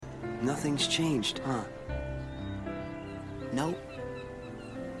Nothing's changed, huh? Nope.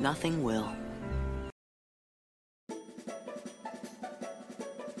 Nothing will.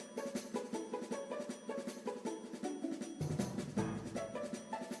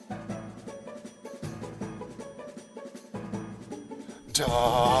 Da,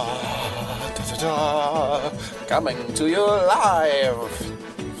 da, da, da. Coming to you live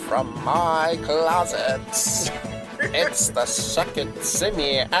from my closet. It's the second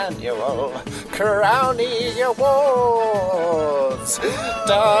semi-annual Crowny Awards.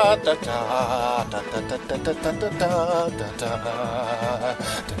 Da da da da da da da da da da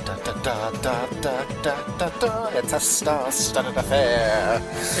da da. It's a star-studded affair.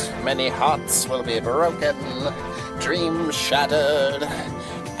 Many hearts will be broken, dreams shattered,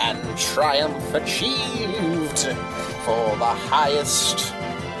 and triumph achieved for the highest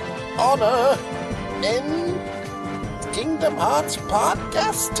honor in Kingdom Hearts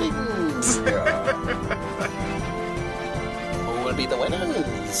podcasting. Who will be the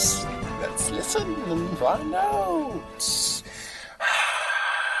winners? Let's listen and find out.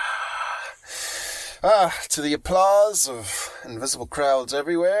 To the applause of invisible crowds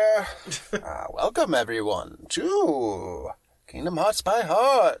everywhere, welcome everyone to Kingdom Hearts by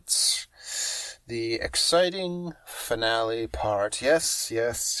Heart, the exciting finale part. Yes,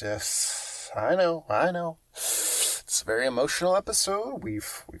 I know. It's a very emotional episode.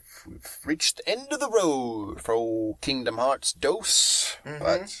 We've reached the end of the road for Kingdom Hearts Dose,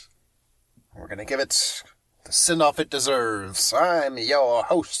 but we're gonna give it the send-off it deserves. I'm your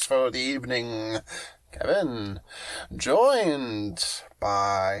host for the evening, Kevin, joined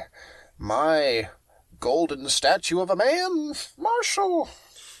by my golden statue of a man, Marshall.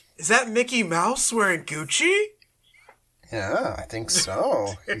 Is that Mickey Mouse wearing Gucci? Yeah, I think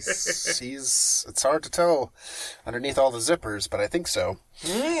so. He's it's hard to tell underneath all the zippers, but I think so.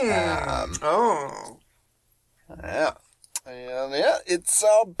 Yeah. And yeah, it's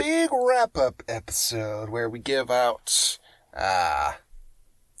a big wrap-up episode where we give out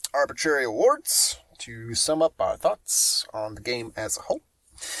arbitrary awards to sum up our thoughts on the game as a whole.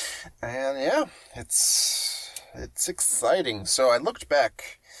 And yeah, it's exciting. So I looked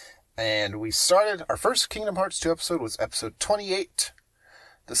back, and we started, our first Kingdom Hearts 2 episode was episode 28.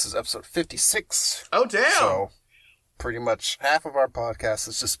 This is episode 56. Oh, damn! So pretty much half of our podcast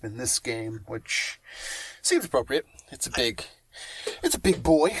has just been this game, which seems appropriate. It's a big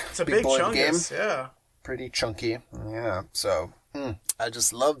boy. It's a big boy chungus, game. yeah. Pretty chunky. Yeah, so I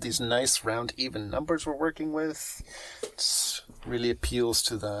just love these nice round even numbers we're working with. It really appeals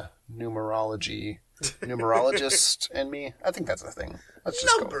to the numerologist in me. I think that's a thing. Let's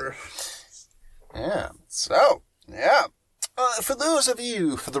just Number. Go. Yeah. So, yeah. For those of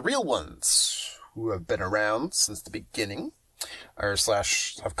you, for the real ones who have been around since the beginning, or /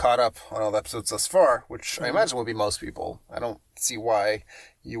 have caught up on all the episodes thus far, which I imagine will be most people. I don't see why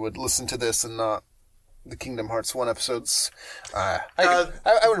you would listen to this and not the Kingdom Hearts 1 episodes. I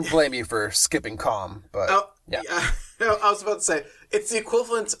wouldn't blame you for skipping Calm, but yeah. No, I was about to say, it's the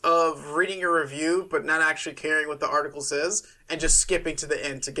equivalent of reading your review, but not actually caring what the article says, and just skipping to the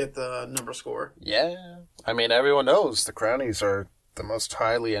end to get the number score. Yeah. I mean, everyone knows the Crownies are the most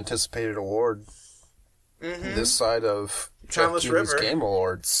highly anticipated award this side of Timeless River Game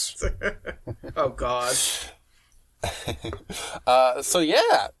Awards. Oh, God. So,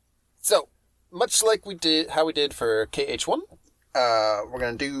 yeah. So, much like we did for KH1, we're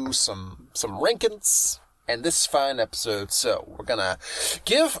going to do some rankings in this fine episode. So, we're going to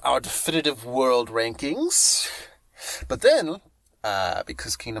give our definitive world rankings. But then,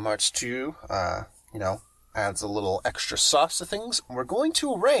 because Kingdom Hearts 2, adds a little extra sauce to things, we're going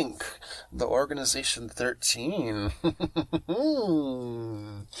to rank the Organization 13.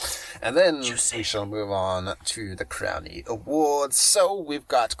 And then we shall move on to the Crowny Awards. So we've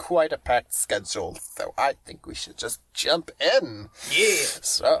got quite a packed schedule, so I think we should just jump in. Yeah.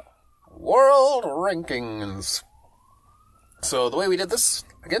 So, world rankings. So the way we did this,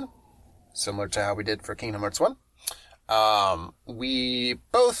 again, similar to how we did for Kingdom Hearts 1. We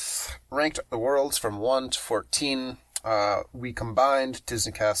both ranked the worlds from 1 to 14. We combined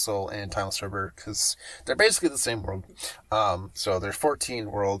Disney Castle and Timeless River because they're basically the same world. So there's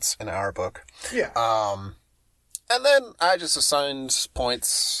 14 worlds in our book. Yeah. And then I just assigned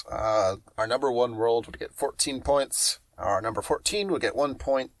points. Our number 1 world would get 14 points. Our number 14 would get 1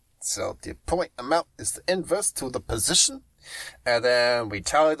 point. So the point amount is the inverse to the position. And then we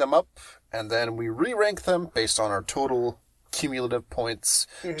tally them up. And then we re-rank them based on our total cumulative points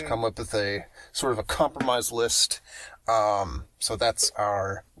to come up with a sort of a compromise list. So that's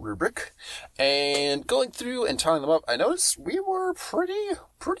our rubric. And going through and tallying them up, I noticed we were pretty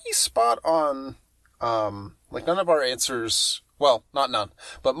spot on. Like none of our answers, well, not none,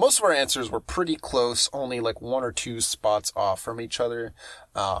 but most of our answers were pretty close, only like 1 or 2 spots off from each other.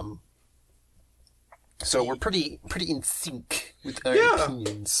 So we're pretty in sync with our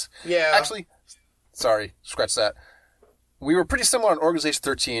opinions. Yeah. Actually, sorry, scratch that. We were pretty similar on Organization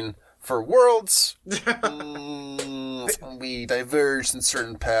 13. For worlds, we diverged in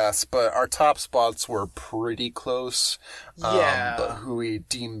certain paths, but our top spots were pretty close. Yeah. But who we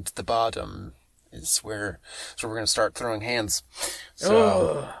deemed the bottom is where, so we're going to start throwing hands.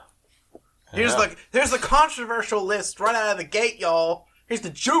 So, here's the controversial list right out of the gate, y'all. Here's the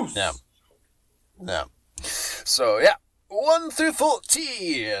juice. Yeah. So, 1 through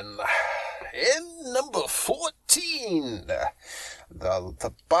 14. In number 14,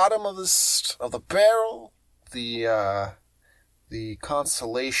 the bottom of the barrel, the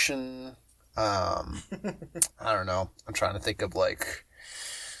constellation. I don't know. I'm trying to think of like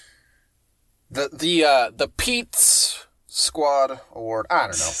the Pete's Squad Award. I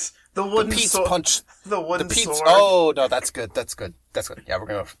don't know. The wooden Pete's sword. Punch. The wooden Pete's. sword. Oh no, that's good. Yeah, we're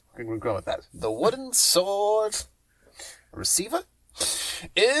going with that. The wooden sword receiver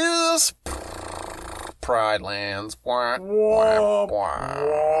is Pride Lands. Yeah, I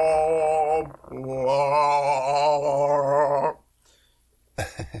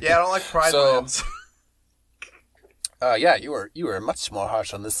don't like Pride Lands. Yeah, you were much more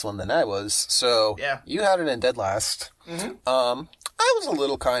harsh on this one than I was. So you had it in dead last. Mm-hmm. I was a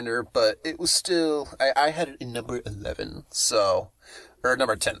little kinder, but it was still I had it in number 11. Or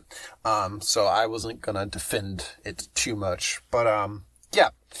number 10. So I wasn't gonna defend it too much. But yeah,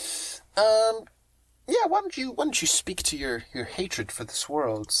 why don't you speak to your hatred for this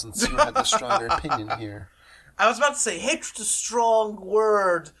world, since you had the stronger opinion here? I was about to say hatred's a strong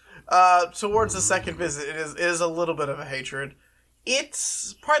word. Towards the second visit, it is a little bit of a hatred.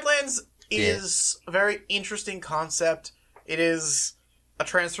 Pride Lands is a very interesting concept. It is a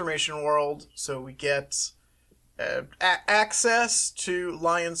transformation world, so we get access to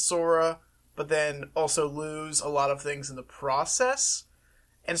Lion Sora, but then also lose a lot of things in the process.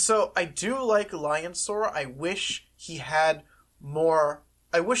 And so I do like Lion Sora. I wish he had more.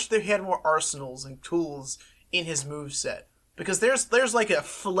 I wish that he had more arsenals and tools in his moveset, because there's like a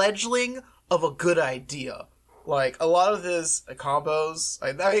fledgling of a good idea. Like a lot of his combos,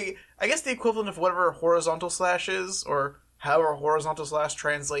 I guess the equivalent of whatever horizontal slash is, or however horizontal slash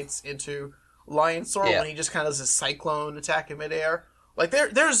translates into Lion Sora when he just kind of does his cyclone attack in midair. Like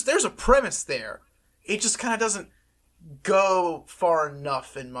there's a premise there. It just kind of doesn't go far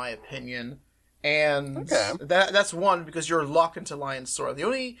enough, in my opinion. And that's one, because you're locked into Lion Sora. The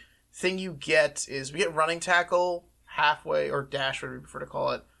only thing you get is we get running tackle halfway, or dash, whatever you prefer to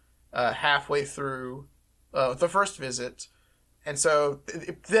call it, halfway through the first visit. And so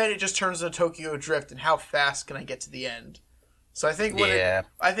then it just turns into Tokyo Drift, and how fast can I get to the end? So I think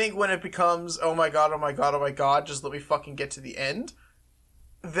when it becomes, oh my god, just let me fucking get to the end,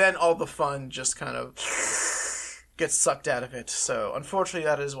 then all the fun just kind of gets sucked out of it. So unfortunately,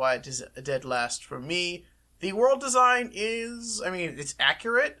 that is why it is a dead last for me. The world design is, it's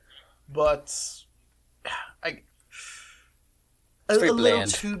accurate, but a little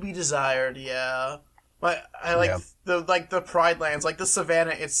to be desired. Yeah, I like the Pride Lands, like the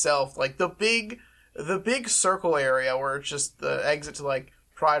savannah itself, like the big circle area where it's just the exit to like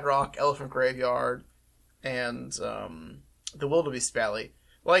Pride Rock, Elephant Graveyard, and the Wildebeest Valley.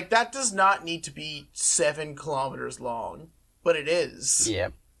 Like that does not need to be 7 kilometers long, but it is. Yeah,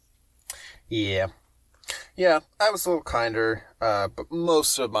 I was a little kinder, but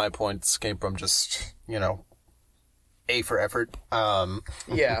most of my points came from just, A for effort.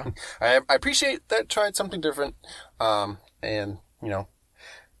 Yeah. I appreciate that tried something different, and,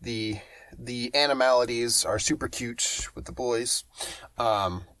 the animalities are super cute with the boys.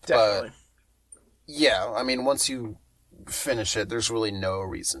 Definitely. But, yeah, once you finish it, there's really no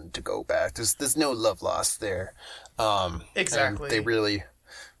reason to go back. There's no love lost there. Exactly. And they really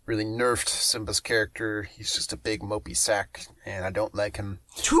nerfed Simba's character. He's just a big mopey sack, and I don't like him.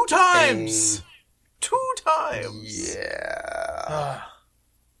 2 times! 2 times! Yeah.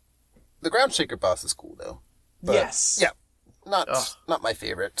 The Ground Shaker boss is cool, though. But, yes. Yeah. Not my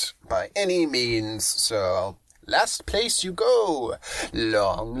favorite by any means, so last place you go.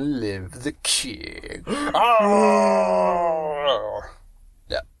 Long live the king. Oh!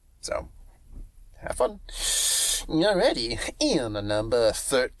 Yeah, so have fun. Alrighty, in number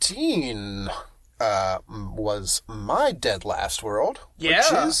 13. was my dead last world, Yeah.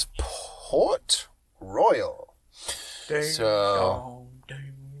 which is Port Royal. Ding So, dong,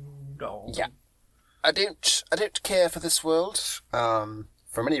 ding dong. yeah. I don't care for this world,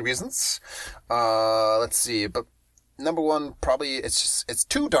 for many reasons. Let's see, but number one, probably it's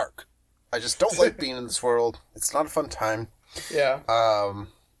too dark. I just don't like being in this world. It's not a fun time. Yeah.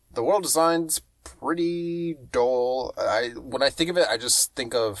 The world design's pretty dull. When I think of it, I just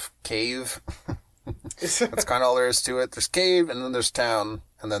think of cave. That's kind of all there is to it. There's cave, and then there's town,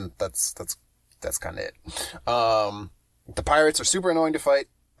 and then that's kind of it. The pirates are super annoying to fight.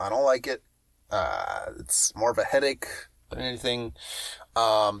 I don't like it. It's more of a headache than anything.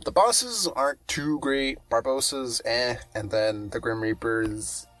 The bosses aren't too great. Barbossa's, and then the Grim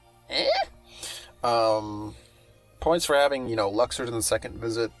Reapers, Points for having, Luxord in the second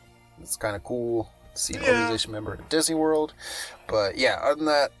visit. It's kind of cool to see an organization member at Disney World. But yeah, other than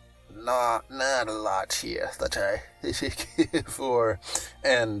that, not a lot here that I care for.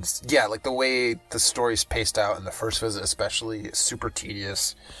 And yeah, like the way the story's paced out in the first visit especially is super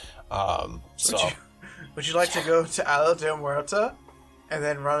tedious. Would you like to go to Isla de Muerta and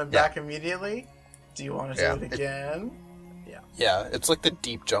then run it back immediately? Do you want to do it again? Yeah, it's like the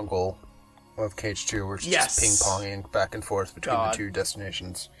deep jungle of KH2 where it's just ping-ponging back and forth between the two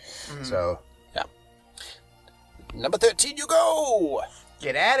destinations. So, yeah. Number 13, you go!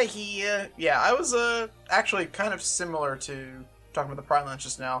 Get out of here! Yeah, I was actually kind of similar to talking about the Pride Lands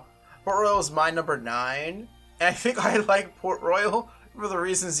just now. Port Royal is my number 9, and I think I like Port Royal for the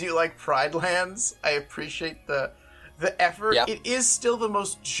reasons you like Pride Lands. I appreciate the effort. Yep. It is still the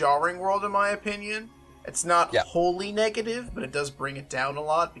most jarring world in my opinion. It's not wholly negative, but it does bring it down a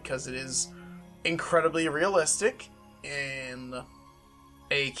lot because it is incredibly realistic in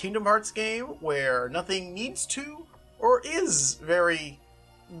a Kingdom Hearts game where nothing needs to or is very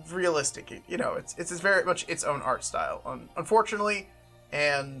realistic. It's very much its own art style, unfortunately,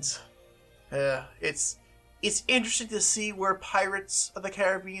 and it's interesting to see where Pirates of the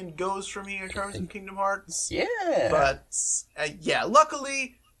Caribbean goes from here in terms of Kingdom Hearts. Yeah. But,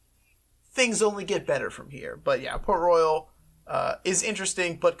 luckily, things only get better from here. But yeah, Port Royal is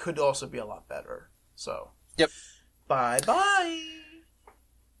interesting, but could also be a lot better. So, yep. Bye-bye.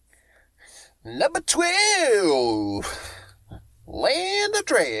 Number 12. Land of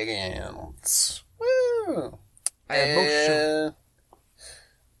Dragons. Woo.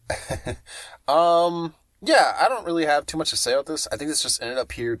 Yeah, I don't really have too much to say about this. I think this just ended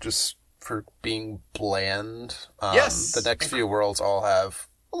up here just for being bland. Yes. The next few worlds all have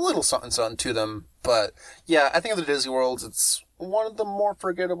a little something to them. But yeah, I think of the Disney worlds, it's one of the more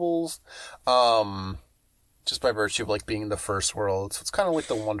forgettables. Just by virtue of like being the first world. So it's kind of like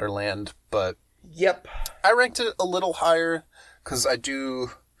the Wonderland, but yep. I ranked it a little higher because I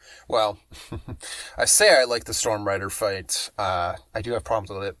do. Well, I say I like the Storm Rider fight. I do have problems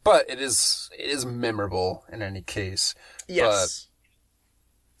with it, but it is memorable in any case. Yes.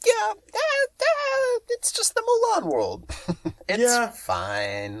 But yeah, it's just the Mulan world. It's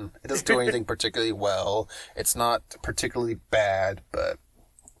fine. It doesn't do anything particularly well. It's not particularly bad, but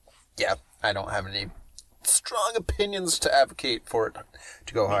yeah, I don't have any strong opinions to advocate for it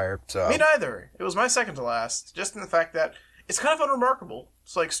to go higher. So me neither. It was my second to last, just in the fact that it's kind of unremarkable.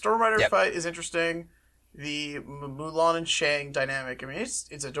 It's like Storm Rider fight is interesting. The Mulan and Shang dynamic, I mean,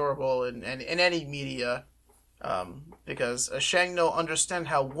 it's adorable in any media, because Shang no understand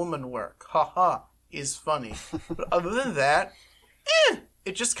how women work. Haha, is funny. But other than that,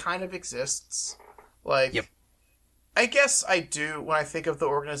 it just kind of exists. Like, I guess I do, when I think of the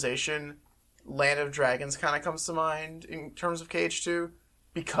organization, Land of Dragons kind of comes to mind in terms of KH2,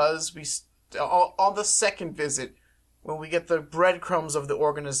 because on the second visit, when we get the breadcrumbs of the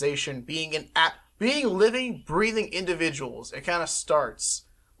organization being living, breathing individuals, it kind of starts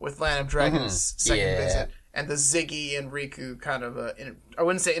with Land of Dragons' second visit, and the Ziggy and Riku kind of, I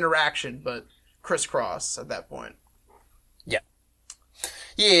wouldn't say interaction, but crisscross at that point. Yeah.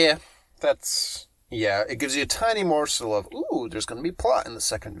 Yeah, it gives you a tiny morsel of, ooh, there's going to be plot in the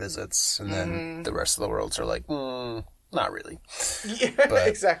second visits, and then the rest of the worlds are like, not really. Yeah, but,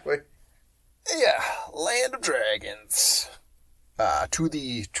 exactly. Yeah, Land of Dragons. To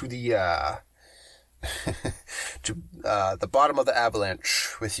the bottom of the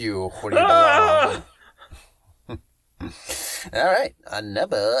avalanche with you. Where do you belong? All right,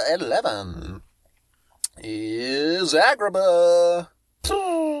 number 11 is Agrabah.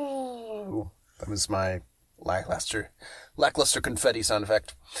 That was my lackluster confetti sound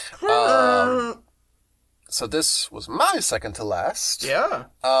effect. So this was my second to last. Yeah.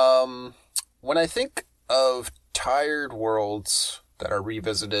 When I think of tired worlds that are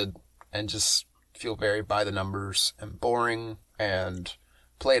revisited and just feel very by the numbers and boring and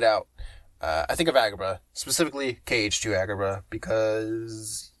played out. I think of Agrabah, specifically KH2 Agrabah,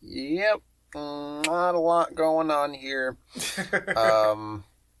 because, yep, not a lot going on here.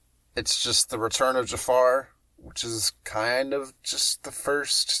 It's just the return of Jafar, which is kind of just the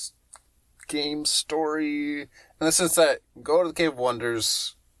first game story, in the sense that go to the Cave of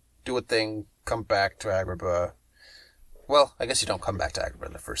Wonders, do a thing, come back to Agrabah. Well, I guess you don't come back to Agrabah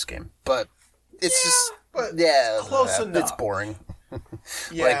in the first game, but it's close enough. It's boring.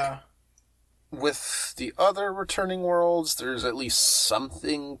 Yeah. With the other returning worlds, there's at least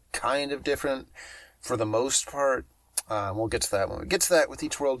something kind of different for the most part. We'll get to that when we get to that with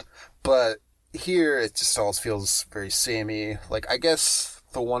each world. But here, it just all feels very samey. Like, I guess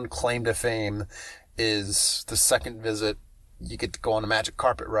the one claim to fame is the second visit, you get to go on a magic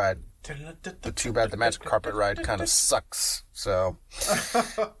carpet ride. But too bad the magic carpet ride kind of sucks, so...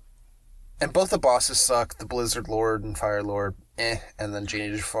 And both the bosses suck, the Blizzard Lord and Fire Lord, and then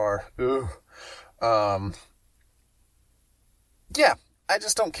Genie Jafar, ugh. Yeah, I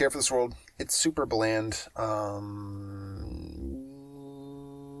just don't care for this world. It's super bland.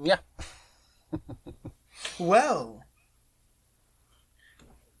 Yeah. Well.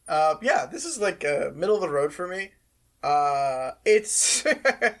 Yeah, this is like middle of the road for me. It's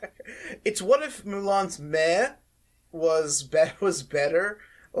it's what if Mulan's meh was better.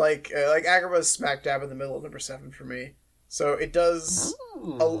 Like Agrabah is smack dab in the middle of number 7 for me. So it does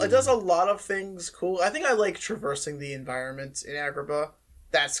a lot of things cool. I think I like traversing the environment in Agrabah.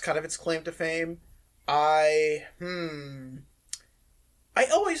 That's kind of its claim to fame. I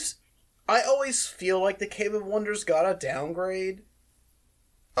always feel like the Cave of Wonders got a downgrade.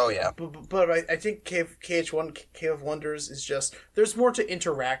 Oh yeah. But I think KH1 Cave of Wonders is just, there's more to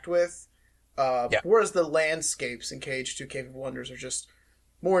interact with. Whereas the landscapes in KH2 Cave of Wonders are just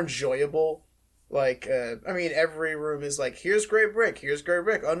more enjoyable. Like, I mean, every room is like, here's gray brick.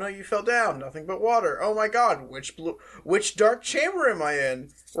 Oh no, you fell down. Nothing but water. Oh my god, which dark chamber am I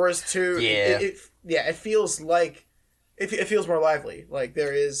in? Whereas 2, it feels like, it feels more lively. Like,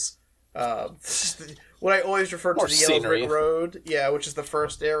 there is, what I always refer to, the Yellow Brick Road, which is the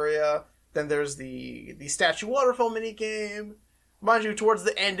first area. Then there's the Statue Waterfall minigame. Mind you, towards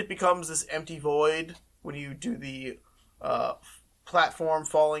the end, it becomes this empty void when you do the, platform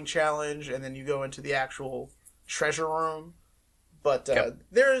falling challenge, and then you go into the actual treasure room. But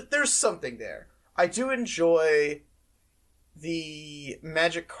there's something there. I do enjoy the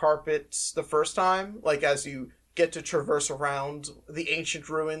magic carpets the first time, like as you get to traverse around the ancient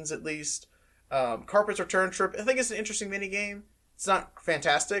ruins at least. Carpets Return Trip, I think it's an interesting minigame. It's not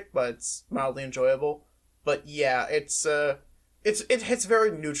fantastic, but it's mildly enjoyable. But yeah, it hits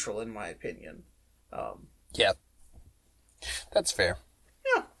very neutral in my opinion. Yeah. That's fair.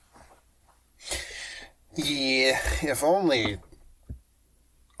 Yeah. Yeah, if only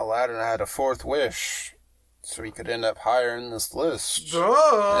Aladdin had a fourth wish, so he could end up higher in this list.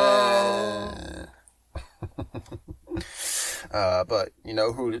 But you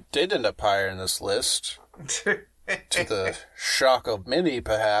know who did end up higher in this list? To the shock of many,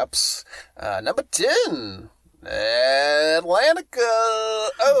 perhaps. Number 10. Atlantica!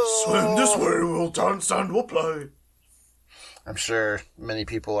 Oh! Swim this way, we'll dance and we'll play. I'm sure many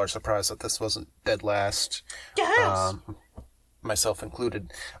people are surprised that this wasn't dead last. Yes! Myself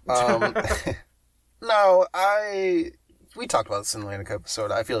included. No, we talked about this in the Atlantica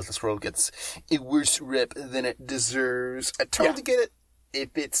episode. I feel like this world gets a worse rep than it deserves. I totally get it.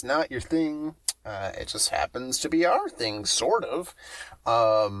 If it's not your thing, it just happens to be our thing, sort of.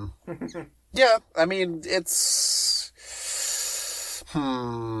 Yeah, I mean, it's...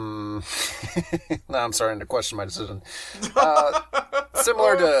 Now I'm starting to question my decision.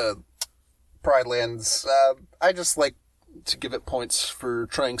 Similar to Pride Lands, I just like to give it points for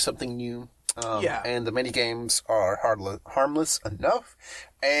trying something new. And the minigames are harmless enough.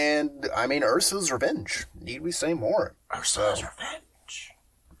 And, I mean, Ursa's Revenge. Need we say more? Ursa's Revenge.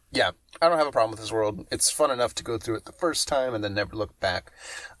 Yeah, I don't have a problem with this world. It's fun enough to go through it the first time and then never look back.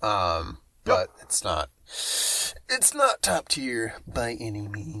 But it's not top tier by any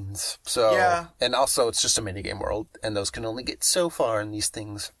means. So, and also it's just a minigame world, and those can only get so far in these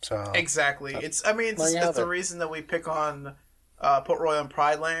things. So exactly. It's the reason that we pick on Port Royal and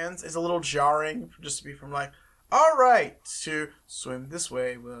Pride Lands. Is a little jarring just to be from like, all right, to swim this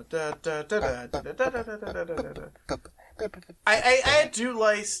way. I do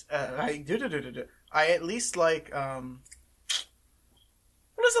like. I at least like.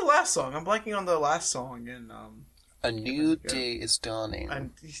 What is the last song? I'm blanking on the last song in A New Day is Dawning.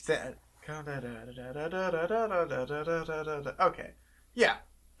 Okay. Yeah.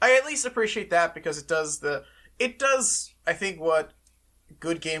 I at least appreciate that because it does, I think, what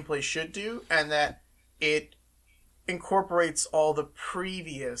good gameplay should do, and that it incorporates all the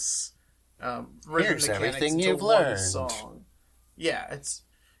previous rhythm Here's mechanics everything into you've one learned. song. Yeah, it's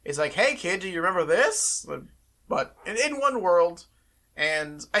like, hey kid, do you remember this? But in one world,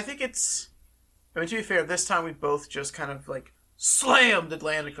 and I think I mean, to be fair, this time we both just kind of like slammed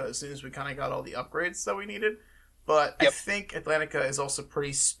Atlantica as soon as we kind of got all the upgrades that we needed. But I think Atlantica is also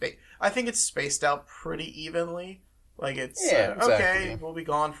pretty I think it's spaced out pretty evenly. Like it's exactly. Okay, we'll be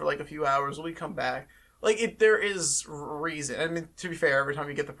gone for like a few hours. We'll come back. Like there is reason. I mean, to be fair, every time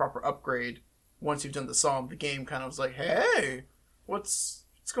you get the proper upgrade, once you've done the song, the game kind of was like, hey, what's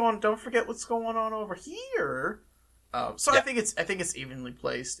going on? Don't forget what's going on over here. So I think it's evenly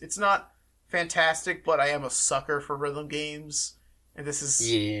placed. It's not fantastic, but I am a sucker for rhythm games, and this is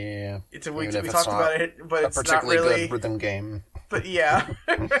we talked about it, but it's not really good rhythm game. But yeah,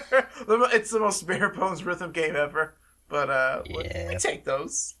 it's the most bare bones rhythm game ever. But we take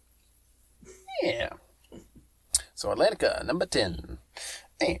those. Yeah. So Atlantica, number 10.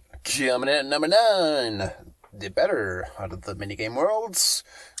 And coming in at number 9, the better out of the minigame worlds,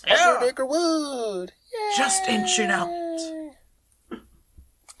 100 Acre Wood. Yay! Just inching out.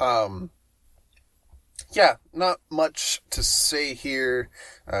 Yeah, not much to say here.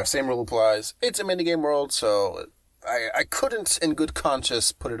 Same rule applies. It's a minigame world, so I couldn't, in good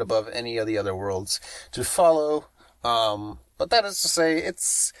conscience, put it above any of the other worlds to follow. But that is to say,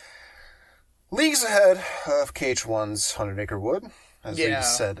 it's leagues ahead of KH1's 100 Acre Wood, as we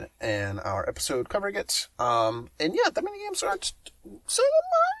said in our episode covering it. And yeah, the minigames are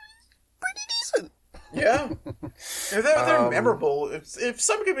pretty decent. Yeah. They're memorable. If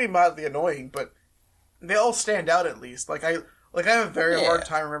some can be mildly annoying, but they all stand out at least. Like I have a very hard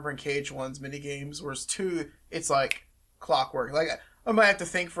time remembering KH1's minigames, whereas 2, it's like clockwork. Like I might have to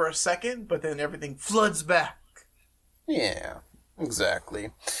think for a second, but then everything floods back. Yeah, exactly.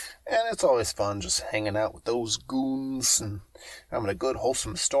 And it's always fun just hanging out with those goons and having a good,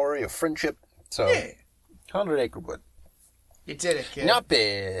 wholesome story of friendship. So, 100 Acre Wood. You did it, kid. Not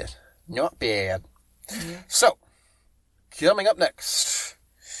bad. Not bad. Mm-hmm. So, coming up next,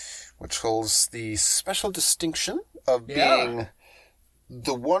 which holds the special distinction of being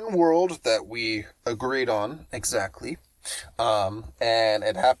the one world that we agreed on exactly. And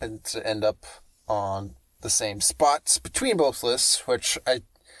it happened to end up on the same spots between both lists, which I'm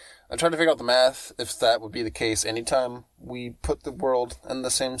trying to figure out the math, if that would be the case anytime we put the world in the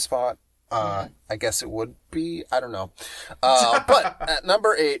same spot. I guess it would be. I don't know. But at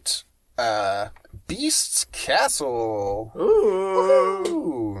number 8, Beast's Castle. Ooh.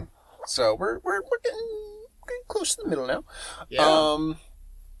 Woo-hoo. So we're getting close to the middle now.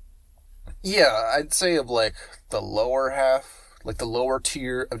 Yeah. I'd say of like the lower half, like the lower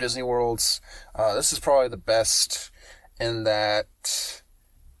tier of Disney Worlds, this is probably the best in that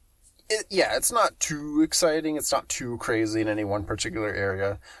it's not too exciting, it's not too crazy in any one particular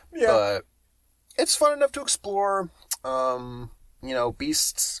area, but it's fun enough to explore.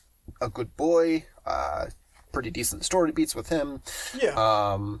 Beast's a good boy, pretty decent story beats with him,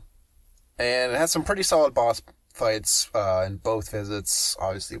 and it has some pretty solid boss fights in both visits,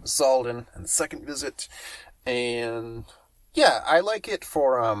 obviously with Zaldin in the second visit, and yeah, I like it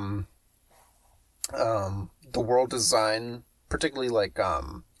for the world design, particularly like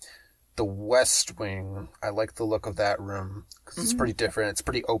the West Wing. I like the look of that room because it's pretty different. It's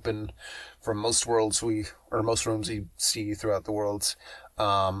pretty open from most rooms we see throughout the worlds.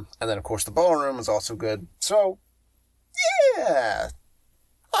 And then of course the ballroom is also good. So yeah,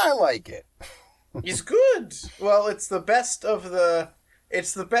 I like it. It's good. Well, it's the best of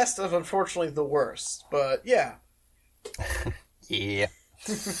unfortunately the worst. But yeah. Yeah.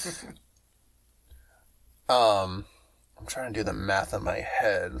 I'm trying to do the math in my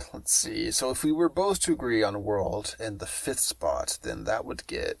head. Let's see. So if we were both to agree on a world in the 5th spot, then that would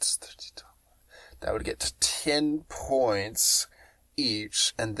get to 10 points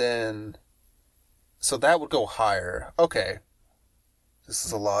each, and then so that would go higher. Okay. This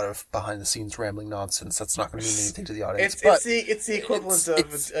is a lot of behind-the-scenes rambling nonsense. That's not going to mean anything to the audience. It's the equivalent of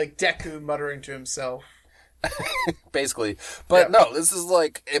Deku muttering to himself. Basically. But no, this is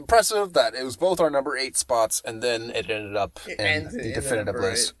like impressive that it was both our number 8 spots, and then it ended up in the definitive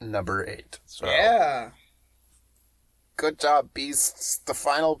list, number 8. So, yeah. Good job, Beasts. The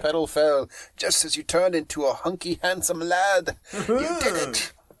final petal fell just as you turned into a hunky, handsome lad. You did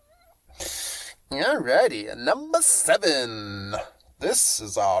it. Alrighty, number 7. This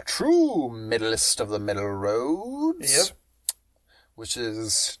is our true middleist of the middle roads. Yep. Which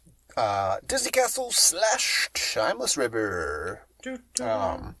is Disney Castle / Timeless River.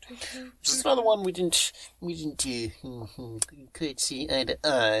 Just another one we didn't could see eye to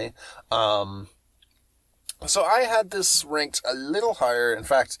eye. So I had this ranked a little higher. In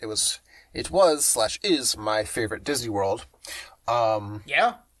fact, it was/is my favorite Disney World.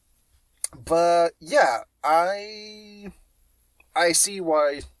 Yeah. But yeah, I see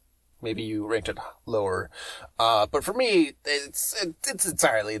why maybe you ranked it lower. But for me, it's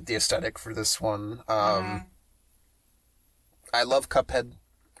entirely the aesthetic for this one. I love Cuphead,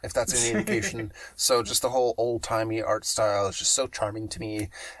 if that's any indication. So just the whole old-timey art style is just so charming to me.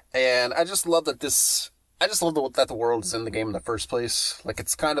 And I just love that that the world is in the game in the first place. Like,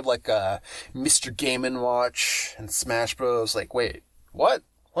 it's kind of like a Mr. Game & Watch and Smash Bros. Like, wait, what?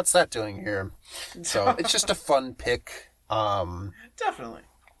 What's that doing here? So it's just a fun pick. Definitely.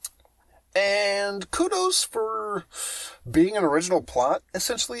 And kudos for being an original plot,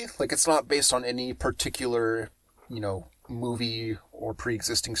 essentially. Like, it's not based on any particular, movie or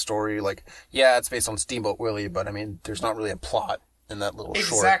pre-existing story. Like, yeah, it's based on Steamboat Willie, but I mean, there's not really a plot in that little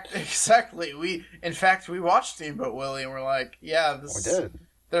short. Exactly. We watched Steamboat Willie and we're like, yeah, We did.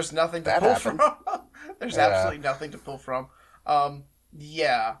 There's nothing to That pull happened. from. There's absolutely nothing to pull from.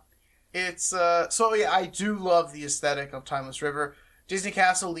 Yeah. It's, so yeah, I do love the aesthetic of Timeless River. Disney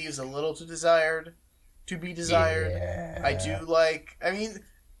Castle leaves a little to be desired. Yeah. I do like,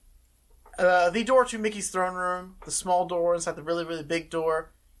 the door to Mickey's throne room, the small door inside the really, really big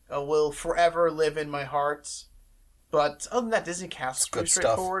door, will forever live in my heart. But other than that, Disney Castle is pretty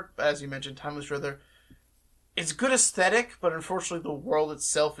straightforward. As you mentioned, Timeless River, it's good aesthetic, but unfortunately the world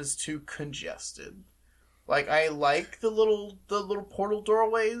itself is too congested. Like, I like the little portal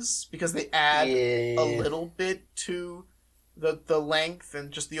doorways because they add a little bit to the length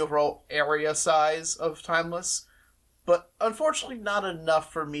and just the overall area size of Timeless. But unfortunately not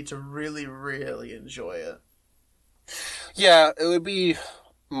enough for me to really, really enjoy it. Yeah, it would be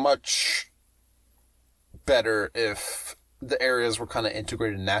much better if the areas were kind of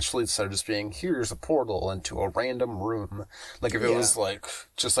integrated naturally instead of just being, here's a portal into a random room. Like, if it was,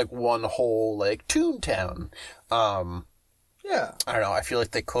 just one whole, Toontown. Yeah. I don't know, I feel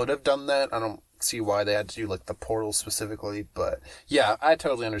like they could have done that. I don't see why they had to do, the portal specifically, but yeah, I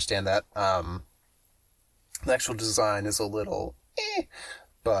totally understand that. The actual design is a little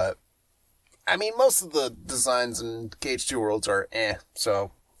but I mean, most of the designs in KH2 Worlds are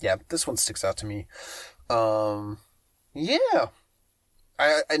so yeah, this one sticks out to me. Yeah.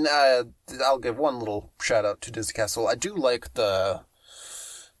 I'll give one little shout out to Disney Castle. I do like the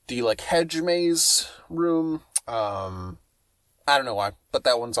hedge maze room. I don't know why, but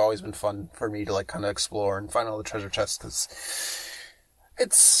that one's always been fun for me to kind of explore and find all the treasure chests, because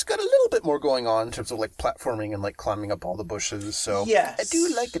it's got a little bit more going on in terms of platforming and climbing up all the bushes. So yes. I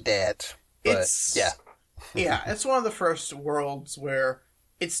do like that. But yeah, it's one of the first worlds where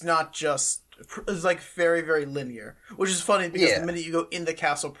it's not just very, very linear, which is funny because the minute you go in the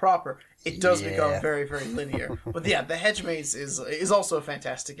castle proper, it does become very, very linear. But yeah, the hedge maze is also a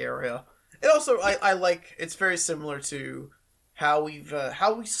fantastic area. It also I like. It's very similar to how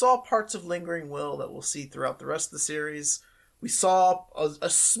we saw parts of Lingering Will that we'll see throughout the rest of the series. We saw a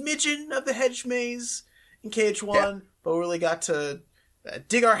smidgen of the hedge maze in KH1, but we really got to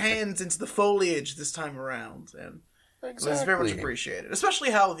dig our hands into the foliage this time around, and it was very much appreciated.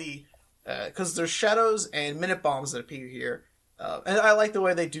 Especially how because there's shadows and minute bombs that appear here, and I like the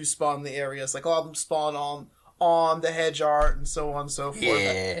way they do spawn in the areas. Like, all of them spawn on the hedge art and so on and so forth.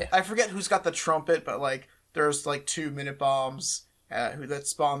 Yeah. I forget who's got the trumpet, but there's 2 minute bombs that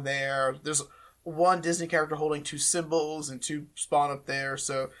spawn there. There's one Disney character holding 2 symbols, and 2 spawn up there,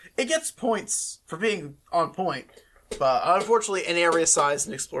 so it gets points for being on point. But unfortunately, an area size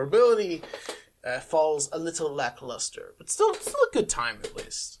and explorability falls a little lackluster. But still a good time, at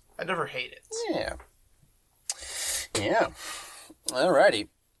least. I never hate it. Yeah. Yeah. Alrighty.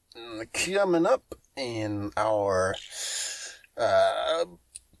 Coming up in our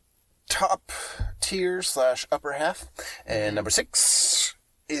top tier / upper half, and number 6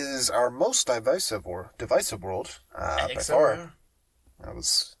 is our most divisive world by far. I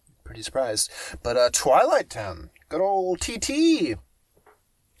was pretty surprised. But Twilight Town, good old TT.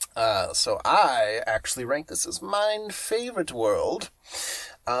 So I actually ranked this as my favorite world,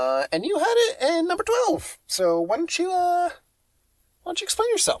 and you had it in number 12. So why don't you explain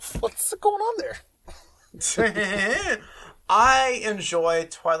yourself? What's going on there? I enjoy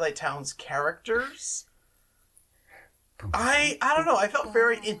Twilight Town's characters. I don't know. I felt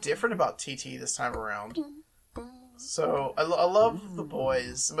very indifferent about TT this time around. So I love the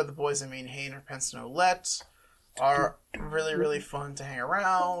boys. And by the boys, I mean Hayner, Pence, and Olette are really, really fun to hang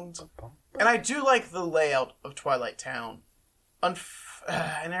around. And I do like the layout of Twilight Town. And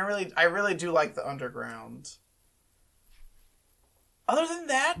I really do like the underground. Other than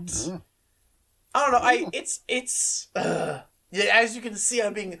that, I don't know. It's yeah. As you can see,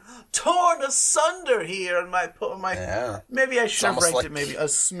 I'm being torn asunder here on my. Yeah. Maybe I should have ranked like... it maybe a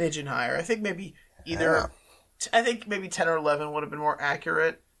smidgen higher. I think maybe either. Yeah. I think maybe 10 or 11 would have been more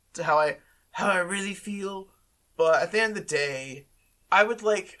accurate to how I really feel. But at the end of the day, I would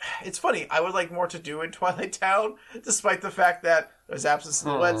like. It's funny. I would like more to do in Twilight Town, despite the fact that there's absence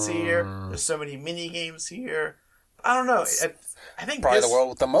silhouettes here. There's so many mini games here. I don't know. I think probably the world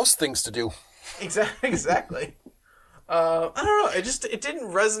with the most things to do. Exactly. I don't know. It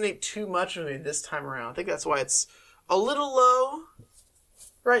didn't resonate too much with me this time around. I think that's why it's a little low,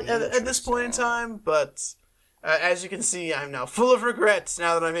 right at this point in time. But as you can see, I'm now full of regrets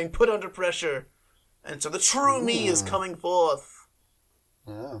now that I'm being put under pressure, and so the true me is coming forth.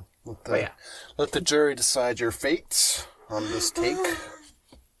 Yeah. Let the jury decide your fate on this take.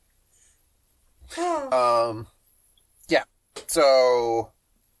 Yeah. So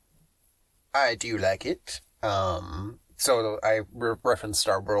I do like it. So I referenced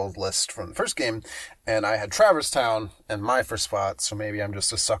our world list from the first game, and I had Traverse Town in my first spot, so maybe I'm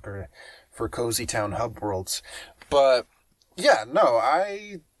just a sucker for Cozy Town hub worlds. But yeah, no,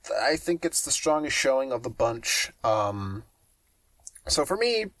 I think it's the strongest showing of the bunch. So for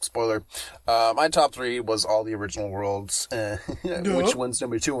me, spoiler, my top 3 was all the original worlds. Which one's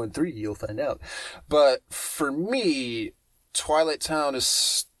number 2 and 3, you'll find out. But for me, Twilight Town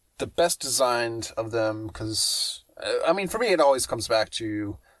is the best designed of them, because, I mean, for me, it always comes back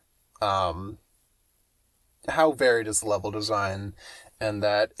to how varied is the level design, and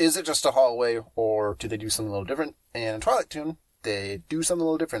that, is it just a hallway, or do they do something a little different? And in Twilight Town, they do something a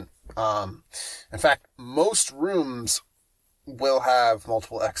little different. In fact, most rooms will have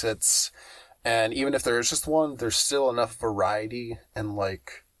multiple exits, and even if there is just one, there's still enough variety and,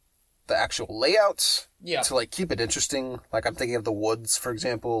 like, the actual layouts to, like, keep it interesting. Like, I'm thinking of the woods, for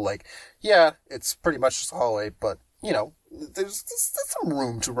example. Like, yeah, it's pretty much just a hallway, but, you know, there's some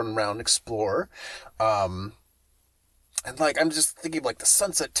room to run around and explore. And, like, I'm just thinking of, like, the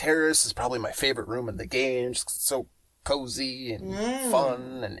Sunset Terrace is probably my favorite room in the game. Just so cozy and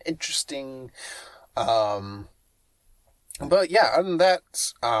fun and interesting. But yeah, other than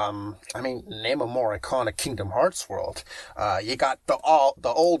that, I mean, name a more iconic Kingdom Hearts world. You got the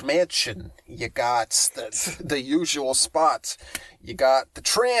old mansion. You got the usual spot. You got the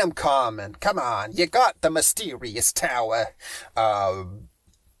tram common. Come on, you got the mysterious tower.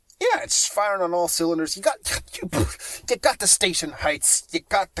 Yeah, it's firing on all cylinders. You got the station heights. You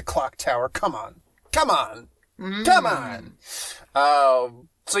got the clock tower. Come on.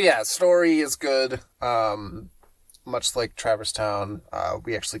 So yeah, story is good. Much like Traverse Town,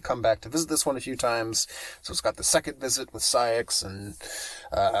 we actually come back to visit this one a few times. So it's got the second visit with Saïx and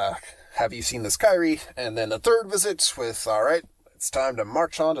Have You Seen This Kairi? And then the third visit with, alright, it's time to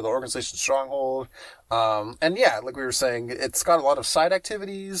march on to the organization stronghold. And yeah, like we were saying, it's got a lot of side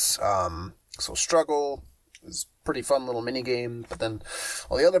activities. So Struggle is a pretty fun little mini game, but then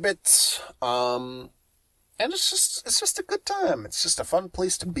all the other bits, and it's just a good time. It's just a fun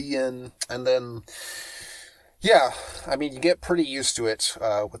place to be in. And then, yeah, I mean, you get pretty used to it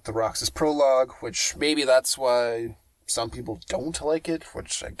with the Roxas prologue, which maybe that's why some people don't like it,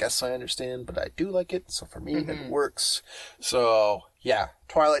 which I guess I understand, but I do like it, so for me, it works. So, yeah,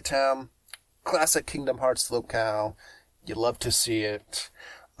 Twilight Town, classic Kingdom Hearts locale. You love to see it.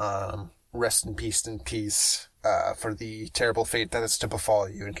 Rest in peace for the terrible fate that is to befall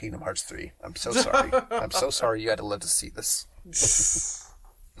you in Kingdom Hearts 3. I'm so sorry. I'm so sorry you had to live to see this.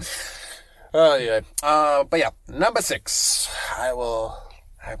 Oh, yeah. But yeah, number 6. I will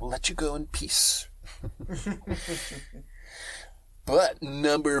let you go in peace. But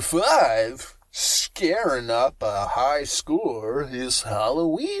number 5, scaring up a high score, is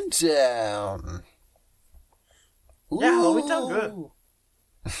Halloween Town. Ooh. Yeah, Halloween Town, good.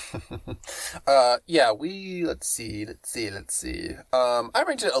 Yeah, let's see. I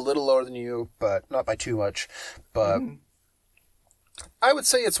ranked it a little lower than you, but not by too much. But I would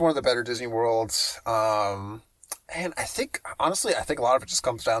say it's one of the better Disney worlds. And I think, honestly, a lot of it just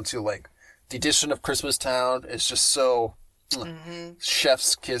comes down to, like, the addition of Christmas Town is just so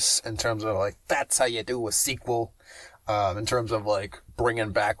chef's kiss in terms of, like, that's how you do a sequel. In terms of, like,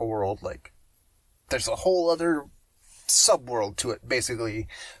 bringing back a world, like, there's a whole other subworld to it, basically.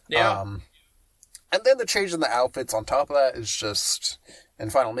 Yeah. And then the change in the outfits on top of that is just,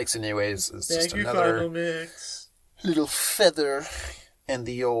 and Final Mix anyways, is just another Final Mix. Little feather in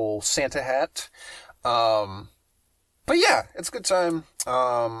the old Santa hat. But yeah, it's a good time.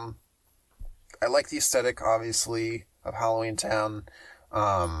 I like the aesthetic, obviously. of Halloween Town.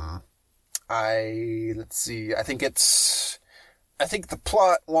 Let's see, I think the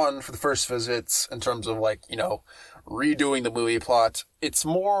plot one for the first visits in terms of like, redoing the movie plot, it's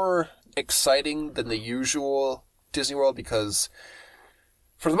more exciting than the usual Disney World because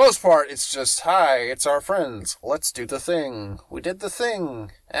for the most part, it's just, hi, it's our friends. Let's do the thing. We did the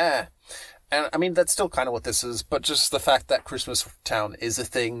thing. And I mean, that's still kind of what this is, but just the fact that Christmas Town is a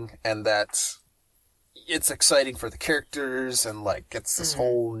thing and that it's exciting for the characters and like it's this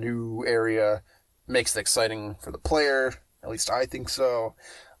whole new area makes it exciting for the player. At least I think so.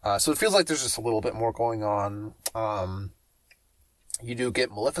 So it feels like there's just a little bit more going on. You do get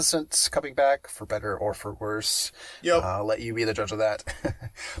Maleficent coming back, for better or for worse. Yep. I'll let you be the judge of that.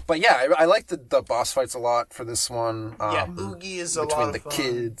 But yeah, I like the boss fights a lot for this one. Oogie is a lot between of the fun.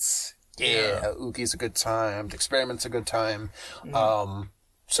 kids. Yeah, Oogie's a good time. The experiment's a good time.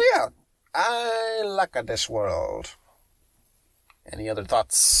 So yeah, I like this world. Any other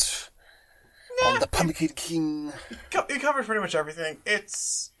thoughts on the Pumpkin King? You covered pretty much everything.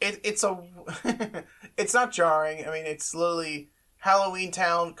 It's it's not jarring. I mean, it's literally Halloween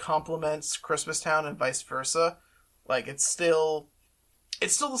Town complements Christmas Town and vice versa. Like it's still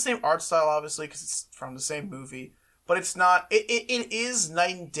the same art style, obviously, because it's from the same movie. But it's not. It is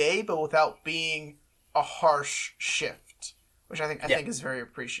night and day, but without being a harsh shift, which I think is very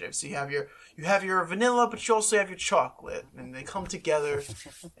appreciative. So you have your vanilla, but you also have your chocolate, and they come together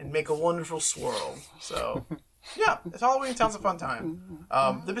and make a wonderful swirl. So yeah, Halloween Town's a fun time.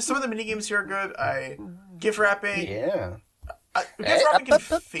 Some of the mini games here are good. Gift wrapping. Yeah. Gift wrapping can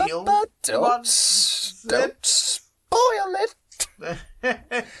feel Don't spoil it.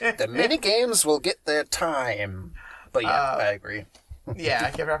 The mini games will get their time. But yeah, I agree. Yeah,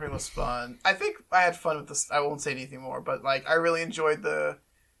 gift wrapping was fun. I think I had fun with this. I won't say anything more, but like I really enjoyed the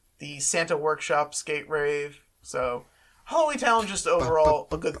Santa Workshop skate rave. So Halloween Town, just overall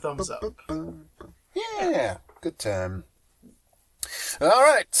a good thumbs up. Yeah, good time. All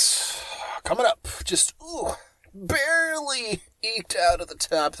right, coming up, just barely eked out of the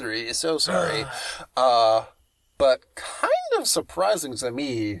top 3. So sorry. But kind of surprising to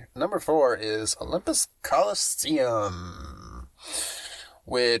me, number 4 is Olympus Coliseum,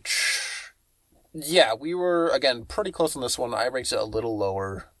 which, yeah, we were, again, pretty close on this one. I ranked it a little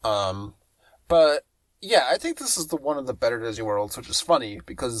lower. But, yeah, I think this is one of the better Disney Worlds, which is funny,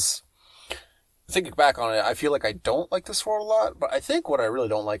 because thinking back on it, I feel like I don't like this world a lot, but I think what I really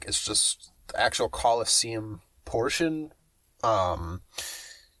don't like is just the actual Coliseum portion.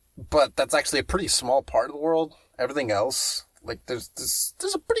 But that's actually a pretty small part of the world. Everything else, like, there's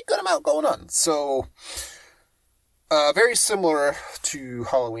a pretty good amount going on. So, very similar to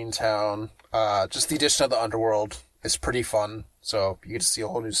Halloween Town. Just the addition of the underworld is pretty fun. So, you get to see a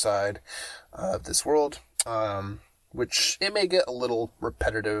whole new side of this world. Which, it may get a little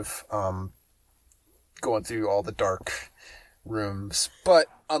repetitive, going through all the dark rooms. But,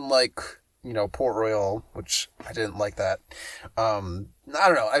 unlike Port Royal, which I didn't like that. I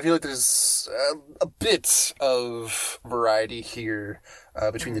don't know. I feel like there's a bit of variety here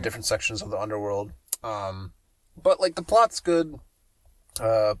between the different sections of the underworld. But like the plot's good.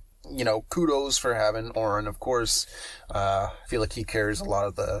 Kudos for having Orin, of course. I feel like he carries a lot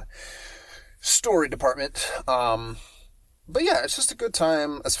of the story department. But yeah, it's just a good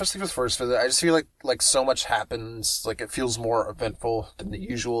time, especially for the first visit. I just feel like so much happens. Like it feels more eventful than the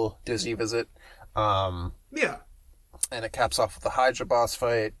usual Disney visit. Yeah. And it caps off with the Hydra boss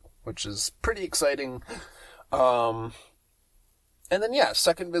fight, which is pretty exciting. And then yeah,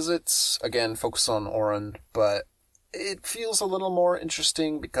 second visits, again, focus on Orin, but it feels a little more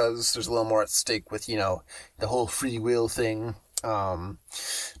interesting because there's a little more at stake with, the whole free will thing.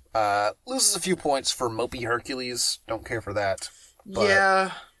 Loses a few points for Mopey Hercules. Don't care for that. But,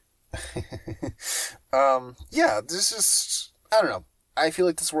 yeah. Yeah, this is, I don't know. I feel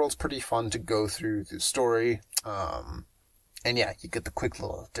like this world's pretty fun to go through the story. And yeah, you get the quick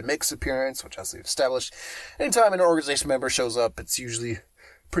little Demix appearance, which as we've established, anytime an organization member shows up, it's usually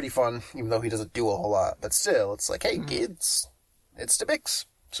pretty fun, even though he doesn't do a whole lot. But still, it's like, hey kids, it's Demix.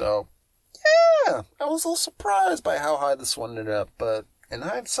 So, yeah, I was a little surprised by how high this one ended up, but in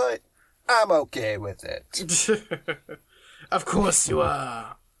hindsight, I'm okay with it. Of course you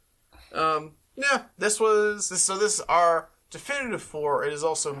are. Yeah, this is our definitive 4. It is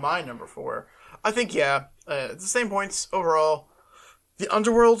also my number 4. I think, yeah, the same points overall. The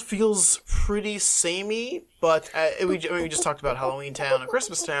Underworld feels pretty samey, but we just talked about Halloween Town and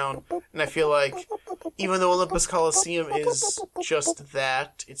Christmas Town, and I feel like even though Olympus Coliseum is just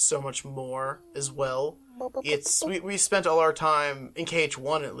that, it's so much more as well. we spent all our time in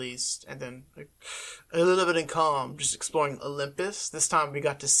KH1 at least, and then like, a little bit in Calm, just exploring Olympus. This time we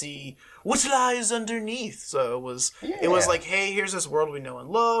got to see what lies underneath. So it was like, hey, here's this world we know and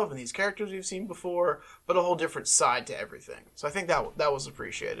love, and these characters we've seen before, but a whole different side to everything. So I think that was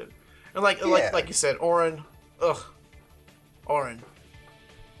appreciated. And like you said, Auron, Auron.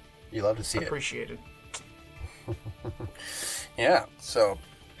 You love to see appreciated. Yeah, so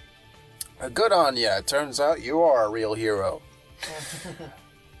good on ya. It turns out you are a real hero.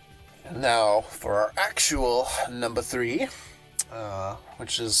 Now, for our actual number 3,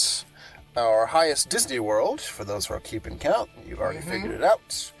 which is our highest Disney World, for those who are keeping count, you've already figured it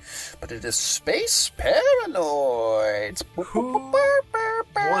out. But it is Space Paranoids.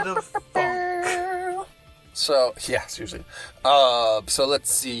 What a funk. So, yeah, seriously. So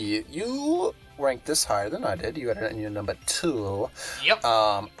let's see. You ranked this higher than I did. You had it in your number 2. Yep.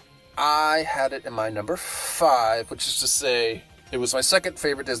 I had it in my number 5, which is to say, it was my second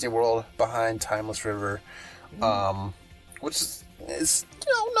favorite Disney World behind Timeless River, which is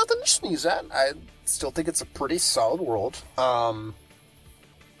nothing to sneeze at. I still think it's a pretty solid world.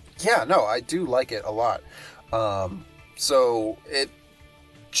 Yeah, no, I do like it a lot. So it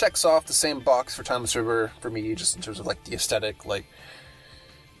checks off the same box for Timeless River for me, just in terms of like the aesthetic. Like,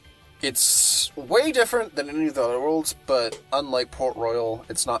 it's way different than any of the other worlds, but unlike Port Royal,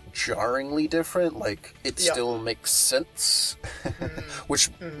 it's not jarringly different. Like, it still makes sense, which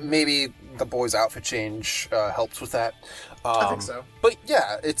maybe the boys' outfit change helps with that. I think so. But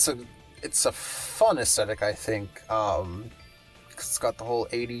yeah, it's a fun aesthetic, I think. It's got the whole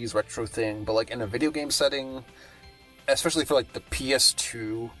 80s retro thing, but like in a video game setting, especially for like the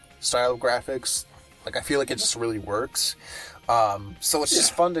PS2 style of graphics, like I feel like it just really works. So it's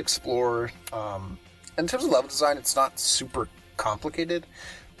just fun to explore. In terms of level design, it's not super complicated,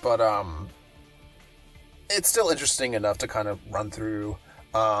 but it's still interesting enough to kind of run through.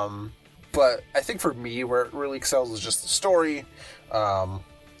 But I think for me, where it really excels is just the story,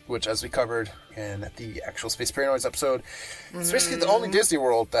 which, as we covered in the actual Space Paranoids episode, it's basically the only Disney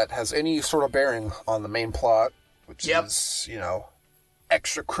World that has any sort of bearing on the main plot, which is,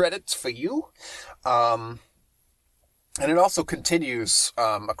 extra credits for you. And it also continues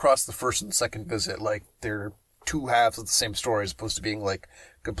across the first and second visit, like they're two halves of the same story as opposed to being like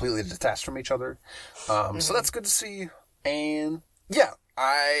completely detached from each other. So that's good to see. And yeah,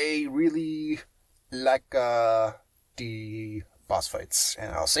 I really like the boss fights,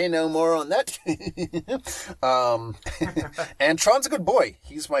 and I'll say no more on that. And Tron's a good boy.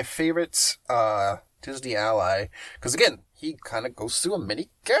 He's my favorite Disney ally, because again, he kind of goes through a mini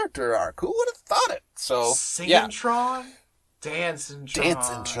character arc. Who would have thought it? So Singing Tron, dancing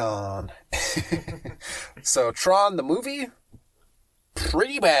Tron. So Tron the movie,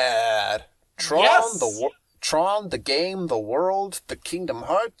 pretty bad. Tron Tron the game, the world, the Kingdom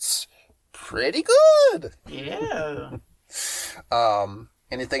Hearts, pretty good. Yeah.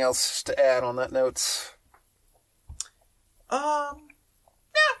 Anything else to add on that note? Yeah,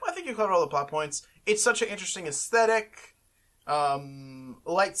 I think you covered all the plot points. It's such an interesting aesthetic.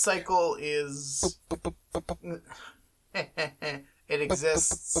 Light Cycle is... it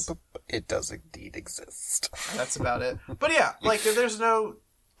exists. It does indeed exist. That's about it. But yeah, like, there's no...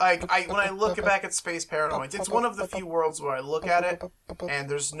 when I look back at Space Paranoids, it's one of the few worlds where I look at it, and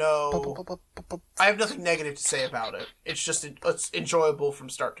there's no... I have nothing negative to say about it. It's just, it's enjoyable from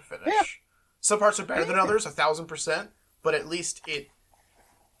start to finish. Yeah. Some parts are better than others, 1,000%, but at least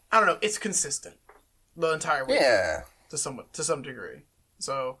I don't know, it's consistent the entire way. Yeah. To some degree.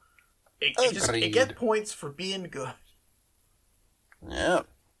 So, it gets points for being good. Yeah.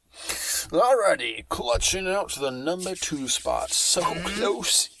 Alrighty, clutching out to the number 2 spot. So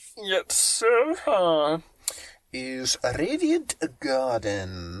close, yet so far, is Radiant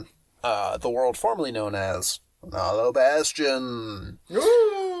Garden. The world formerly known as Hollow Bastion.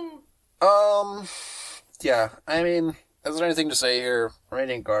 Ooh. Yeah, I mean, is there anything to say here?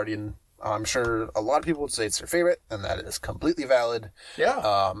 Radiant Guardian, I'm sure a lot of people would say it's their favorite, and that is completely valid.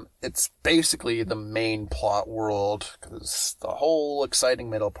 Yeah. It's basically the main plot world, because the whole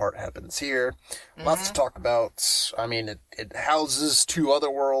exciting middle part happens here. Lots to talk about. I mean, it houses 2 other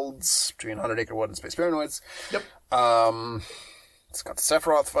worlds, between 100 Acre Wood and Space Paranoids. Yep. It's got the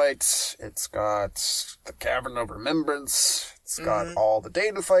Sephiroth fights. It's got the Cavern of Remembrance. It's got all the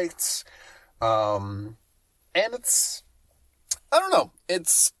Data fights. And it's... I don't know.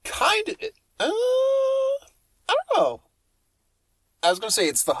 It's kind of... I don't know. I was going to say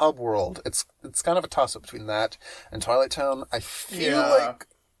it's the hub world. It's kind of a toss-up between that and Twilight Town. I feel like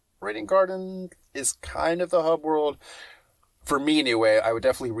Radiant Garden is kind of the hub world. for me anyway, I would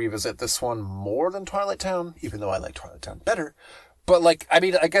definitely revisit this one more than Twilight Town, even though I like Twilight Town better. But, like, I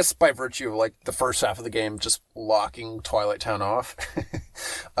mean, I guess by virtue of, like, the first half of the game just locking Twilight Town off,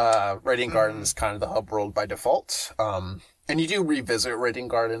 Radiant Garden is kind of the hub world by default. And you do revisit Radiant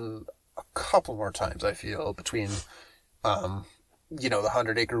Garden a couple more times, I feel, between, you know, the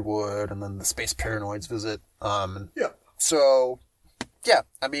 100 Acre Wood and then the Space Paranoids visit. Yeah. So, yeah,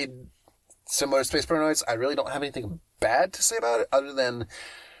 I mean, similar to Space Paranoids, I really don't have anything bad to say about it, other than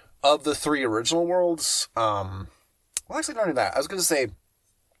of the 3 original worlds, well, actually, not only that. I was going to say,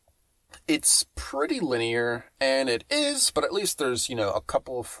 it's pretty linear, and it is, but at least there's, you know, a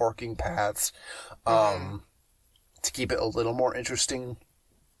couple of forking paths to keep it a little more interesting.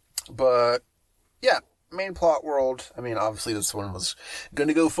 But, yeah, main plot world. I mean, obviously this one was going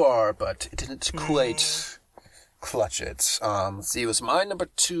to go far, but it didn't quite clutch it. See, it was my number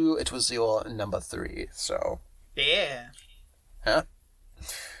 2, it was your number 3, so... Yeah. Huh?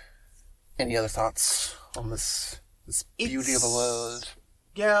 Any other thoughts on this beauty of a world?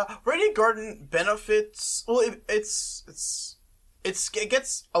 Yeah, Radiant Garden benefits. Well, it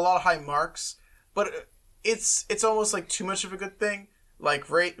gets a lot of high marks, but it's almost like too much of a good thing. Like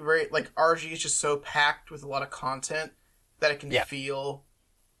like RG is just so packed with a lot of content that it can feel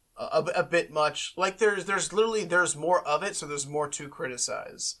a bit much. Like there's literally more of it, so there's more to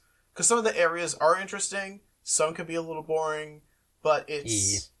criticize. Because some of the areas are interesting, some can be a little boring. But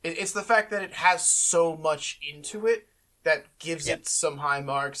it's the fact that it has so much into it that gives it some high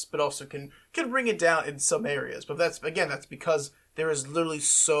marks, but also can bring it down in some areas. But that's because there is literally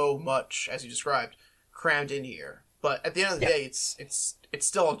so much, as you described, crammed in here. But at the end of the day, it's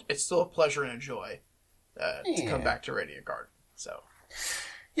still a pleasure and a joy to come back to Radiant Garden. So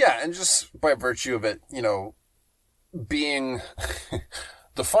yeah, and just by virtue of it, you know, being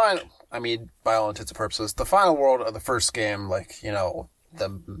the final. I mean, by all intents and purposes, the final world of the first game, like, you know,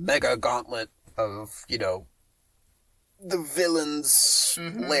 the mega gauntlet of, you know, the villain's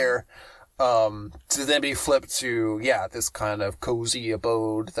lair, to then be flipped to, this kind of cozy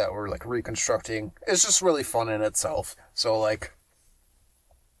abode that we're, like, reconstructing. It's just really fun in itself. So, like,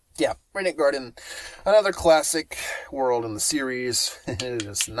 yeah, Radiant Garden, another classic world in the series.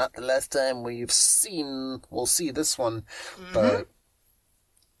 It's not the last time we'll see this one, but...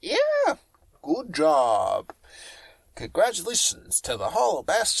 yeah, good job. Congratulations to the Hollow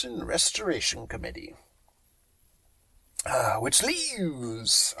Bastion Restoration Committee. Which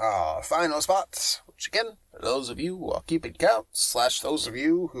leaves our final spot, which again, for those of you who are keeping count, / those of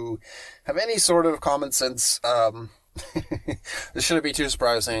you who have any sort of common sense, this shouldn't be too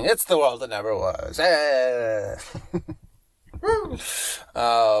surprising. It's the world that never was.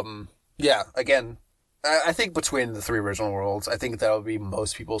 Yeah, again, I think between the 3 original worlds, I think that would be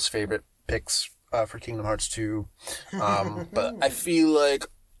most people's favorite picks for Kingdom Hearts 2. But I feel like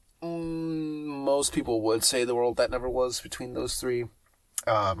most people would say the world that never was between those 3.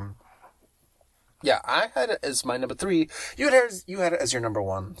 Yeah, I had it as my number 3. You had it as your number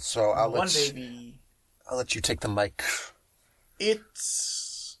 1. So I'll let you take the mic.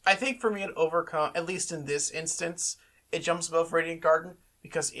 I think for me it overcome, at least in this instance, it jumps above Radiant Garden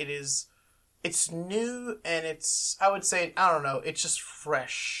because it's new and it's just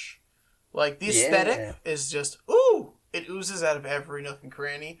fresh. Like, the aesthetic is just, it oozes out of every nook and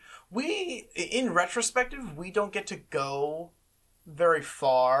cranny. In retrospective, we don't get to go very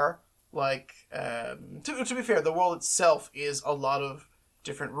far. Like, to be fair, the world itself is a lot of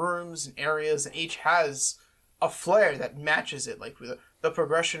different rooms and areas, and each has a flair that matches it. Like, the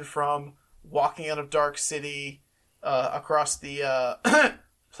progression from walking out of Dark City, across the,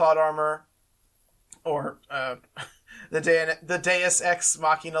 plot armor, or the Deus Ex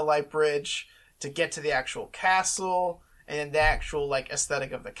Machina light bridge to get to the actual castle, and then the actual, like,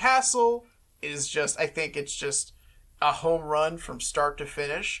 aesthetic of the castle is just, I think it's just a home run from start to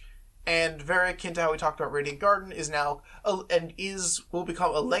finish, and very akin to how we talked about Radiant Garden is now, will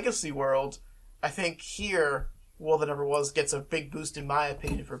become a legacy world. I think here, World That Never Was gets a big boost, in my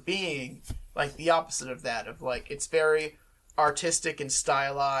opinion, for being, like, the opposite of that, of, like, it's very artistic and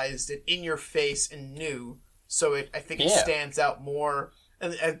stylized and in your face and new, so I think it stands out more.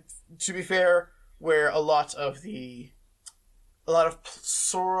 And to be fair, where a lot of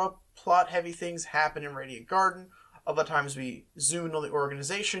Sora plot heavy things happen in Radiant Garden, other times we zoom in on the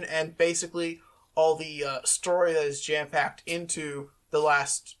organization, and basically all the story that is jam packed into the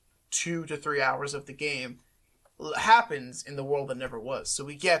last 2 to 3 hours of the game happens in the world that never was. So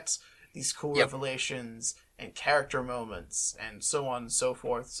we get these cool revelations and character moments and so on and so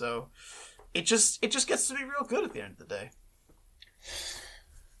forth. So it just gets to be real good at the end of the day.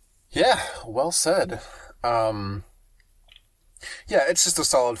 Yeah, well said. Yeah, it's just a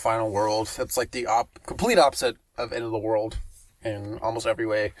solid final world. It's like the complete opposite of End of the World in almost every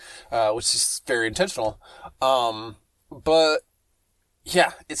way, which is very intentional. But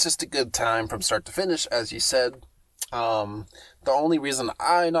yeah, it's just a good time from start to finish, as you said. The only reason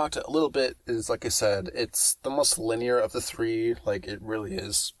I knocked it a little bit is, like I said, it's the most linear of the three. Like, it really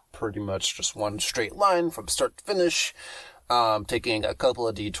is pretty much just one straight line from start to finish. Taking a couple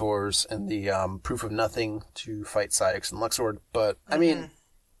of detours in the Proof of Nothing to fight Syx and Luxord. But, I mean,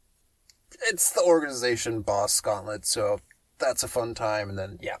 it's the organization boss gauntlet, so that's a fun time. And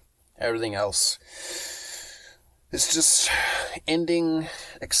then, yeah, everything else is just ending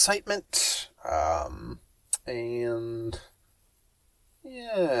excitement. And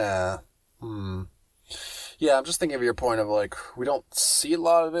yeah. Yeah, I'm just thinking of your point of, like, we don't see a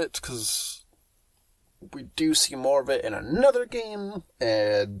lot of it because we do see more of it in another game,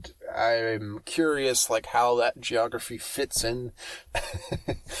 and I'm curious, like, how that geography fits in.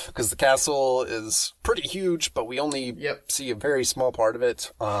 Because the castle is pretty huge, but we only see a very small part of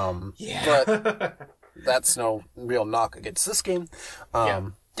it. But that's no real knock against this game.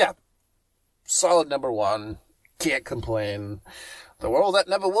 Yeah. Solid number one. Can't complain. The world that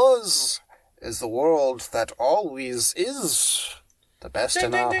never was is the world that always is. The best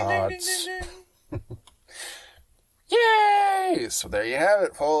in our hearts. Yay! So there you have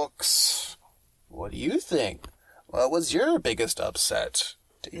it, folks. What do you think? What was your biggest upset?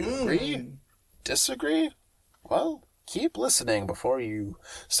 Do you agree? Disagree? Well, keep listening before you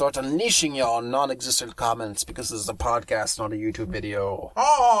start unleashing your non-existent comments, because this is a podcast, not a YouTube video.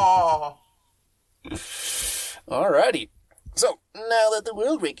 Oh! Alrighty. So, now that the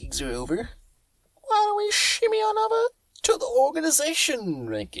world rankings are over, why don't we shimmy on over to the organization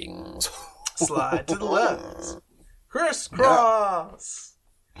rankings? Slide to the left. Crisscross!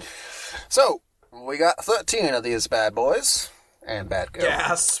 Yeah. So, we got 13 of these bad boys and bad girls.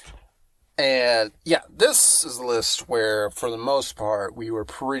 Gasp! And, yeah, this is the list where, for the most part, we were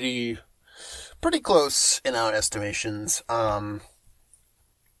pretty close in our estimations. So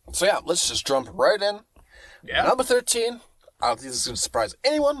yeah, let's just jump right in. Yeah. Number 13, I don't think this is going to surprise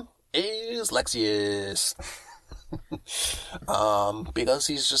anyone, is Lexaeus. Because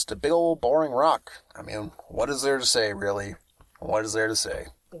he's just a big old boring rock. I mean, what is there to say, really? What is there to say?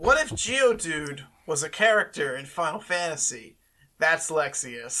 What if Geodude was a character in Final Fantasy? That's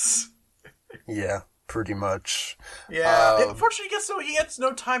Lexaeus. Yeah, pretty much. Yeah, unfortunately, he gets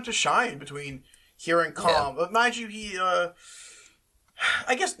no time to shine between here and Calm. Yeah. But mind you,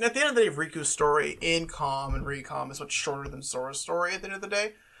 I guess at the end of the day, Riku's story in Calm and Recalm is much shorter than Sora's story at the end of the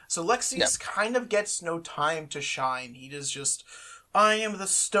day. So Lexaeus kind of gets no time to shine. He is just, I am the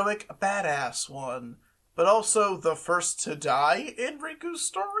stoic badass one, but also the first to die in Riku's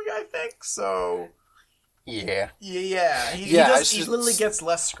story, I think. So yeah. He literally gets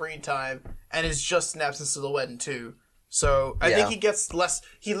less screen time and is just an absence silhouette in 2. So I think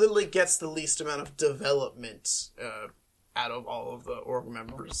he literally gets the least amount of development out of all of the org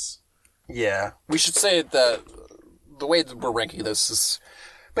members. Yeah. We should say that the way that we're ranking this is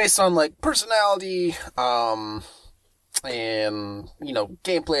based on, like, personality, and,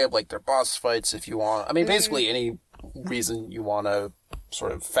 gameplay of, like, their boss fights, if you want. I mean, basically any reason you want to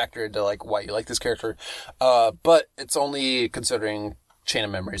sort of factor into, like, why you like this character. But it's only considering Chain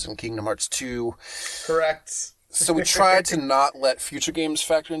of Memories and Kingdom Hearts 2. Correct. So we tried to not let future games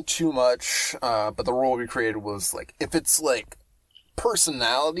factor in too much, but the rule we created was, like, if it's, like,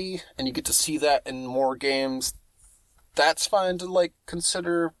 personality, and you get to see that in more games, that's fine to, like,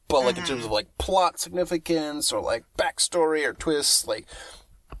 consider, but, like, in terms of, like, plot significance, or, like, backstory, or twists, like,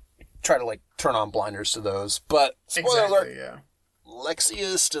 try to, like, turn on blinders to those. But, spoiler alert,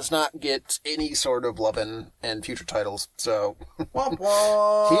 Lexaeus does not get any sort of lovin' in future titles, so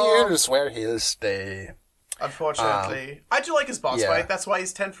here's where he'll stay. Unfortunately. I do like his boss fight. That's why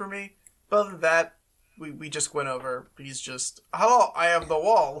he's 10 for me. But other than that, we just went over. He's just, hello, I am the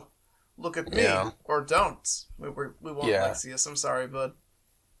wall. Look at me. Yeah. Or don't. We won't Lexaeus. I'm sorry, bud.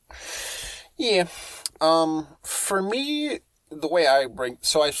 Yeah. For me, the way I rank...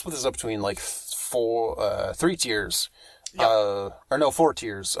 So I split this up between, like, 3 tiers. Yep. 4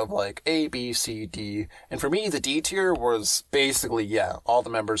 tiers of, like, A, B, C, D. And for me, the D tier was basically, all the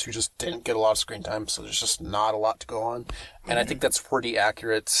members who just didn't get a lot of screen time, so there's just not a lot to go on. And I think that's pretty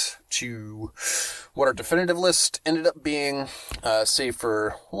accurate to what our definitive list ended up being, save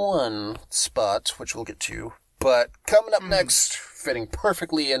for one spot, which we'll get to. But coming up next, fitting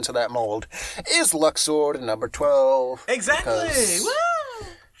perfectly into that mold, is Luxord at number 12. Exactly! Woo!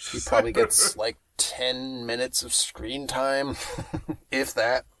 He probably gets, like, 10 minutes of screen time, if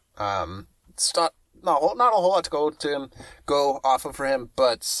that. It's not not a whole lot to go off of for him,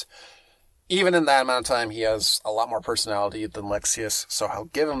 but even in that amount of time, he has a lot more personality than Lexaeus, so I'll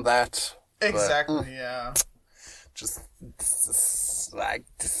give him that. Exactly, yeah. I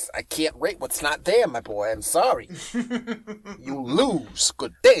can't rate what's not there, my boy. I'm sorry. You lose.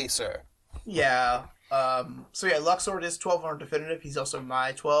 Good day, sir. Yeah. So yeah, Luxord is 12 on definitive. He's also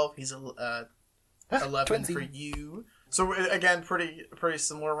my 12. He's 11 for you. So again, pretty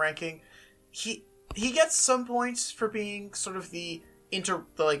similar ranking. He gets some points for being sort of the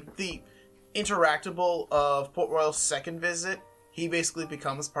interactable of Port Royal's second visit. He basically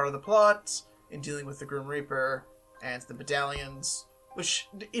becomes part of the plot in dealing with the Grim Reaper and the Medallions, which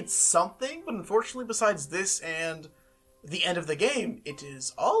it's something, but unfortunately besides this and the end of the game, it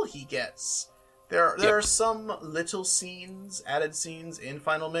is all he gets. There are some little scenes, added scenes in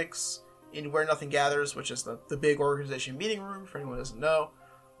Final Mix, in Where Nothing Gathers, which is the big organization meeting room, for anyone who doesn't know.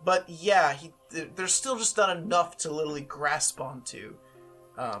 But yeah, there's still just not enough to literally grasp onto.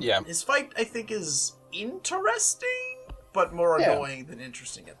 His fight, I think, is interesting, but more annoying than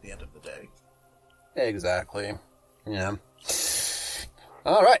interesting at the end of the day. Exactly. Yeah.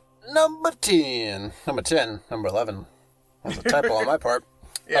 All right. Number 10. Number 11. That's a typo on my part.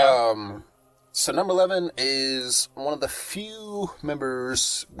 Yeah. So number 11 is one of the few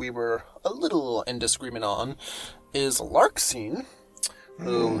members we were a little in disagreement on, is Larxene,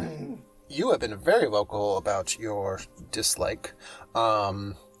 who you have been very vocal about your dislike.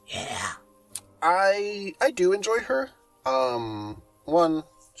 Yeah. I do enjoy her. One,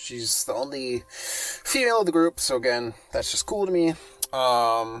 she's the only female of the group, so again, that's just cool to me.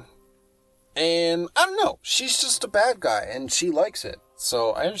 And I don't know, she's just a bad guy, and she likes it.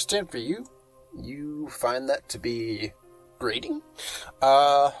 So I understand for you. You find that to be grating.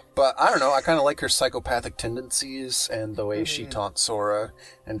 But I don't know, I kind of like her psychopathic tendencies and the way she taunts Sora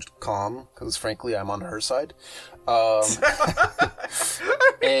and Calm, because frankly, I'm on her side.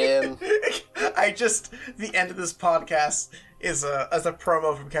 And the end of this podcast is as a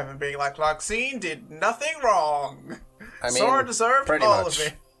promo from Kevin being like, Larxene did nothing wrong. I mean, Sora deserved all of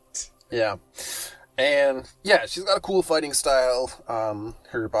it. Yeah. And yeah, she's got a cool fighting style.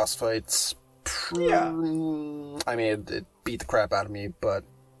 Her boss fights, I mean, it beat the crap out of me, but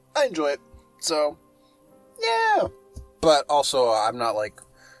I enjoy it. So, yeah. But also, I'm not, like,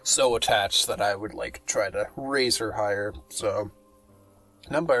 so attached that I would, like, try to raise her higher. So,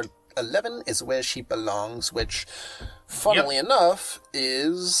 number 11 is where she belongs, which, funnily enough,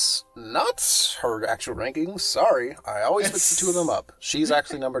 is not her actual ranking. Sorry, I always mix the two of them up. She's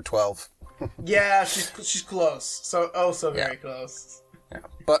actually number 12. Yeah, she's close. So very close. Yeah.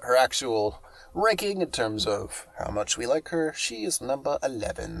 But her actual ranking in terms of how much we like her, she is number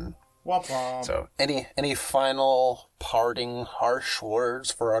 11. Womp womp. So, any final parting harsh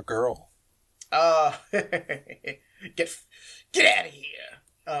words for our girl? Get out of here.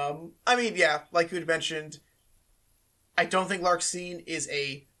 I mean, yeah, like you had mentioned, I don't think Larxene is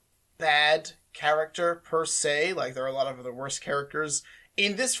a bad character per se. Like, there are a lot of other worse characters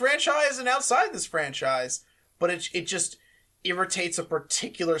in this franchise and outside this franchise, but it just irritates a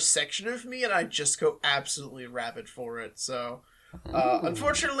particular section of me, and I just go absolutely rabid for it. So,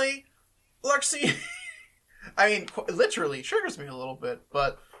 unfortunately, Larxene, I mean, literally triggers me a little bit,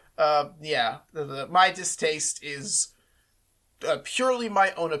 but yeah, my distaste is purely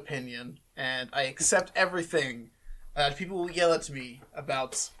my own opinion, and I accept everything. People will yell at me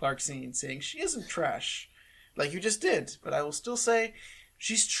about Larxene, saying she isn't trash, like you just did, but I will still say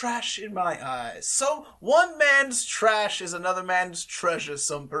she's trash in my eyes. So, one man's trash is another man's treasure,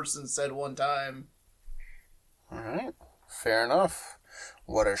 some person said one time. Alright, fair enough.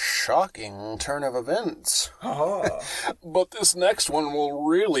 What a shocking turn of events. Oh. But this next one will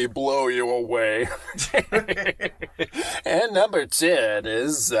really blow you away. And number 10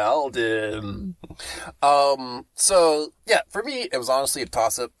 is Xaldin. So, yeah, for me, it was honestly a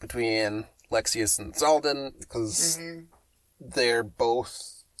toss-up between Lexaeus and Xaldin, because they're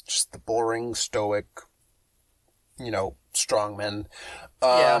both just the boring, stoic, strongmen.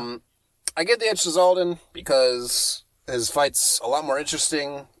 I get the edge to Xaldin because his fight's a lot more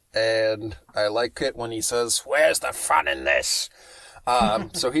interesting, and I like it when he says, "Where's the fun in this?"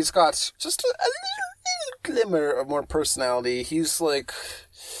 So he's got just a little glimmer of more personality. He's like,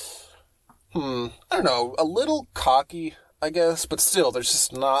 I don't know, a little cocky, I guess, but still, there's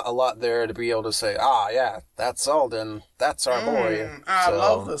just not a lot there to be able to say, yeah, that's Xaldin, that's our boy. I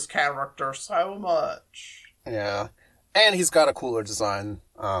love this character so much. Yeah. And he's got a cooler design,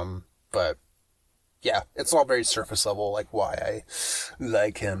 but yeah, it's all very surface level, like why I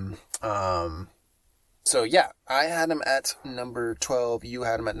like him. So yeah, I had him at number 12. You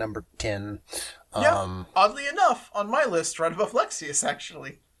had him at number 10. Yeah, oddly enough, on my list, right above Lexius,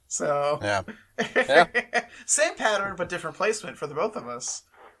 actually. So, Yeah. Yeah. same pattern, but different placement for the both of us.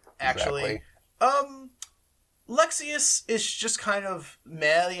 Actually, Exactly. Lexius is just kind of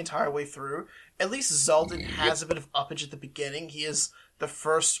meh the entire way through. At least Zaldin has a bit of uppage at the beginning. He is the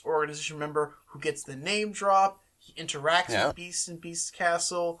first organization member who gets the name drop. He interacts with Beast in Beast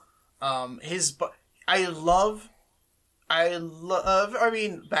Castle. I mean,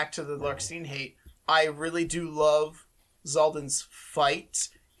 back to the Larxene hate, I really do love Zaldin's fight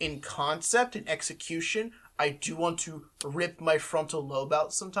in concept and execution. I do want to rip my frontal lobe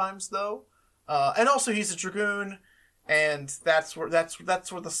out sometimes, though. And also, he's a dragoon, and that's where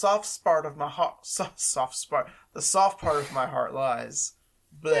the soft part of my heart, the soft part of my heart lies.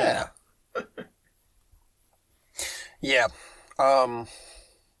 Blech. Yeah. Yeah. I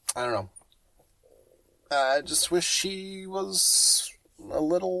don't know. I just wish he was a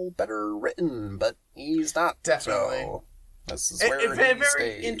little better written, but he's not. Definitely. So this is where he very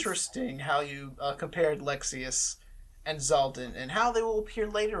stays. interesting how you compared Lexius and Zaldin, and how they will appear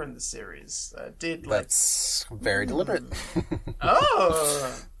later in the series. That's very deliberate.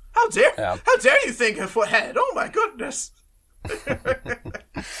 Oh, how dare you think of what had? Oh my goodness!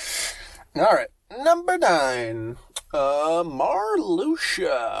 All right, number 9, Marluxia.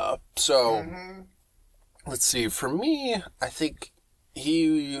 So, let's see. For me, I think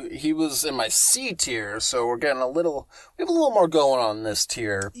he was in my C tier. So we have a little more going on in this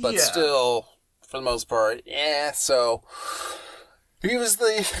tier, but still, for the most part, yeah. So he was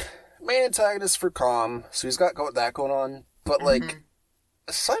the main antagonist for Calm, so he's got that going on. But like,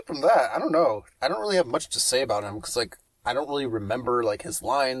 aside from that, I don't know. I don't really have much to say about him because like I don't really remember like his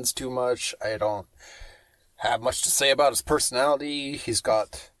lines too much. I don't have much to say about his personality. He's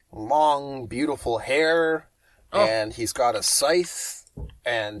got long, beautiful hair, and he's got a scythe,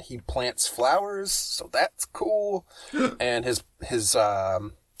 and he plants flowers, so that's cool. And his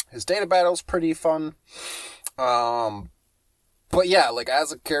data battle's pretty fun. But yeah, like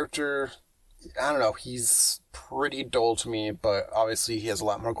as a character, I don't know, he's pretty dull to me, but obviously he has a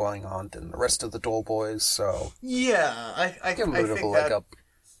lot more going on than the rest of the Dull Boys, so yeah, I give him a bit of a think leg up.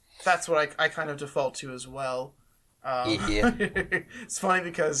 that's what I kind of default to as well. Yeah. It's funny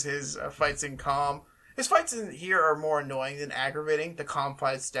because his fights in Calm, his fights in here are more annoying than aggravating. The Calm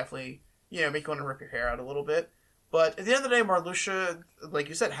fights definitely, make you want to rip your hair out a little bit. But at the end of the day, Marluxia, like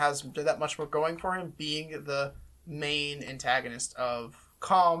you said, has that much more going for him, being the main antagonist of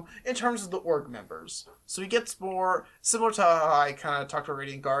Calm in terms of the org members. So he gets more, similar to how I kind of talked about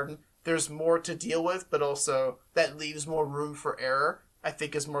Radiant Garden, there's more to deal with, but also that leaves more room for error, I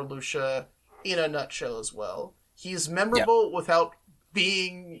think, is Marluxia in a nutshell as well. He's memorable without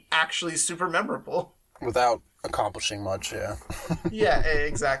being actually super memorable. Without accomplishing much, yeah. Yeah,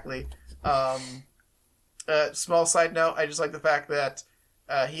 exactly. Small side note, I just like the fact that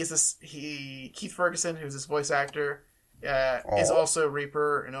Keith Ferguson, who's his voice actor, is also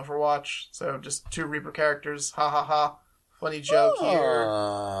Reaper in Overwatch. So just 2 Reaper characters. Ha ha ha. Funny joke here.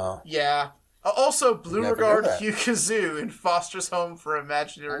 Yeah. Also, Beauregard Hugh Kazoo in Foster's Home for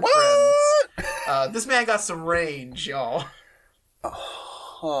Imaginary Friends. This man got some range, y'all.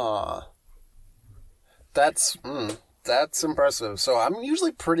 Huh. That's impressive. So I'm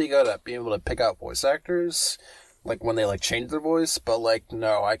usually pretty good at being able to pick out voice actors, like when they like change their voice, but like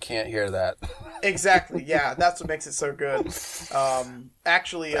no, I can't hear that. Exactly. Yeah, that's what makes it so good.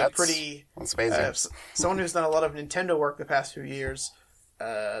 Actually, that's amazing. Someone who's done a lot of Nintendo work the past few years,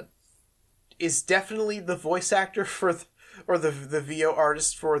 is definitely the voice actor for the VO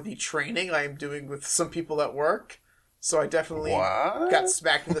artist for the training I am doing with some people at work. So I definitely got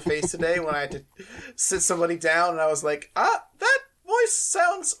smacked in the face today when I had to sit somebody down, and I was like, that voice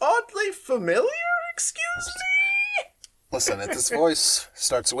sounds oddly familiar, excuse me? Listen, if this voice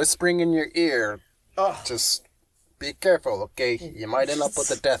starts whispering in your ear, just be careful, okay? You might end up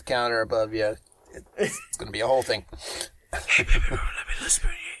with a death counter above you. It's going to be a whole thing. Hey, baby, let me whisper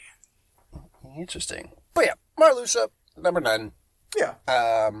in your ear. Interesting. But yeah, Marluxia, number 9. Yeah.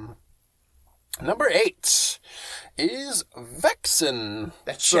 Number 8 is Vexen.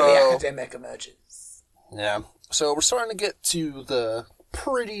 That chilly academic emerges. Yeah. So we're starting to get to the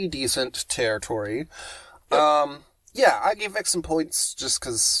pretty decent territory. Yeah, I gave Vexen points just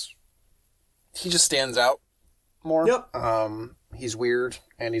because he just stands out more. Yep. He's weird,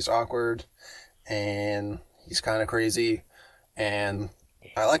 and he's awkward, and he's kind of crazy, and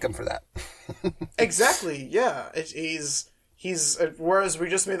I like him for that. Exactly, yeah. He's whereas we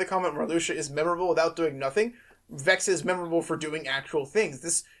just made the comment Marluxia is memorable without doing nothing, Vex is memorable for doing actual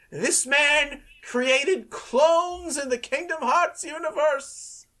things. this man created clones in the Kingdom Hearts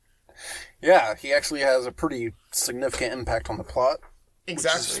universe. Yeah, he actually has a pretty significant impact on the plot.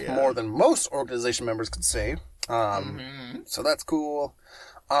 Exactly, which is more than most organization members could say. So that's cool.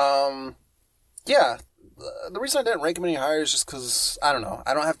 Yeah, the reason I didn't rank him any higher is just because, I don't know,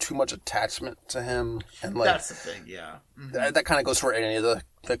 I don't have too much attachment to him. And like that's the thing, yeah. That kind of goes for any of the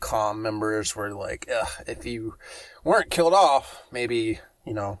comm members where, like, if you weren't killed off, maybe,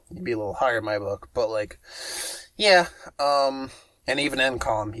 you know, you'd be a little higher in my book. But, like, yeah, and even in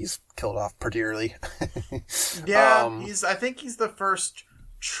comm, he's killed off pretty early. Yeah, I think he's the first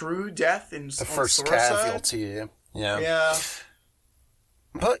true death in the first Sora side. casualty. Yeah. Yeah.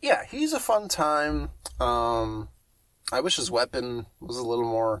 But yeah, he's a fun time. I wish his weapon was a little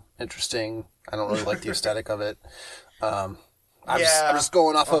more interesting. I don't really like the aesthetic of it. I'm just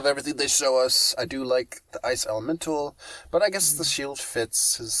going off of everything they show us. I do like the ice elemental, but I guess the shield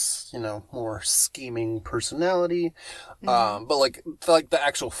fits his, you know, more scheming personality. But like the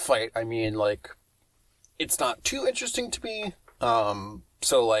actual fight, I mean, like, it's not too interesting to me.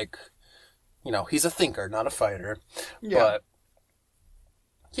 So like, you know, he's a thinker, not a fighter. Yeah. But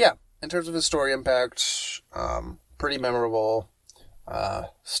yeah, in terms of his story impact, pretty memorable.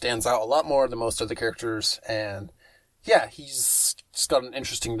 Stands out a lot more than most of the characters, and yeah, he's just got an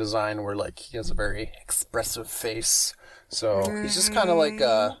interesting design where, like, he has a very expressive face. So he's just kind of like,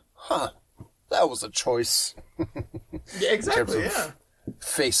 that was a choice. Yeah, exactly, yeah.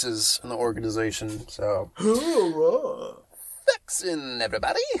 Faces in the organization, so. Vexen,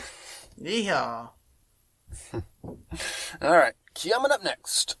 everybody. Yeah. Alright, coming up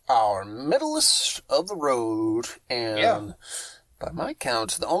next, our middleist of the road, and by my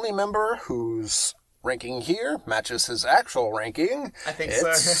count, the only member whose ranking here matches his actual ranking. I think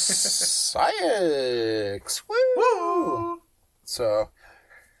it's Saïx. Woo! Woo! So,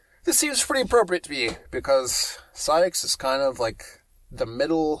 this seems pretty appropriate to me, because Saïx is kind of like the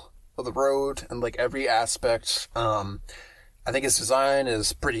middle of the road in like every aspect. I think his design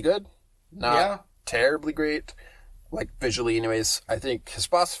is pretty good. Not terribly great. Like, visually anyways. I think his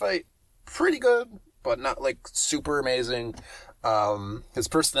boss fight, pretty good, but not like super amazing. His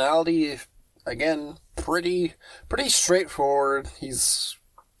personality, again, pretty straightforward. He's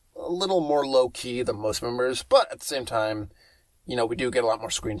a little more low-key than most members, but at the same time, you know, we do get a lot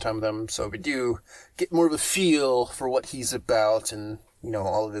more screen time with him, so we do get more of a feel for what he's about, and, you know,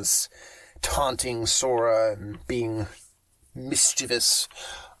 all of his taunting Sora and being mischievous.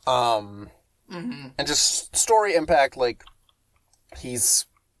 And just story impact, like, he's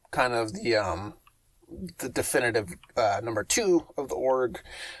kind of the definitive number 2 of the org.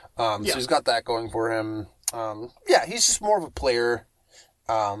 So he's got that going for him. He's just more of a player,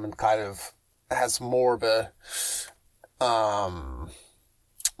 and kind of has more of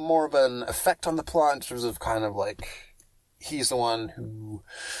an effect on the plot in terms of kind of like, he's the one who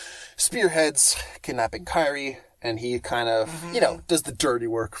spearheads kidnapping Kairi, and he kind of, you know, does the dirty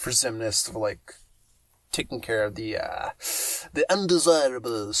work for Xemnas of, like, taking care of the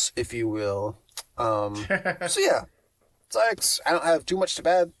undesirables, if you will. So yeah, Saïx, I don't have too much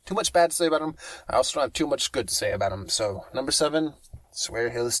bad to say about him. I also don't have too much good to say about him. So, number 7,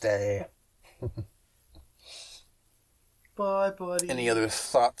 swear he'll stay. Bye, buddy. Any other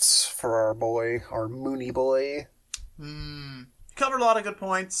thoughts for our Moony boy? Covered a lot of good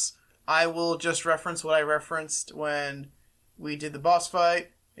points. I will just reference what I referenced when we did the boss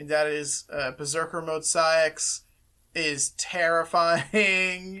fight, and that is Berserker mode Saïx is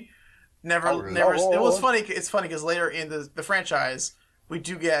terrifying. Never. It was funny. It's funny because later in the franchise, we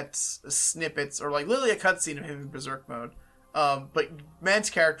do get snippets or like literally a cutscene of him in Berserk mode. But man's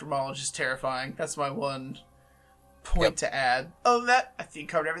character model is just terrifying. That's my one point to add. Other than that, I think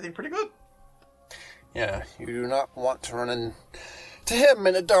covered everything pretty good. Yeah, you do not want to run into him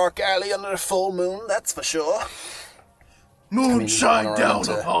in a dark alley under a full moon, that's for sure. Moon, shine down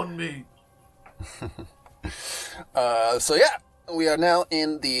upon me. So yeah, we are now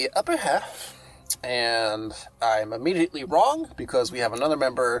in the upper half, and I'm immediately wrong because we have another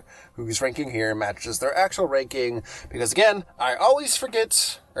member whose ranking here matches their actual ranking, because again, I always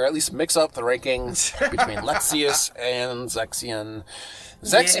forget, or at least mix up the rankings between Lexaeus and Zexion.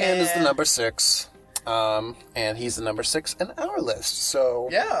 Zexion is the number 6, and he's the number 6 in our list, so...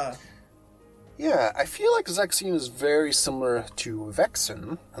 Yeah, I feel like Zexion is very similar to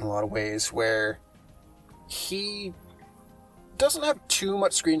Vexen in a lot of ways, where he doesn't have too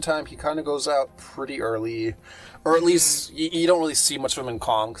much screen time. He kind of goes out pretty early, or at least you don't really see much of him in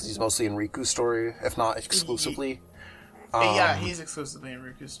Kong because he's mostly in Riku's story, if not exclusively. Yeah, he's exclusively in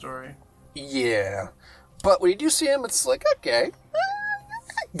Riku's story. Yeah, but when you do see him, it's like, okay,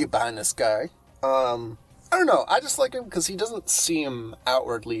 get behind this guy. I don't know. I just like him because he doesn't seem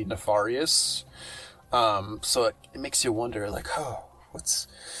outwardly nefarious. So it makes you wonder, like, oh, what's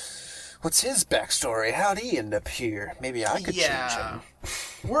his backstory? How'd he end up here? Maybe I could change him.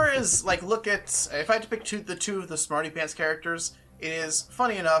 Whereas, like, look at, if I had to pick the two of the Smarty Pants characters, it is,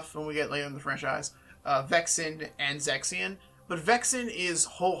 funny enough, when we get later in the franchise, Vexen and Zexion. But Vexen is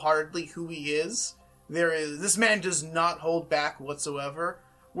wholeheartedly who he is. This man does not hold back whatsoever.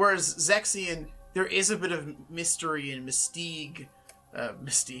 Whereas Zexion, there is a bit of mystery and mystique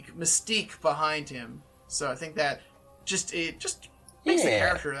behind him. So I think that it just makes the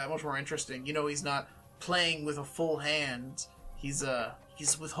character that much more interesting. You know, he's not playing with a full hand. He's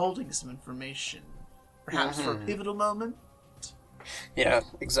withholding some information, perhaps for a pivotal moment. Yeah,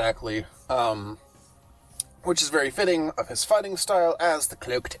 exactly. Which is very fitting of his fighting style as the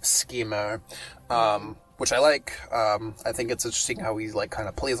cloaked schemer, which I like. I think it's interesting how he like kind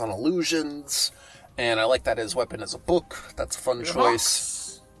of plays on illusions, and I like that his weapon is a book. That's a fun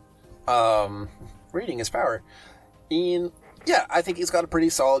choice. Reading is power. And yeah, I think he's got a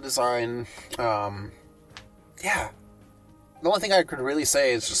pretty solid design. Yeah. The only thing I could really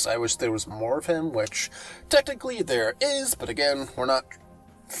say is just I wish there was more of him, which technically there is, but again, we're not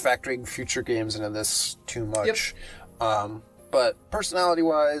factoring future games into this too much. Yep. But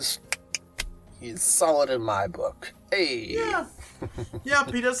personality-wise, he's solid in my book. Hey! Yeah. Yeah,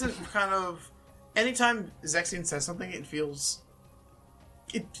 but he doesn't kind of... Anytime Zexion says something, it feels...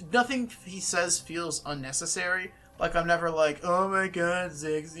 nothing he says feels unnecessary. Like, I'm never like, oh my god,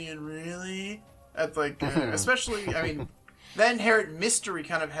 Zexion, really? That's like, especially, I mean... The inherent mystery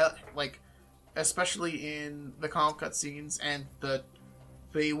kind of, like, especially in the calm cutscenes and the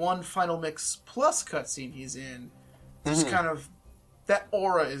one Final Mix Plus cutscene he's in, just kind of, that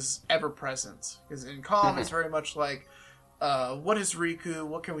aura is ever present. Because in calm, it's very much like, what is Riku?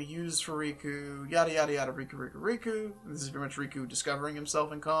 What can we use for Riku? Yada, yada, yada, Riku. This is very much Riku discovering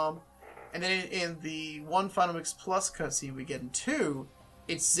himself in calm. And then in the one Final Mix Plus cutscene we get in 2,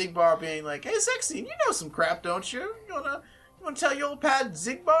 it's Xigbar being like, hey, Zexion, you know some crap, don't you? You want to tell your old pad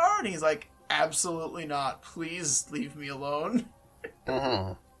Xigbar? And he's like, absolutely not. Please leave me alone.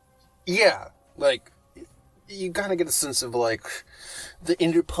 Yeah, like, you kind of get a sense of, like, the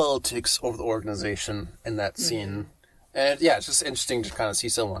inner politics of the organization in that scene. And, yeah, it's just interesting to kind of see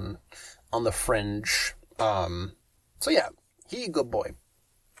someone on the fringe. So, yeah, he a good boy.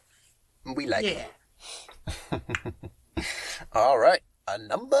 We like him. All right,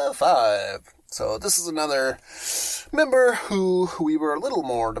 number 5. So this is another member who we were a little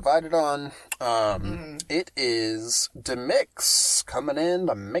more divided on. It is Demyx coming in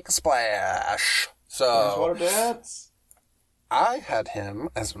to make a splash. So I had him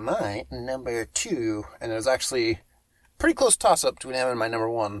as my number 2, and it was actually pretty close toss-up between him and my number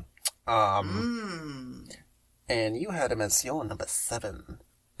 1. And you had him as your number 7.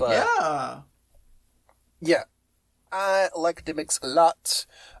 But yeah, I like Demyx a lot.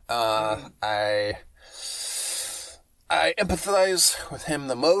 I empathize with him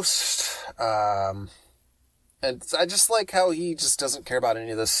the most, and I just like how he just doesn't care about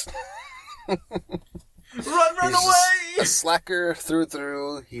any of this. Run He's away! A slacker through and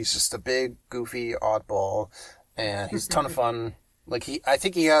through. He's just a big, goofy oddball, and he's a ton of fun. Like I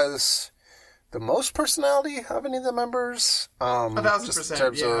think he has the most personality of any of the members. 1,000%, just in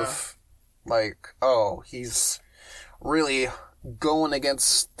terms of like, oh, he's really going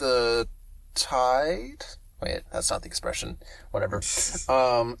against the tide. Wait, that's not the expression. Whatever.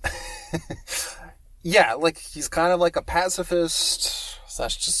 Yeah, like he's kind of like a pacifist.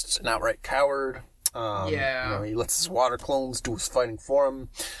 That's just an outright coward. You know, he lets his water clones do his fighting for him.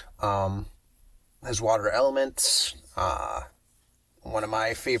 His water element, one of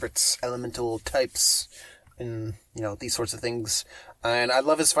my favorites, elemental types, and these sorts of things. And I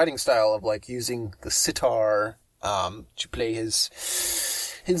love his fighting style of like using the sitar to play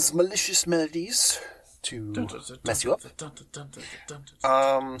his malicious melodies to mess you up.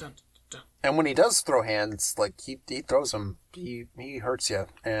 And when he does throw hands, like he throws them, he hurts you,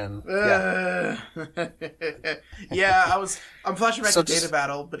 and yeah. I'm flashing back to Data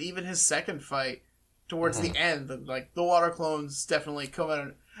Battle, but even his second fight towards the end, the water clones definitely come out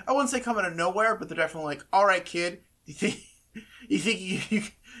of, I wouldn't say come out of nowhere, but they're definitely like, all right, kid, you think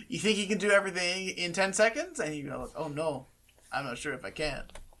you can do everything in 10 seconds? And you go, oh no, I'm not sure if I can.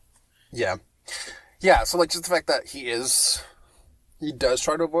 Yeah. So like just the fact that he does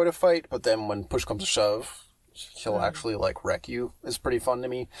try to avoid a fight, but then when push comes to shove, he'll actually like wreck you is pretty fun to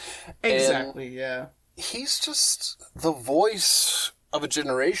me. Exactly. And yeah. He's just the voice of a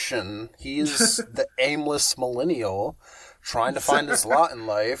generation. He's the aimless millennial trying to find his lot in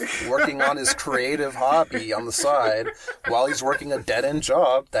life, working on his creative hobby on the side while he's working a dead-end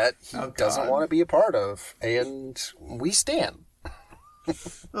job that he doesn't want to be a part of. And we stand.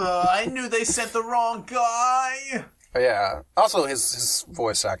 I knew they sent the wrong guy. Yeah. Also, his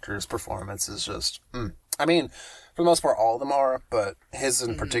voice actor's performance is just... I mean, for the most part, all of them are, but his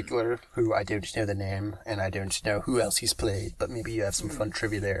in particular, who I don't know the name, and I don't know who else he's played, but maybe you have some fun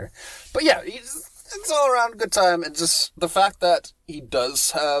trivia there. But yeah, it's all around a good time, and just the fact that he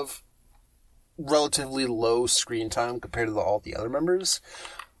does have relatively low screen time compared to all the other members,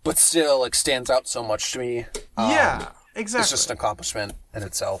 but still, like, stands out so much to me. Yeah, exactly. It's just an accomplishment in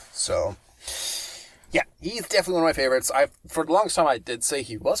itself, so... Yeah, he's definitely one of my favorites. For the longest time, I did say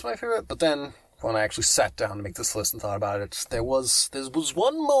he was my favorite, but then when I actually sat down to make this list and thought about it, there was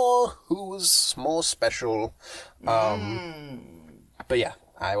one more who was more special. But yeah,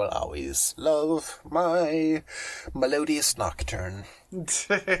 I will always love my Melodious Nocturne.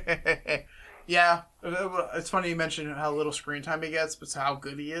 Yeah, it's funny you mention how little screen time he gets, but how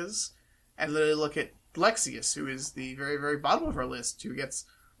good he is. And literally look at Lexius, who is the very, very bottom of our list, who gets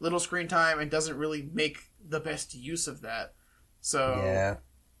little screen time and doesn't really make the best use of that. So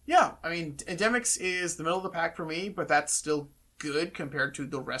yeah, I mean, Endemix is the middle of the pack for me, but that's still good compared to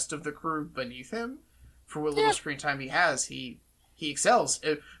the rest of the crew beneath him. For what little screen time he has, he excels.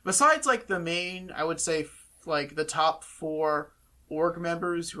 Besides, like, the main, I would say, like, the top 4 org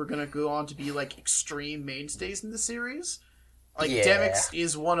members who are going to go on to be, like, extreme mainstays in the series, like, Demix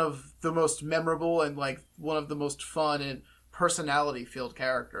is one of the most memorable and, like, one of the most fun and personality-filled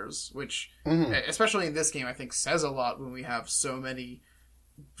characters, which, especially in this game, I think says a lot when we have so many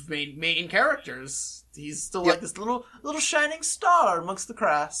main characters. He's still like this little shining star amongst the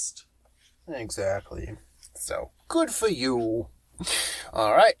crust. Exactly. So, good for you.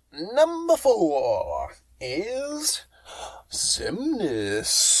 Alright, number 4 is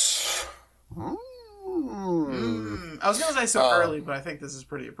Xemnas. I was going to say so early, but I think this is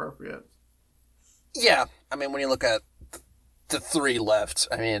pretty appropriate. Yeah, I mean, when you look at the 3 left,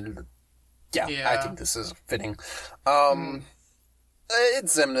 I mean, I think this is fitting.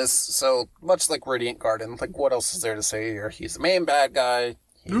 It's Xemnas, so much like Radiant Garden, like, what else is there to say here? He's the main bad guy,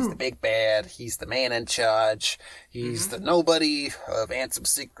 he's the big bad, he's the man in charge, he's the nobody of Ansem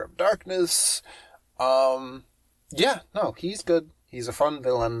Seeker of Darkness. He's good. He's a fun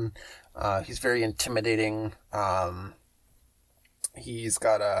villain. He's very intimidating. He's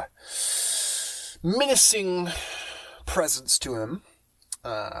got a menacing presence to him,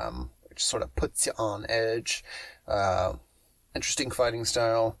 which sort of puts you on edge. Interesting fighting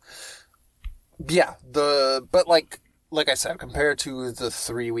style. Yeah, but like I said, compared to the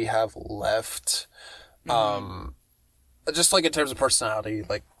 3 we have left, just like in terms of personality,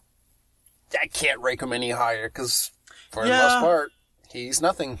 like, I can't rank him any higher, because for the most part, he's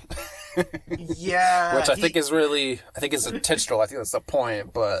nothing. Yeah. Which I think is intentional. I think that's the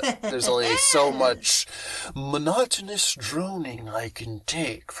point, but there's only so much monotonous droning I can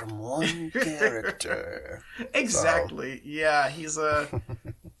take from one character. Exactly. So. Yeah, he's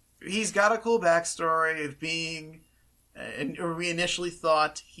got a cool backstory of being, or we initially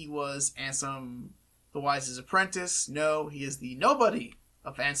thought he was Ansem the Wise's apprentice. No, he is the nobody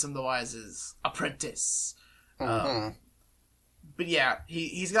of Ansem the Wise's apprentice. But yeah,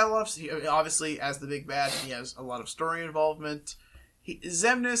 he's got a lot of... Obviously, as the big bad, he has a lot of story involvement.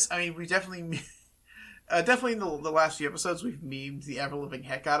 Xemnas, I mean, we definitely... definitely in the last few episodes, we've memed the ever-living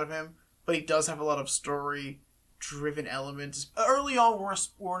heck out of him. But he does have a lot of story-driven elements. Early on,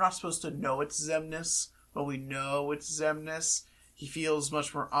 we're not supposed to know it's Xemnas, but we know it's Xemnas. He feels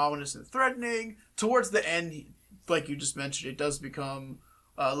much more ominous and threatening. Towards the end, like you just mentioned, it does become...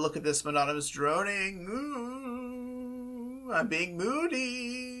 look at this monotonous droning. Ooh, I'm being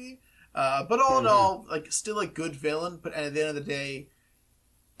moody. But all in all, like, still a good villain. But at the end of the day,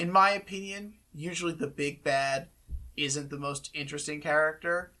 in my opinion, usually the big bad isn't the most interesting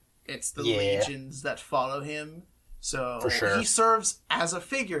character. It's the legions that follow him. So for sure. He serves as a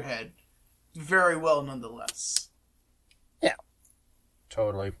figurehead very well nonetheless. Yeah,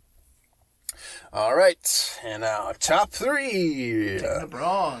 totally. All right, and now top 3. Taking the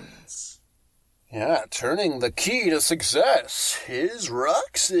bronze. Yeah, turning the key to success is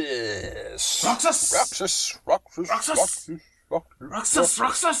Roxas. Roxas.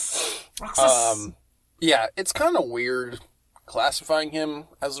 Yeah, it's kind of weird classifying him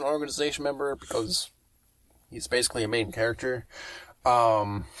as an organization member because he's basically a main character.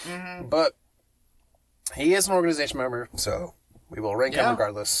 But he is an organization member, so we will rank him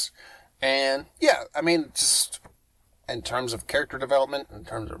regardless. And yeah, I mean, just in terms of character development, in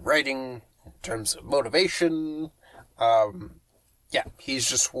terms of writing, in terms of motivation, Yeah, he's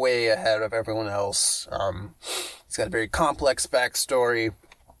just way ahead of everyone else. He's got a very complex backstory,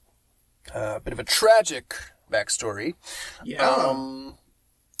 a bit of a tragic backstory. Yeah.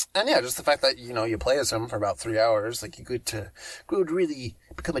 And yeah, just the fact that, you play as him for about 3 hours, like, you get to really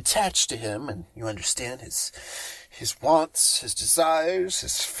become attached to him, and you understand his wants, his desires,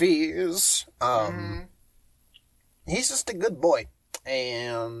 his fears. He's just a good boy.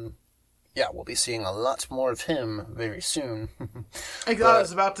 And yeah, we'll be seeing a lot more of him very soon. I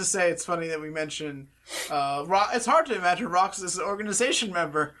was about to say, it's funny that we mentioned, it's hard to imagine Rox as an organization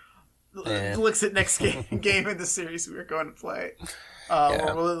member. Looks at next game in the series we're going to play.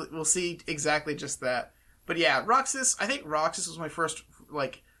 We'll see exactly just that. But yeah, Roxas, I think Roxas was my first,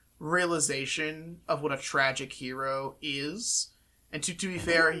 realization of what a tragic hero is. And to be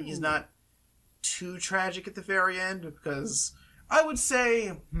fair, he's not too tragic at the very end, because I would say,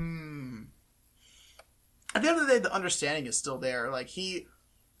 at the end of the day, the understanding is still there. Like, he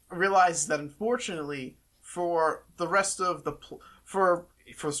realizes that, unfortunately, for the rest of the for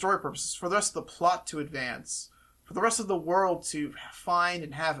story purposes, for the rest of the plot to advance, for the rest of the world to find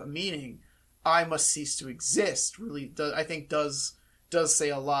and have a meaning, I must cease to exist. Really, I think does say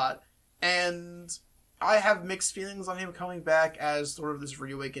a lot. And I have mixed feelings on him coming back as sort of this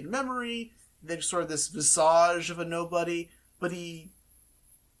reawakened memory, then sort of this visage of a nobody. But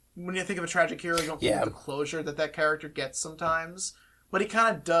when you think of a tragic hero, you don't think of the closure that character gets sometimes. But he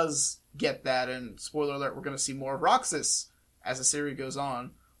kind of does get that, and spoiler alert, we're going to see more of Roxas as the series goes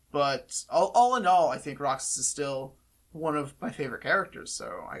on. But all in all, I think Roxas is still one of my favorite characters,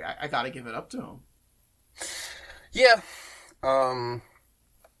 so I got to give it up to him. Yeah.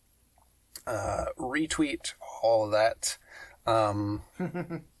 Retweet all of that.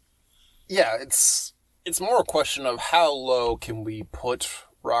 Yeah, it's more a question of how low can we put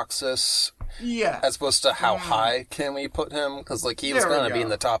Roxas, as opposed to how high can we put him, because he was going to be in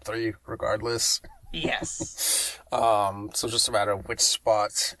the top 3 regardless. Yes. So just a matter of which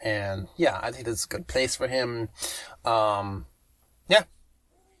spot, and yeah, I think that's a good place for him. Yeah.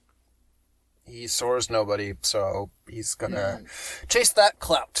 He soars nobody, so he's gonna chase that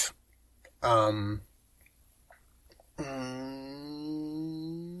clout.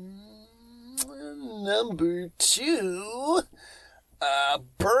 Number 2,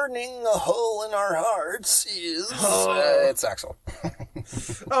 burning a hole in our hearts is... it's Axel.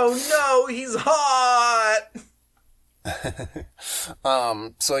 Oh no, he's hot!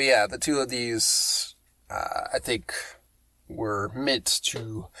 So yeah, the two of these, I think, were meant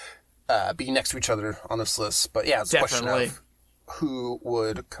to be next to each other on this list. But yeah, it's a question of who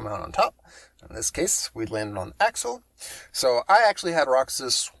would come out on top. In this case, we landed on Axel. So I actually had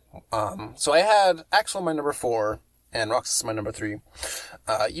Roxas. So I had Axel my number 4 and Roxas my number 3.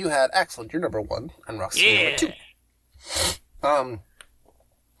 You had Axel your number 1 and Roxas your number 2.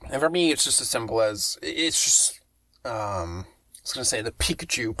 And for me, it's just as simple as, it's just, I was going to say the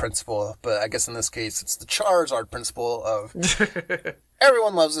Pikachu principle, but I guess in this case, it's the Charizard principle of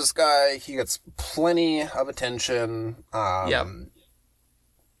everyone loves this guy. He gets plenty of attention.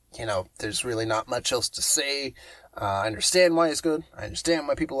 There's really not much else to say. I understand why he's good. I understand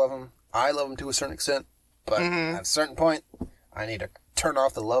why people love him. I love him to a certain extent, but at a certain point, I need to turn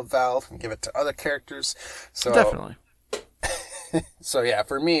off the love valve and give it to other characters. So Definitely. So yeah,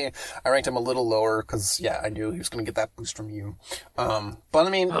 for me, I ranked him a little lower because I knew he was going to get that boost from you. But I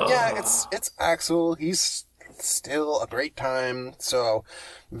mean, it's Axel. He's still a great time. So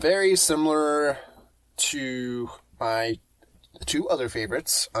very similar to my 2 other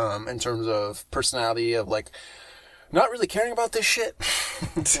favorites, in terms of personality of not really caring about this shit,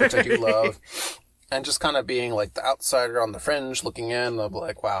 which I do love. And just kind of being the outsider on the fringe looking in of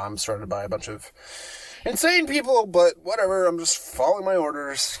wow, I'm surrounded by a bunch of insane people, but whatever, I'm just following my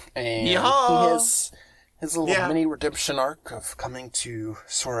orders. And he has his little mini redemption arc of coming to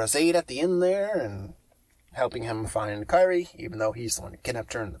Sora's aid at the end there and helping him find Kairi, even though he's the one who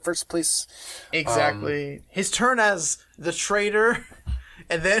kidnapped her in the first place. Exactly. His turn as the traitor,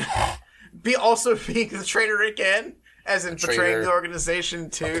 and then also being the traitor again, as in betraying the organization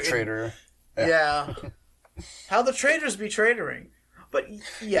too. The traitor. Yeah. How the traitors be traitoring. But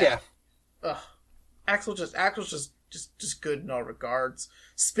Axel's just good in all regards.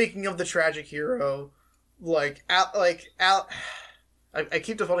 Speaking of the tragic hero, I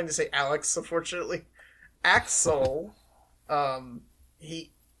keep defaulting to say Alex, unfortunately. Axel,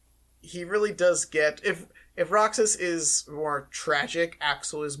 he really does get, if Roxas is more tragic,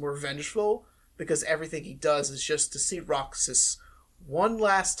 Axel is more vengeful, because everything he does is just to see Roxas one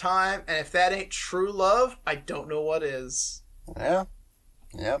last time, and if that ain't true love, I don't know what is. Yeah.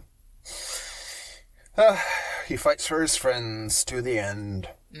 He fights for his friends to the end.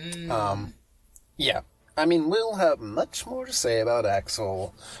 Yeah. I mean, we'll have much more to say about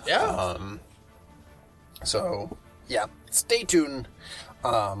Axel. Yeah. So, yeah, stay tuned.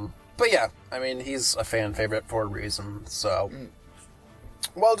 But yeah, I mean, he's a fan favorite for a reason, so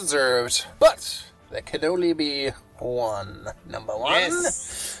well deserved. But there can only be one number one.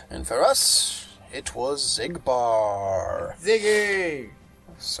 Yes. And for us, it was Xigbar. Ziggy!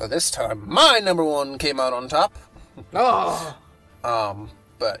 So this time, my number one came out on top. Oh!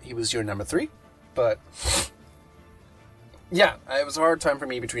 But he was your number three. But yeah, it was a hard time for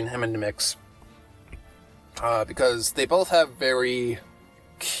me between him and Demix. Because they both have very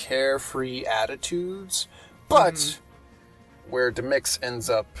carefree attitudes, but where Demix ends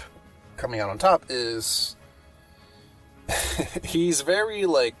up coming out on top is he's very,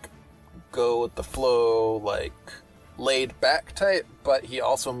 like, go with the flow, like, laid back type, but he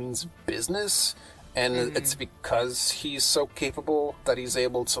also means business, and it's because he's so capable that he's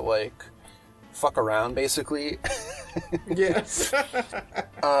able to, like, fuck around, basically. Yes.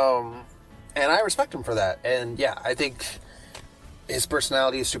 And I respect him for that. And yeah, I think his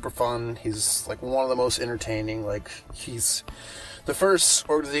personality is super fun. He's like one of the most entertaining. Like, he's the first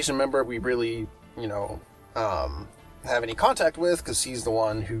organization member we really, you know, have any contact with, because he's the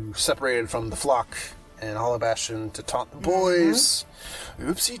one who separated from the flock and Hollow Bastion to taunt the boys.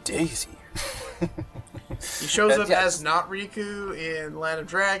 Oopsie daisy. He shows up yes. as not Riku in Land of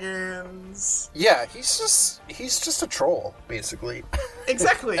Dragons. Yeah, he's just a troll, basically.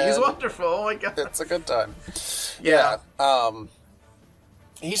 Exactly, he's wonderful. Oh my god. It's a good time. Yeah.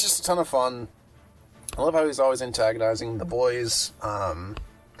 He's just a ton of fun. I love how he's always antagonizing the boys,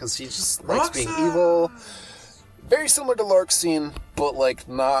 because he just likes being evil. Very similar to Larxene, but, like,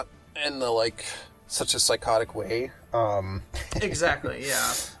 not in the, like, such a psychotic way. Exactly,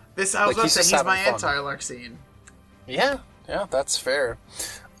 yeah. I was about to say, he's my anti-Larxene. Yeah, that's fair.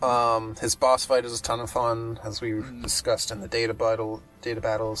 His boss fight is a ton of fun, as we discussed in the data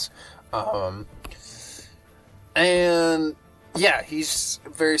battles. And yeah, he's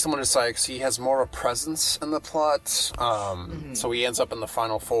very similar to Sykes. He has more of a presence in the plot, so he ends up in the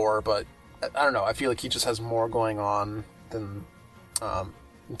final four, but I don't know, I feel like he just has more going on than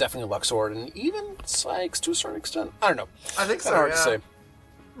definitely Luxord, and even Sykes to a certain extent. I don't know. I think so, hard to say.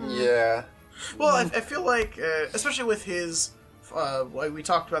 Yeah. Well, I feel like, especially with his, like we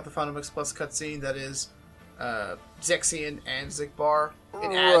talked about the Final Mix Plus cutscene, that is Zexion and Xigbar.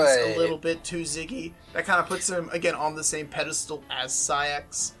 It adds a little bit to Ziggy. That kind of puts him, again, on the same pedestal as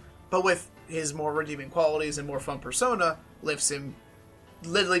Saïx, but with his more redeeming qualities and more fun persona, lifts him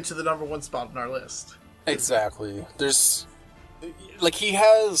literally to the number one spot on our list. Exactly. There's, like, he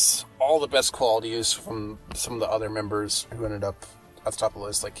has all the best qualities from some of the other members who ended up at the top of the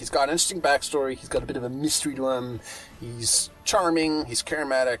list. Like, he's got an interesting backstory, he's got a bit of a mystery to him, he's charming, he's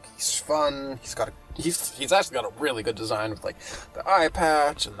charismatic, he's fun, he's actually got a really good design with, like, the eye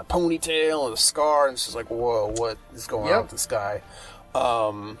patch and the ponytail and the scar, and it's just like, whoa, what is going on with this guy?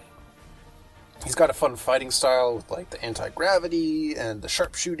 He's got a fun fighting style with, like, the anti-gravity and the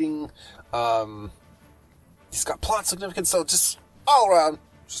sharpshooting. He's got plot significance, so just all around,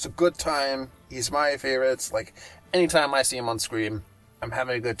 just a good time. He's my favorite. Like, anytime I see him on screen, I'm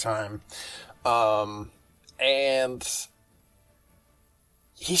having a good time. And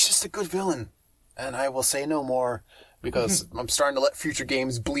he's just a good villain. And I will say no more, because I'm starting to let future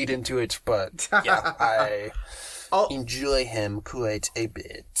games bleed into it, but yeah, I enjoy him quite a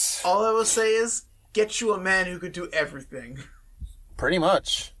bit. All I will say is, get you a man who could do everything. Pretty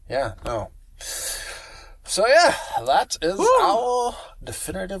much. Yeah, no. So yeah, that is our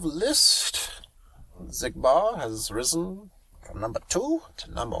definitive list. Xigbar has risen from number 2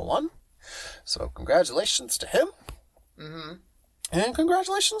 to number 1. So congratulations to him. And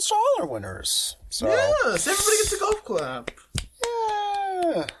congratulations to all our winners. So, yes, everybody gets a golf clap.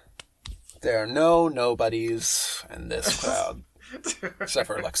 Yeah. There are no nobodies in this crowd. Except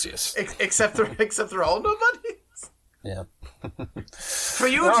for Alexius. Except they're all nobodies? Yeah. For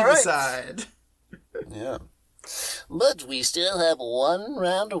you to decide. Yeah. But we still have one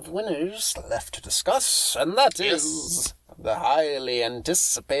round of winners left to discuss, and that is the highly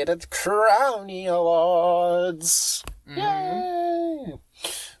anticipated Crowny Awards. Yay!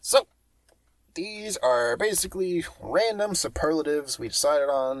 So, these are basically random superlatives we decided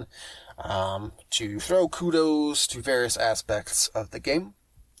on to throw kudos to various aspects of the game.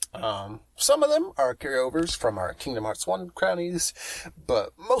 Some of them are carryovers from our Kingdom Hearts 1 crownies,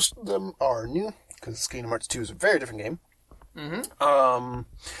 but most of them are new, because Kingdom Hearts 2 is a very different game.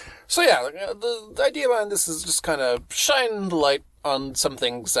 So yeah, the idea behind this is just kind of shine the light on some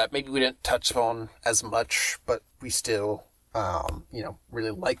things that maybe we didn't touch on as much, but we still,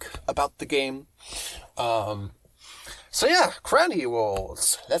 really like about the game. So yeah, Crowny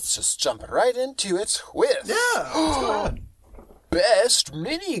Awards. Let's just jump right into it with let's go ahead. Best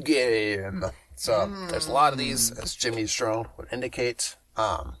Minigame. So there's a lot of these, as Jimmy Strong would indicate.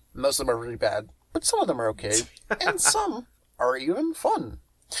 Most of them are really bad, but some of them are okay, and some are even fun.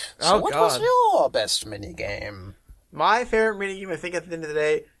 So what was your best minigame? My favorite minigame, I think, at the end of the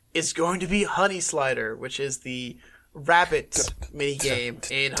day, is going to be Honey Slider, which is the rabbit minigame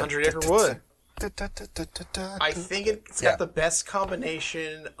in 100 Acre Wood. I think it's got the best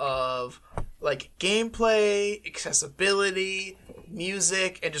combination of like gameplay, accessibility,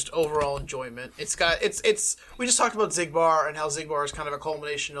 music, and just overall enjoyment. It's we just talked about Xigbar and how Xigbar is kind of a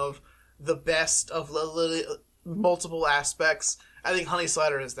culmination of the best of multiple aspects. I think Honey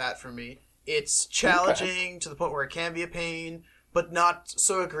Slider is that for me. It's challenging to the point where it can be a pain, but not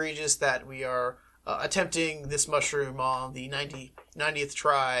so egregious that we are attempting this mushroom on the 90th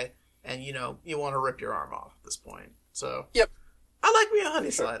try, and you want to rip your arm off at this point. So, yep, I like me a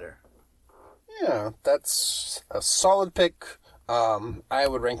Honey Slider. Yeah, that's a solid pick. I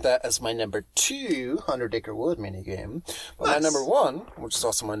would rank that as my number 2 100 Acre Wood minigame. But my number 1, which is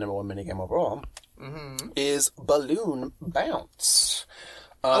also my number 1 minigame overall, is Balloon Bounce.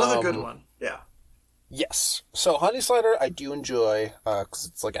 Another good one, yeah. Yes. So Honey Slider I do enjoy, because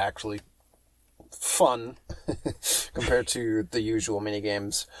it's like actually fun compared to the usual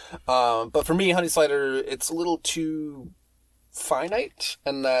minigames. But for me, Honey Slider, it's a little too finite,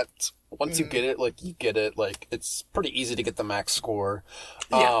 and that once you get it, you get it. It's pretty easy to get the max score.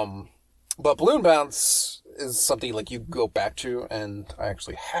 Yeah. But Balloon Bounce is something you go back to, and I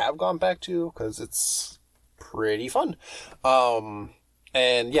actually have gone back to, because it's pretty fun.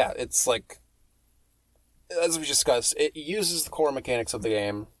 And yeah, it's as we discussed, it uses the core mechanics of the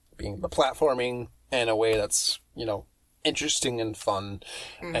game, being the platforming, in a way that's, interesting and fun.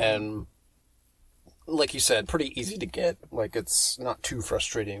 And like you said, pretty easy to get. It's not too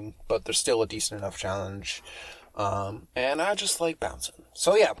frustrating, but there's still a decent enough challenge. And I just like bouncing.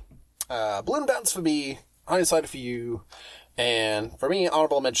 So yeah, Balloon Bounce for me, Honey Slider for you, and for me,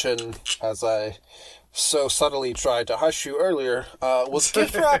 honorable mention, as I so subtly tried to hush you earlier, was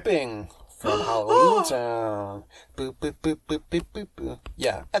gift wrapping from Halloween Town. Boop, boop, boop, boop, boop, boop, boop.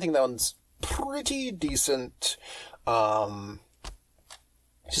 Yeah, I think that one's pretty decent. Just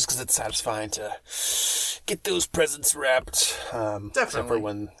because it's satisfying to get those presents wrapped. Definitely. Except for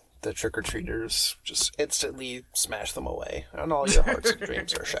when the trick-or-treaters just instantly smash them away, and all your hearts and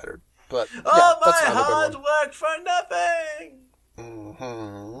dreams are shattered. But all yeah, my hard work for nothing!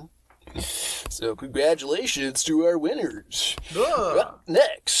 So congratulations to our winners. Up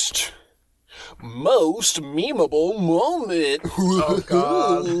next, most memeable moment. Oh,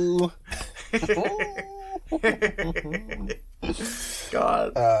 God.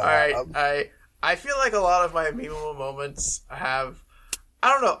 God. Alright, I feel like a lot of my memeable moments have...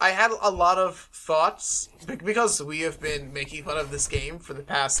 I don't know, I had a lot of thoughts, because we have been making fun of this game for the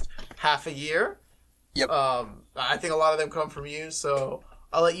past half a year. Yep. I think a lot of them come from you, so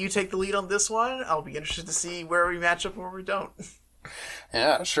I'll let you take the lead on this one. I'll be interested to see where we match up and where we don't.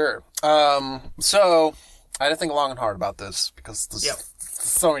 Yeah, sure. So, I had to think long and hard about this, because there's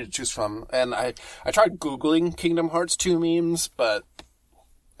so many to choose from. And I tried Googling Kingdom Hearts 2 memes, but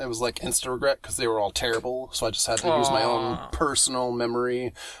it was instant regret, because they were all terrible. So I just had to use my own personal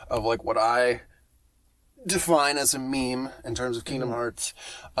memory of what I define as a meme in terms of Kingdom Hearts.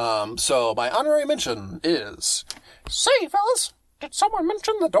 So my honorary mention is, say, fellas, did someone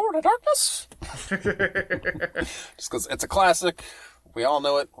mention the Door to Darkness? Just because it's a classic. We all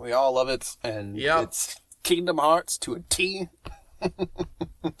know it. We all love it. And it's Kingdom Hearts to a T. And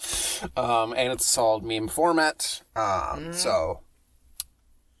it's a solid meme format. So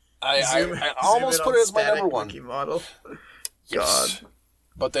I almost put it as my number 1. Model. Yes. God.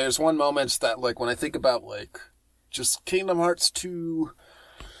 But there's one moment that, when I think about, just Kingdom Hearts 2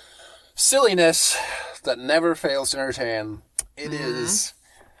 silliness that never fails to entertain, it is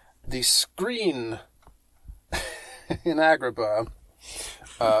the screen in Agrabah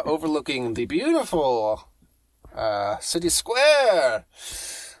overlooking the beautiful city square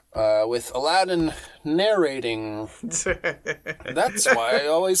with Aladdin narrating. That's why I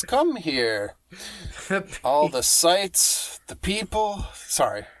always come here. All the sights, the people.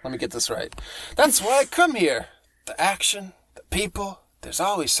 Sorry, let me get this right. That's why I come here. The action, the people. There's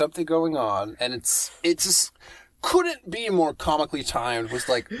always something going on, and it just couldn't be more comically timed with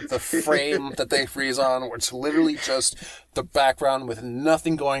the frame that they freeze on, where it's literally just the background with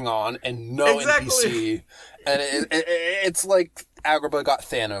nothing going on and no NPC. And it's Agrabah got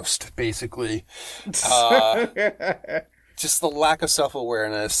Thanos, basically. Just the lack of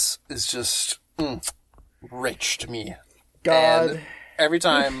self-awareness is just rich to me. God. And every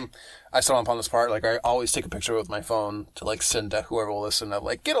time I stumble upon this part, like, I always take a picture with my phone to, like, send to whoever will listen. I'm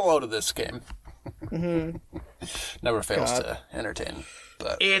like, get a load of this game. Never fails to entertain.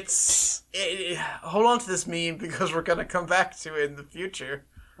 But hold on to this meme because we're gonna come back to it in the future.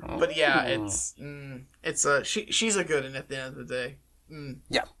 But yeah, she's a good one at the end of the day.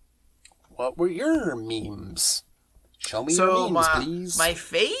 Yeah. What were your memes? Show me your memes, please. My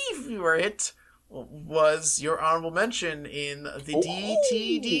favorite was your honorable mention in the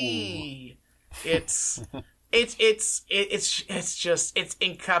DTD. It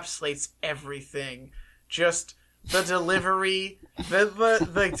encapsulates everything. Just the delivery, the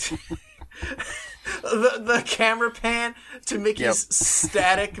camera pan to Mickey's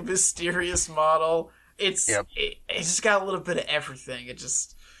static, mysterious model. It just got a little bit of everything. It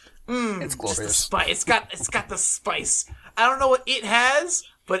just, it's glorious. Spice. It's got the spice. I don't know what it has,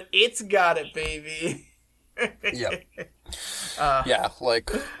 but it's got it, baby. Yep. Like,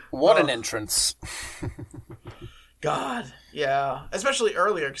 what an entrance. God, yeah. Especially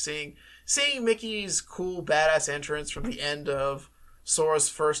earlier, seeing Mickey's cool, badass entrance from the end of Sora's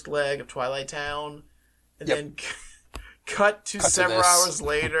first leg of Twilight Town, and then cut to several hours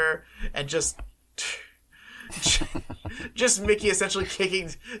later, and just Mickey essentially kicking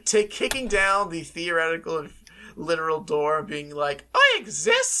down the theoretical and literal door, and being like, "I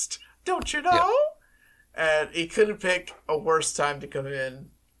exist, don't you know?" Yep. And he couldn't pick a worse time to come in.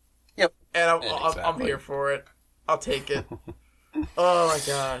 Yep. And I'm here for it. I'll take it. Oh my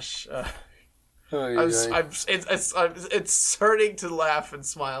gosh. It's hurting to laugh and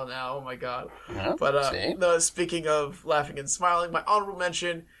smile now. Oh my god. Yeah, but speaking of laughing and smiling, my honorable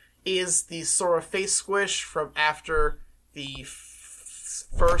mention is the Sora face squish from after the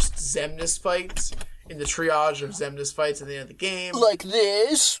first Xemnas fight in the triage of Xemnas fights at the end of the game. Like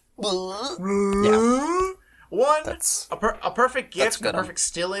this. Yeah. A perfect gift, a perfect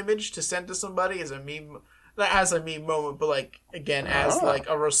still image to send to somebody as a meme. Not as a meme moment, but like, again, as like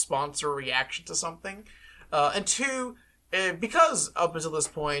a response or reaction to something. And two, because up until this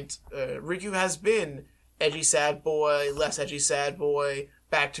point, Riku has been edgy sad boy, less edgy sad boy,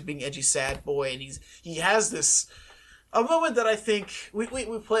 back to being edgy sad boy, and he has this a moment that I think we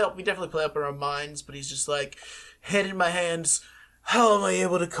definitely play up in our minds, but he's just like, head in my hands, how am I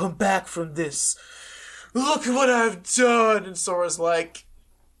able to come back from this? Look at what I've done! And Sora's like,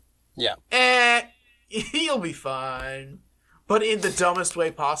 he'll be fine. But in the dumbest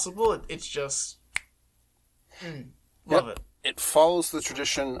way possible, it's just... love it. It follows the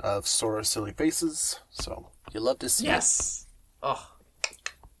tradition of Sora's silly faces, so you love to see it. Yes. Oh.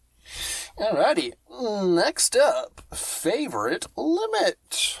 Alrighty. Next up, Favorite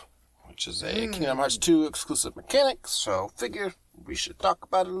Limit, which is a Kingdom Hearts 2 exclusive mechanic, so figure we should talk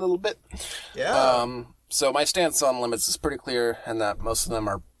about it a little bit. Yeah. So my stance on limits is pretty clear, and that most of them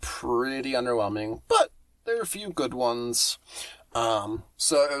are pretty underwhelming, but there are a few good ones.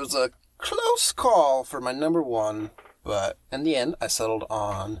 So it was a close call for my number one, but in the end, I settled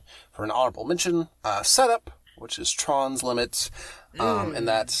on, for an honorable mention, Setup, which is Tron's Limit, and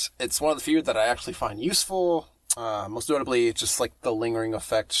that's, it's one of the few that I actually find useful. Most notably, just like the lingering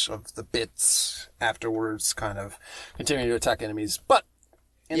effect of the bits afterwards kind of continuing to attack enemies. But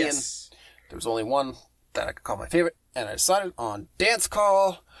in the end, there was only one that I could call my favorite, and I decided on Dance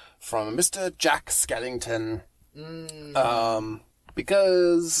Call from Mr. Jack Skellington.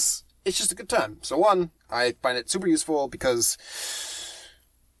 Because it's just a good time. So one, I find it super useful because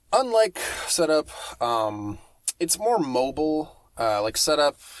unlike Setup, it's more mobile. Like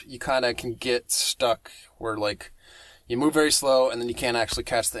Setup, you kind of can get stuck where like you move very slow and then you can't actually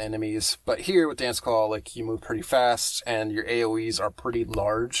catch the enemies. But here with Dance Call, like you move pretty fast and your AoEs are pretty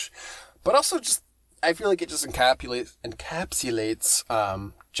large. But also just, I feel like it just encapsulates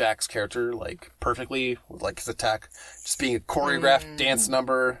Jack's character like perfectly with like his attack just being a choreographed dance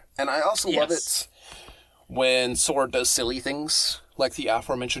number. And I also love it when Sora does silly things like the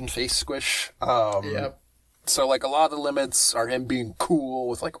aforementioned face squish. So like a lot of the limits are him being cool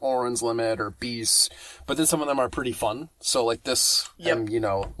with like Auron's limit or Beast, but then some of them are pretty fun. So like this, you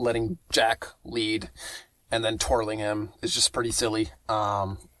know, letting Jack lead and then twirling him is just pretty silly.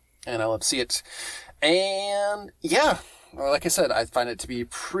 And I love to see it. And yeah, like I said, I find it to be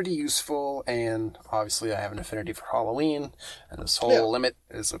pretty useful, and obviously I have an affinity for Halloween, and this whole limit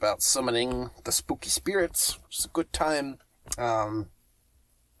is about summoning the spooky spirits, which is a good time. And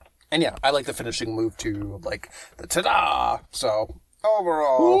yeah, I like the finishing move too, like the ta-da! So,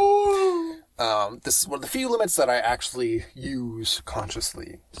 overall, This is one of the few limits that I actually use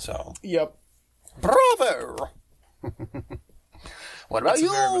consciously. So, Yep. bravo! What about That's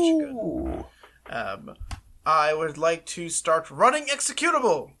you? very much good. I would like to start running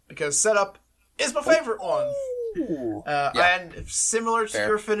executable because setup is my favorite one. And similar to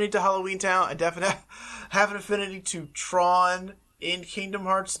your affinity to Halloween Town, I definitely have an affinity to Tron in Kingdom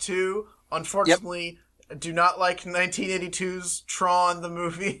Hearts 2. Unfortunately, I do not like 1982's Tron the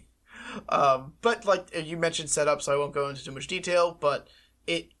movie. But like you mentioned setup, so I won't go into too much detail, but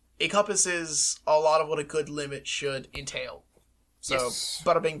it encompasses a lot of what a good limit should entail. So,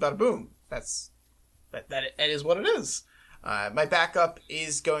 bada bing, bada boom. That is what it is. My backup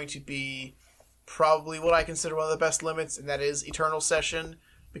is going to be probably what I consider one of the best limits, and that is Eternal Session.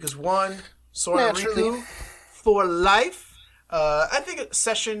 Because one, Sora Riku for life. I think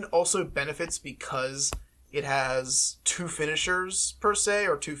Session also benefits because it has two finishers, per se,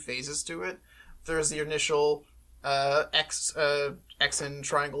 or two phases to it. There's the initial X and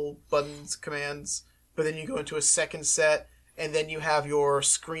triangle buttons commands, but then you go into a second set, and then you have your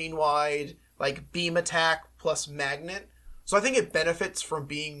screen-wide, like, beam attack plus magnet. So I think it benefits from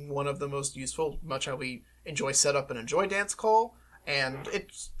being one of the most useful, much how we enjoy setup and enjoy Dance Call. And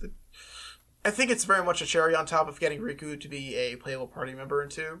I think it's very much a cherry on top of getting Riku to be a playable party member in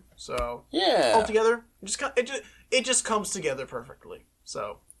 2. So altogether, it just comes together perfectly.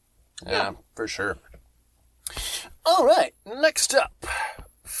 So yeah, for sure. All right, next up,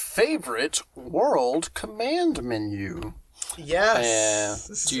 favorite world command menu.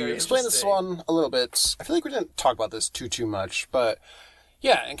 Yes. To explain this one a little bit, I feel like we didn't talk about this too much, but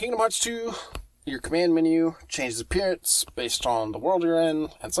yeah, in Kingdom Hearts 2, your command menu changes appearance based on the world you're in,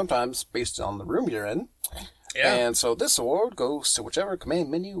 and sometimes based on the room you're in. Yeah. And so this award goes to whichever command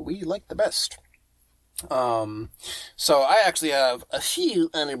menu we like the best. So I actually have a few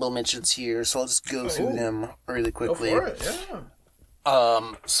honorable mentions here, so I'll just go through them really quickly. Go for it,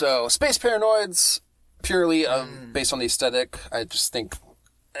 yeah. So Space Paranoids, purely based on the aesthetic, I just think,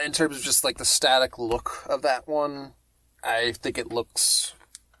 in terms of just like the static look of that one, I think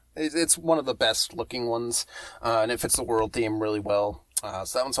it's one of the best looking ones, and it fits the world theme really well.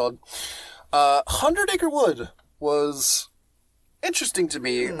 So that one's solid. 100 Acre Wood was interesting to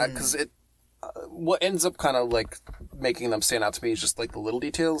me, because what ends up kind of like making them stand out to me is just like the little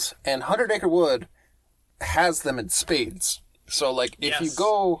details, and 100 Acre Wood has them in spades. So like if you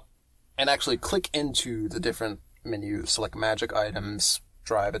go and actually click into the different menus, so like magic items,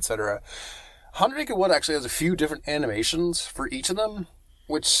 drive, etc., 100 Acre Wood actually has a few different animations for each of them,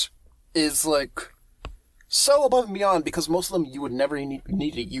 which is like so above and beyond, because most of them you would never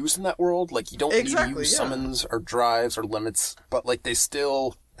need to use in that world. Like you don't need to use summons or drives or limits, but like they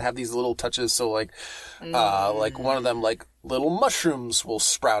still have these little touches. So like one of them, like little mushrooms will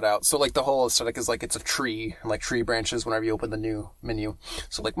sprout out. So like the whole aesthetic is like it's a tree, and like tree branches whenever you open the new menu.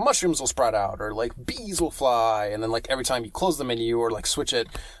 So like mushrooms will sprout out, or like bees will fly, and then like every time you close the menu or like switch it,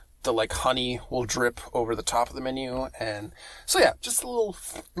 the like honey will drip over the top of the menu. And so yeah, just a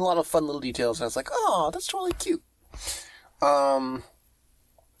lot of fun little details. And I was like, oh, that's really cute.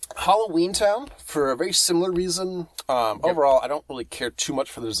 Halloween Town, for a very similar reason. Overall, I don't really care too much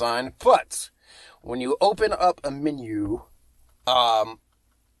for the design, but when you open up a menu,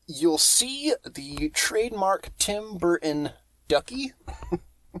 you'll see the trademark Tim Burton ducky.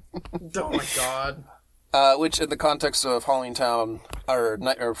 Oh my god. Which, in the context of Halloween Town, or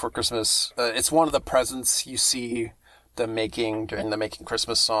Nightmare Before Christmas, it's one of the presents you see them making during the Making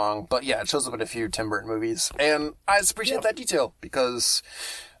Christmas song. But yeah, it shows up in a few Tim Burton movies. And I just appreciate that detail, because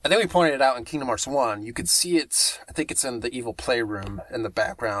I think we pointed it out in Kingdom Hearts 1. You could see it, I think it's in the Evil Playroom in the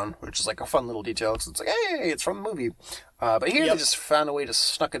background, which is like a fun little detail, because it's like, hey, it's from the movie. But here they just found a way to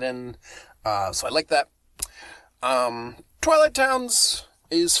snuck it in, so I like that. Twilight Towns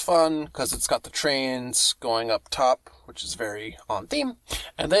is fun because it's got the trains going up top, which is very on theme.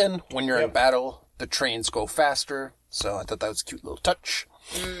 And then when you're in battle, the trains go faster. So I thought that was a cute little touch.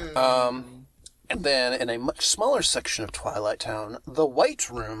 And then in a much smaller section of Twilight Town, the White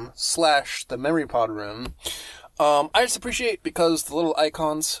Room / the Memory Pod Room, I just appreciate because the little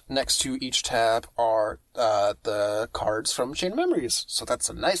icons next to each tab are the cards from Chain of Memories. So that's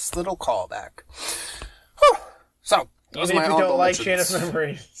a nice little callback. Whew. So even if you don't like Chain of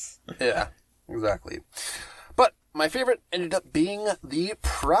Memories. Yeah, exactly. But my favorite ended up being the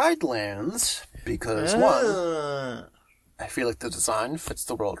Pride Lands, because one, I feel like the design fits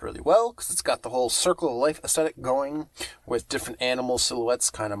the world really well, because it's got the whole Circle of Life aesthetic going, with different animal silhouettes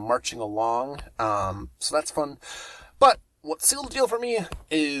kind of marching along, so that's fun. But what sealed the deal for me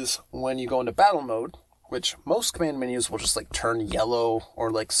is when you go into battle mode, which most command menus will just like turn yellow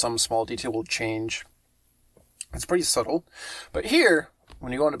or like some small detail will change. It's pretty subtle. But here,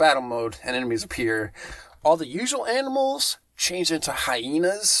 when you go into battle mode and enemies appear, all the usual animals change into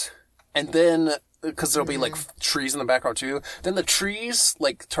hyenas, and then, because there'll be like trees in the background too, then the trees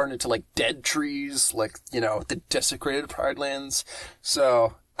like turn into like dead trees, like, you know, the desecrated Pride Lands.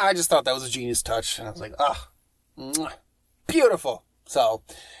 So I just thought that was a genius touch, and I was like, beautiful. So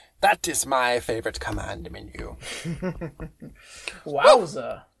that is my favorite command menu.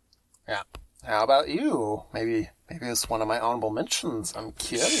 Wowza. Yeah. How about you? Maybe it's one of my honorable mentions. I'm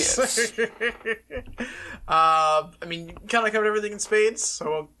curious. I mean, you kind of covered everything in spades, so I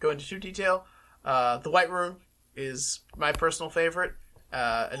won't go into too detail. The White Room is my personal favorite.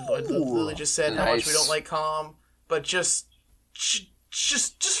 And Lily just said how much we don't like Calm, but just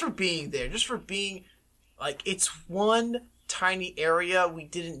for being there, just for being, like, it's one tiny area. We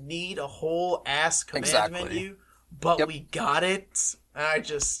didn't need a whole ass command menu, but we got it.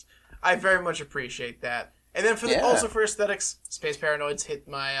 And I very much appreciate that. And then also for aesthetics, Space Paranoids hit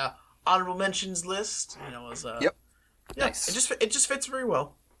my honorable mentions list. You know, as nice. It just fits very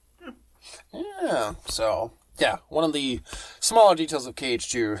well. Yeah. So one of the smaller details of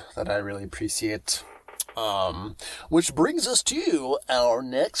KH2 that I really appreciate. Which brings us to our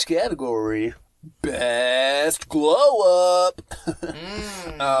next category: Best Glow Up.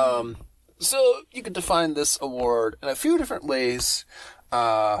 So you could define this award in a few different ways.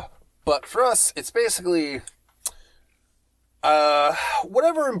 But for us, it's basically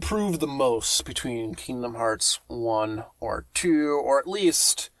whatever improved the most between Kingdom Hearts 1 or 2, or at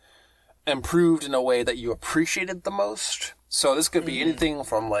least improved in a way that you appreciated the most. So this could be anything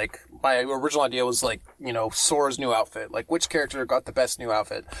from, like, my original idea was, like, you know, Sora's new outfit. Like, which character got the best new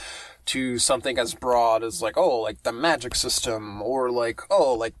outfit? To something as broad as, like, oh, like, the magic system. Or, like,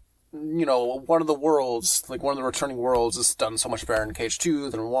 oh, like, you know, one of the worlds, like one of the returning worlds is done so much better in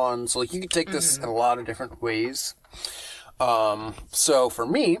KH2 than 1. So, like, you could take this in a lot of different ways. So for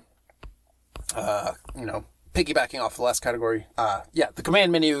me, you know, piggybacking off the last category, the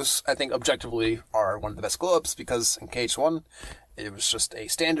command menus, I think, objectively are one of the best glow-ups, because in KH1, it was just a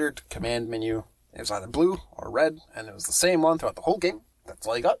standard command menu. It was either blue or red, and it was the same one throughout the whole game. That's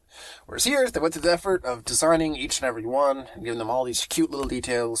all you got. Whereas here, they went through the effort of designing each and every one and giving them all these cute little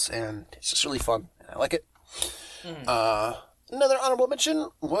details, and it's just really fun. I like it. Another honorable mention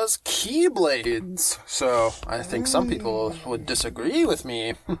was Keyblades. So I think some people would disagree with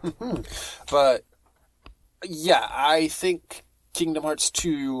me. But yeah, I think Kingdom Hearts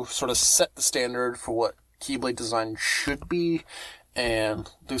 2 sort of set the standard for what Keyblade design should be, and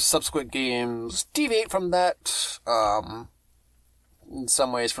the subsequent games deviate from that. In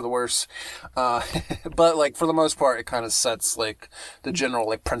some ways for the worse. But, like, for the most part, it kind of sets, like, the general,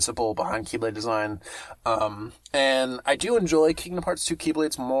 like, principle behind Keyblade design. And I do enjoy Kingdom Hearts 2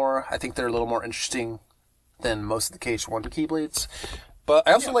 Keyblades more. I think they're a little more interesting than most of the KH1 Keyblades. But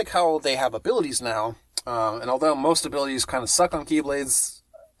I also like how they have abilities now. And although most abilities kind of suck on Keyblades,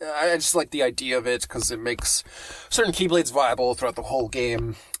 I just like the idea of it, because it makes certain Keyblades viable throughout the whole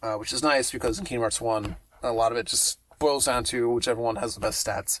game, which is nice, because in Kingdom Hearts 1, a lot of it just boils down to whichever one has the best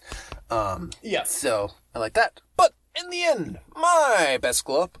stats. So I like that. But in the end, my best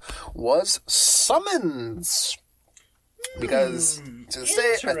glow up was summons. Because to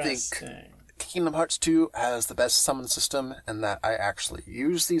say I think Kingdom Hearts 2 has the best summon system, and that I actually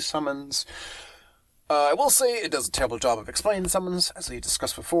use these summons. I will say it does a terrible job of explaining summons, as we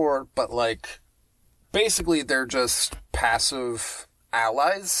discussed before, but, like, basically they're just passive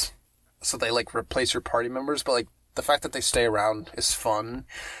allies. So they, like, replace your party members, but, like, the fact that they stay around is fun,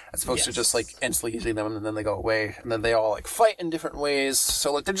 as opposed to just, like, instantly using them and then they go away. And then they all, like, fight in different ways.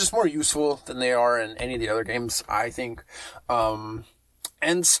 So, like, they're just more useful than they are in any of the other games, I think. And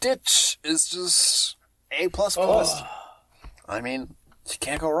Stitch is just A++. I mean, you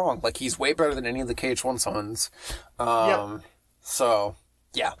can't go wrong. Like, he's way better than any of the KH1 summons. So,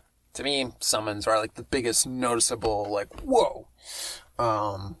 yeah. To me, summons are, like, the biggest noticeable, like, whoa.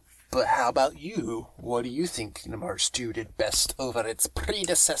 But how about you? What do you think Kingdom Hearts 2 did best over its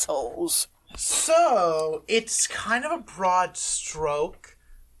predecessors? So, it's kind of a broad stroke,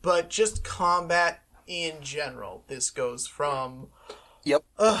 but just combat in general. This goes from...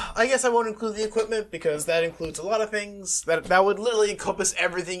 I guess I won't include the equipment, because that includes a lot of things. That would literally encompass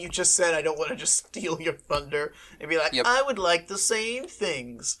everything you just said. I don't want to just steal your thunder and be like, I would like the same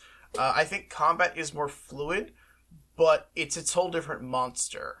things. I think combat is more fluid, but it's its whole different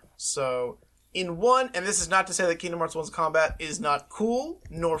monster. So, in 1, and this is not to say that Kingdom Hearts 1's combat is not cool,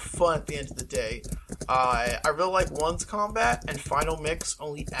 nor fun at the end of the day. I really like 1's combat, and Final Mix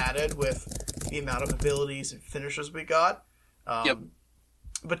only added with the amount of abilities and finishers we got. Yep.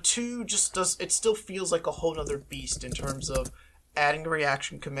 But 2 just does, it still feels like a whole other beast in terms of adding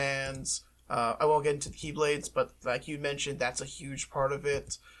reaction commands. I won't get into the Keyblades, but like you mentioned, that's a huge part of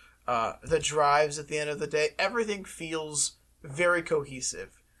it. The drives at the end of the day, everything feels very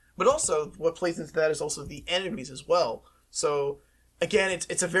cohesive. But also, what plays into that is also the enemies as well. So, again,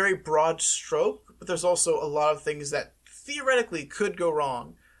 it's a very broad stroke, but there's also a lot of things that theoretically could go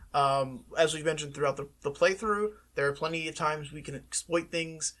wrong. As we've mentioned throughout the playthrough, there are plenty of times we can exploit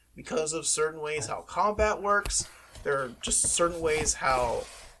things because of certain ways how combat works. There are just certain ways how,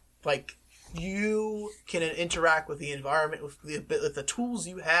 like, you can interact with the environment with the tools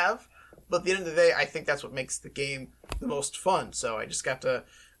you have. But at the end of the day, I think that's what makes the game the most fun. So I just got to,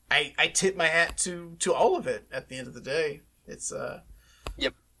 I tip my hat to all of it at the end of the day. It's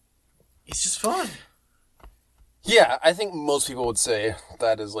Yep. It's just fun. Yeah, I think most people would say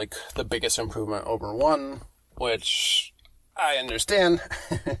that is like the biggest improvement over 1, which I understand.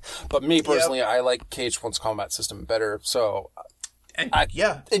 But me personally, I like KH1's combat system better, so And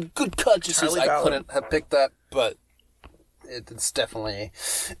in good conscience, Entirely I valid. couldn't have picked that, but it's definitely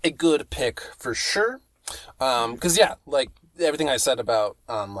a good pick for sure. Because like everything I said about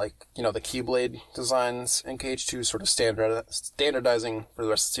the Keyblade designs in KH2 sort of standardizing for the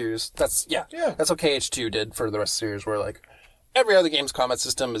rest of the series. That's what KH2 did for the rest of the series, where like every other game's combat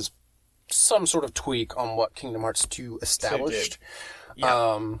system is some sort of tweak on what Kingdom Hearts 2 established.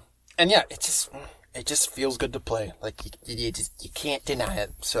 Yeah. And yeah, it just feels good to play. Like you can't deny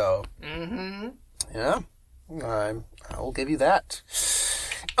it. So yeah, I will give you that.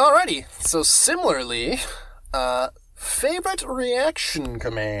 Alrighty. So similarly, favorite reaction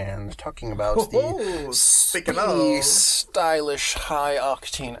command. Talking about the speaking speedy, of. stylish, high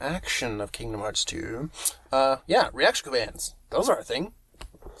octane action of Kingdom Hearts 2. Reaction commands. Those are a thing.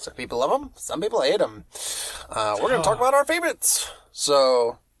 Some people love them. Some people hate them. We're going to talk about our favorites.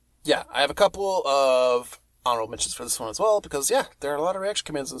 So, yeah, I have a couple of honorable mentions for this one as well, because, there are a lot of reaction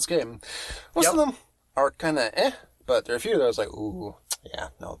commands in this game. Most of them are kind of but there are a few that I was like, ooh, yeah,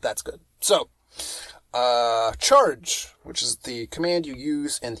 no, that's good. So, Charge, which is the command you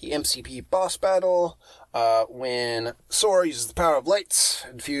use in the MCP boss battle, when Sora uses the power of light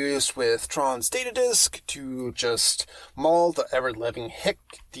infused with Tron's data disk to just maul the ever-living heck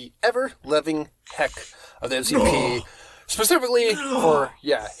of the MCP, specifically for,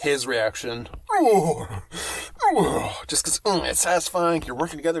 his reaction. Just because it's satisfying, you're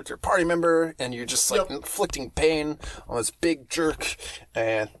working together with your party member, and you're just, inflicting pain on this big jerk,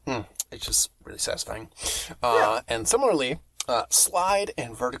 and it's just really satisfying. And similarly, Slide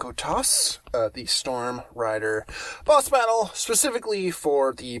and Vertigo Toss, the Storm Rider boss battle, specifically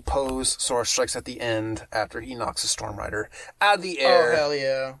for the pose Sora strikes at the end after he knocks the Storm Rider out of the air. Oh, hell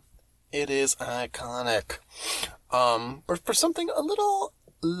yeah. It is iconic. But for something a little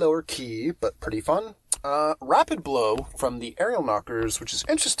lower key, but pretty fun, Rapid Blow from the Aerial Knockers, which is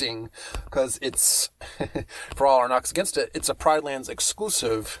interesting because it's, for all our knocks against it, it's a Pride Lands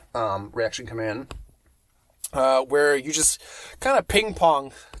exclusive reaction command, where you just kind of ping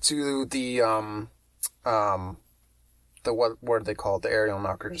pong to the what are they called? The Aerial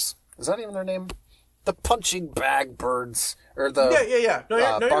Knockers. Is that even their name? The punching bag birds, or the Yeah. No,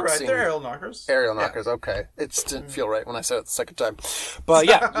 you're right. boxing- They're aerial knockers. Aerial knockers, okay. It just didn't feel right when I said it the second time. But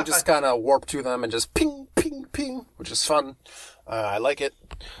yeah, you just kind of warp to them and just ping, ping, ping, which is fun. I like it.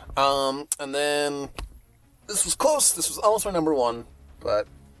 And then, this was close. This was almost my number 1, but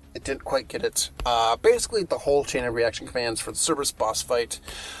it didn't quite get it. Basically, the whole chain of reaction commands for the Cerberus boss fight.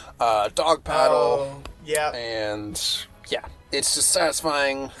 Dog paddle. And yeah, it's just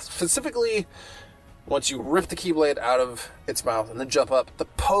satisfying. Specifically, once you rip the Keyblade out of its mouth and then jump up, the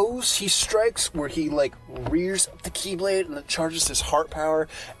pose he strikes where he, rears up the Keyblade and then charges his heart power,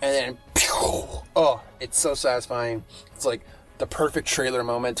 and then, pew! Oh, it's so satisfying. It's, the perfect trailer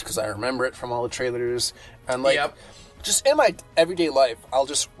moment, because I remember it from all the trailers. And, just in my everyday life, I'll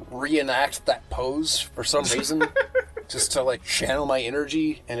just reenact that pose for some reason, just to, channel my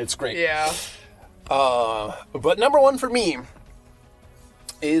energy, and it's great. Yeah. But number 1 for me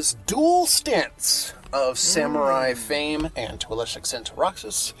is Dual Stance of Samurai fame, and to a lesser extent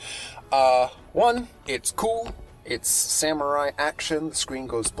Roxas. 1, it's cool. It's samurai action. The screen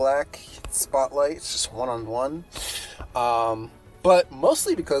goes black. Spotlight. It's just one-on-one. But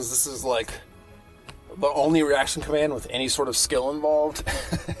mostly because this is the only reaction command with any sort of skill involved.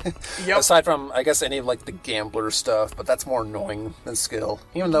 Aside from, I guess, any of the gambler stuff, but that's more annoying than skill.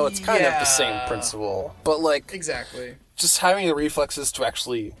 Even though it's kind of the same principle. But exactly. Just having the reflexes to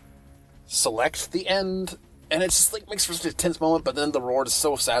actually select the end And it just like makes for such a tense moment, but then the reward is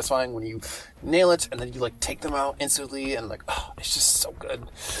so satisfying when you nail it, and then you like take them out instantly, and like, oh, it's just so good.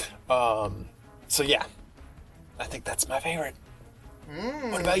 So yeah, I think that's my favorite.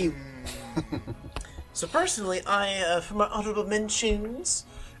 What about you? So personally, for my honorable mentions,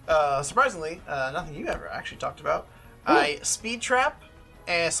 surprisingly, nothing you ever actually talked about. I Speed Trap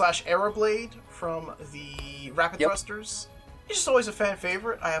and / Aeroblade from the Rapid Thrusters. It's just always a fan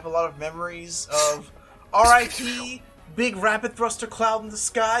favorite. I have a lot of memories of R.I.P. Big Rapid Thruster cloud in the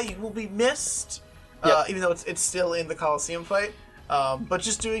sky. You will be missed. Even though it's still in the Coliseum fight. But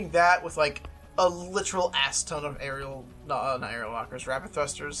just doing that with like a literal ass ton of not aerial lockers, Rapid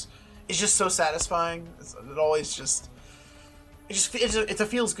Thrusters, is just so satisfying. It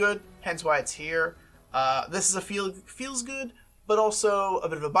feels good. Hence why it's here. This is a feels good, but also a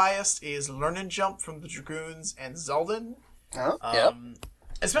bit of a bias is Learn and Jump from the Dragoons and Zaldin.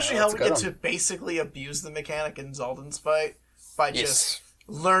 Especially how we get to basically abuse the mechanic in Zaldin's fight by just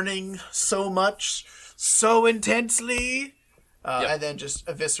learning so much, so intensely, and then just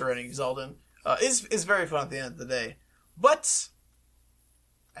eviscerating Zaldin. Is very fun at the end of the day. But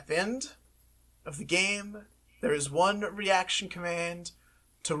at the end of the game, there is one reaction command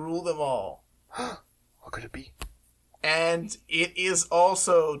to rule them all. What could it be? And it is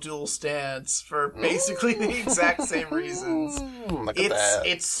also dual stance for basically the exact same reasons. Look at that.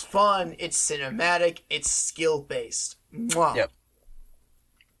 It's fun, it's cinematic, it's skill based. Yep.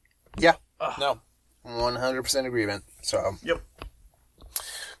 Yeah. No. 100% agreement. So. Yep.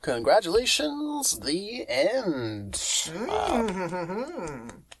 Congratulations, the end.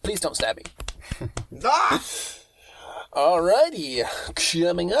 Please don't stab me. Alrighty,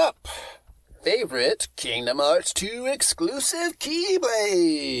 coming up. Favorite Kingdom Hearts 2 exclusive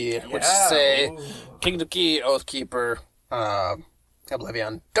Keyblade, which is a Kingdom Key, Oathkeeper,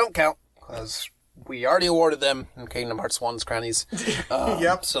 Oblivion. Don't count, because we already awarded them in Kingdom Hearts 1's crownies.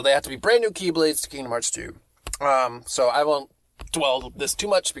 So they have to be brand new Keyblades to Kingdom Hearts 2. So I won't dwell this too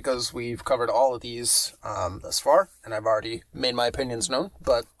much because we've covered all of these thus far, and I've already made my opinions known.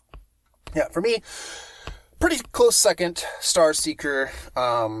 But yeah, for me, pretty close second, Star Seeker.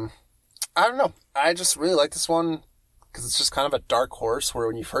 I don't know. I just really like this one because it's just kind of a dark horse where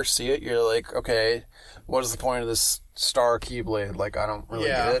when you first see it, you're like, okay, what is the point of this star Keyblade? Like, I don't really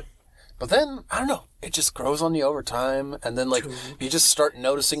get it. But then, I don't know, it just grows on you over time, and then, like, you just start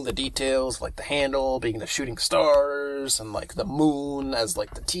noticing the details, like the handle being the shooting stars, and, like, the moon as,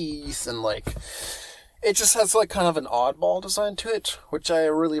 like, the teeth, and, like, it just has, like, kind of an oddball design to it, which I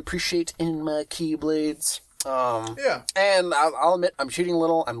really appreciate in my Keyblades. And I'll admit, I'm cheating a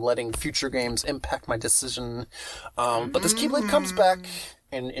little. I'm letting future games impact my decision. But this Keyblade comes back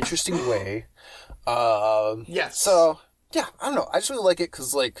in an interesting way. So, yeah, I don't know. I just really like it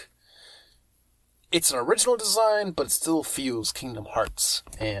because, like, it's an original design, but it still feels Kingdom Hearts.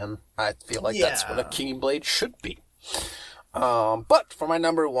 And I feel like that's what a Keyblade should be. But for my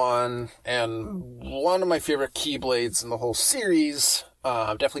number one, and one of my favorite Keyblades in the whole series,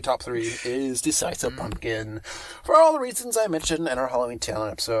 definitely top 3, is Decisive Pumpkin. For all the reasons I mentioned in our Halloween Town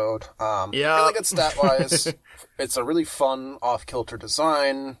episode. Really good stat-wise. It's a really fun, off-kilter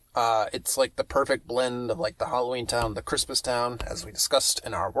design. It's like the perfect blend of like the Halloween Town, the Christmas Town, as we discussed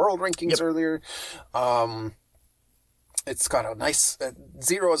in our world rankings earlier. It's got a nice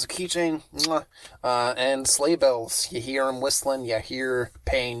 0 as a keychain, and sleigh bells. You hear them whistling, you hear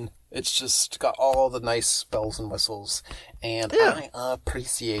pain. It's just got all the nice bells and whistles, and I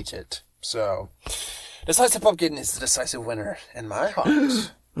appreciate it. So, Decisive Pumpkin is the decisive winner in my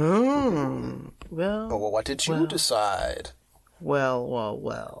heart. Well, but what did you decide?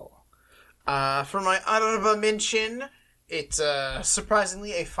 Well. For my honorable mention, it's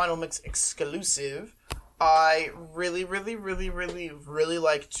surprisingly a Final Mix exclusive. I really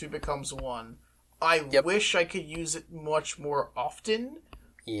like 2 Becomes 1. I wish I could use it much more often.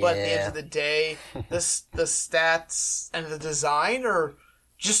 Yeah. But at the end of the day, the stats and the design are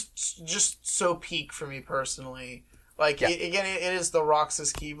just so peak for me personally. Like, it is the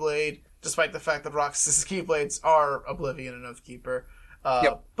Roxas Keyblade, despite the fact that Roxas Keyblades are Oblivion and Oathkeeper.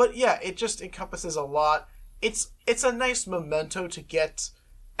 But yeah, it just encompasses a lot. It's a nice memento to get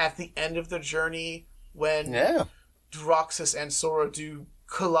at the end of the journey when Roxas and Sora do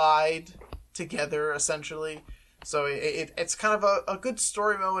collide together, essentially. So it's kind of a good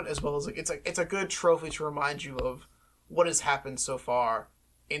story moment, as well as it's a good trophy to remind you of what has happened so far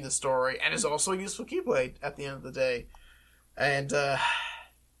in the story, and is also a useful Keyblade at the end of the day. And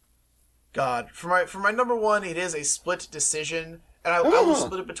God, for my number one, it is a split decision, and I will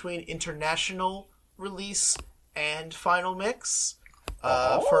split it between international release and Final Mix.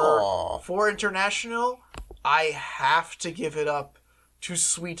 For international, I have to give it up to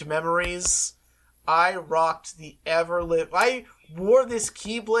Sweet Memories. I rocked the I wore this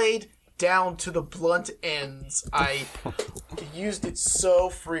Keyblade down to the blunt ends. I used it so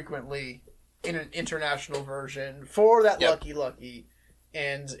frequently in an international version for that Lucky.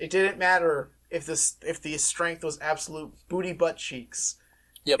 And it didn't matter if the strength was absolute booty butt cheeks.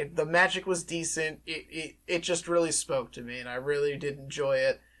 Yep. If the magic was decent, it just really spoke to me, and I really did enjoy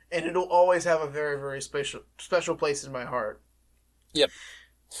it. And it'll always have a very, very special place in my heart. Yep.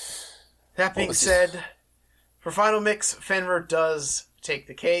 That being said, for Final Mix, Fenrir does take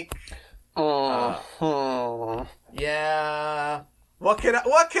the cake. Yeah. What can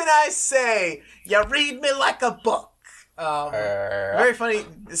I say? You read me like a book. Very funny.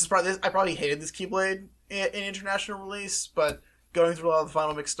 I probably hated this Keyblade in international release, but going through all the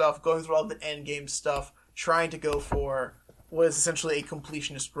Final Mix stuff, going through all the end game stuff, trying to go for what is essentially a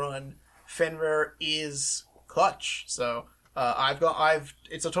completionist run, Fenrir is clutch. So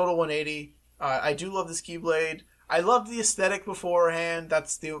it's a total 180. I do love this Keyblade. I loved the aesthetic beforehand.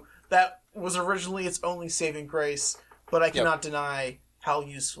 That was originally its only saving grace, but I cannot deny how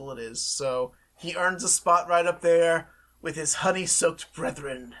useful it is. So he earns a spot right up there with his honey-soaked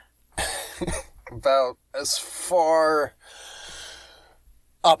brethren. About as far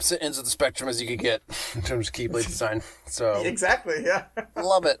opposite ends of the spectrum as you could get in terms of Keyblade design. So exactly, yeah.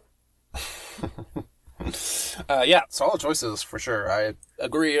 Love it. Solid choices for sure. I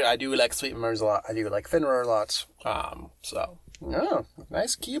agree. I do like Sweet Memories a lot. I do like Fenrir a lot.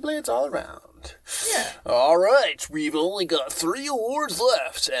 Nice Keyblades all around. Yeah. All right, we've only got 3 awards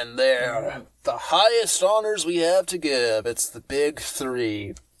left, and they're the highest honors we have to give. It's the big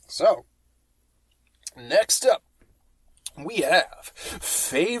 3. So, next up, we have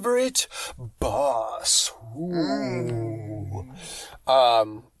favorite boss. Ooh.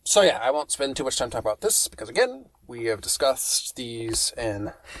 I won't spend too much time talking about this because, again, we have discussed these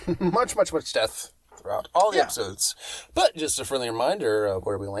in much depth throughout all the episodes. But just a friendly reminder of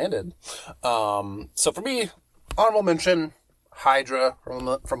where we landed. So for me, honorable mention, Hydra from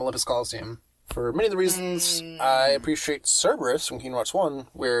Olympus Coliseum. For many of the reasons, I appreciate Cerberus from Kingdom Hearts 1,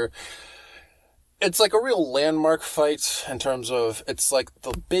 where it's like a real landmark fight in terms of it's like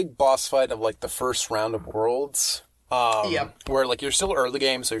the big boss fight of like the first round of Worlds. Where like you're still early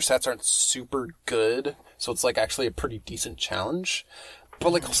game, so your stats aren't super good, so it's like actually a pretty decent challenge.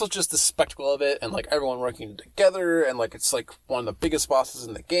 But like also just the spectacle of it, and like everyone working together, and like it's like one of the biggest bosses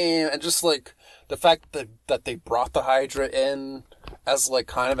in the game, and just like the fact that they brought the Hydra in as like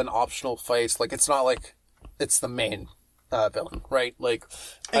kind of an optional fight, like it's not like it's the main villain, right? Like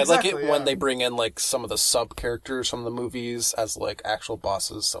exactly, I like it when they bring in like some of the sub characters from the movies as like actual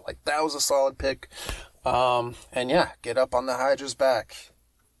bosses. So like that was a solid pick. Get up on the Hydra's back.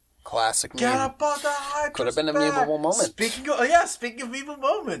 Classic meme. Get up on the Hydra's back. Could have been a memeable moment. Speaking of memeable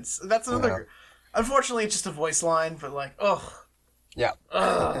moments, that's another. Unfortunately, it's just a voice line, but like, I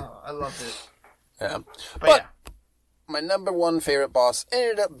loved it. Yeah, but my number one favorite boss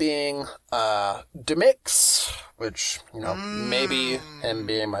ended up being Demix, which maybe him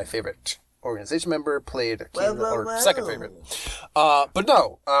being my favorite organization member played second favorite. But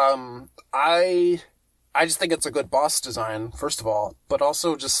no, I just think it's a good boss design, first of all, but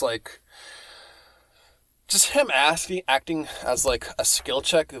also just him acting as like a skill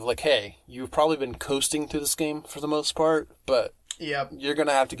check of like, hey, you've probably been coasting through this game for the most part, but you're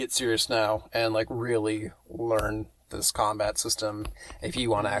gonna have to get serious now and like really learn this combat system if you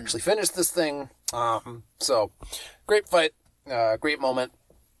want to actually finish this thing. So great fight, great moment,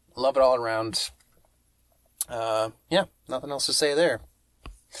 love it all around. Nothing else to say there.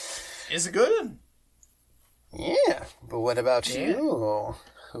 Is it good? Yeah, but what about you?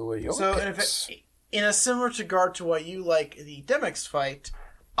 Who are your picks? In a similar regard to why you like the Demix fight,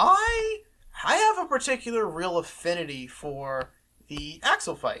 I have a particular real affinity for the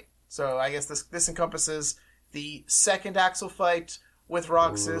Axel fight. So I guess this encompasses the second Axel fight with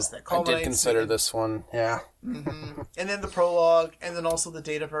Roxas that culminates. I did consider this one, yeah. And then the prologue, and then also the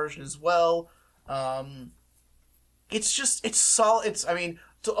data version as well. It's solid.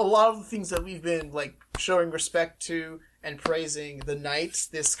 To a lot of the things that we've been like showing respect to and praising the Knights,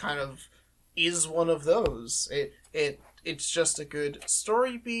 this kind of is one of those. It's just a good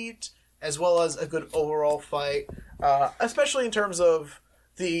story beat as well as a good overall fight, especially in terms of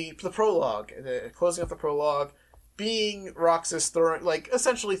the prologue, closing up the prologue, being Roxas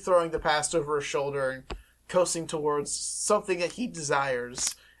essentially throwing the past over his shoulder and coasting towards something that he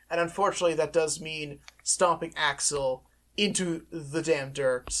desires, and unfortunately that does mean stomping Axel into the damn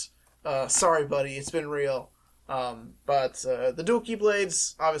dirt. Sorry, buddy, it's been real. But the dual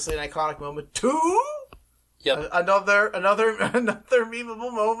Keyblades, obviously an iconic moment. 2? Yep. Another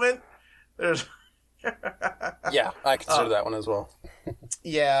memeable moment. There's Yeah, I consider that one as well.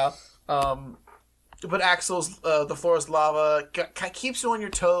 yeah. But Axel's the floor is lava keeps you on your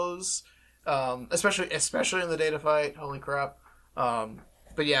toes, especially in the data fight. Holy crap!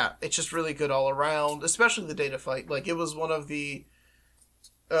 But yeah, it's just really good all around, especially the data fight. Like it was one of the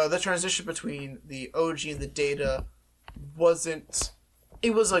transition between the OG and the data wasn't.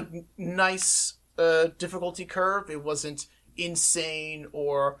 It was a nice difficulty curve. It wasn't insane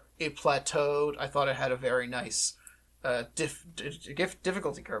or it plateaued. I thought it had a very nice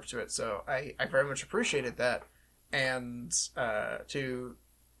difficulty curve to it. So I very much appreciated that. And to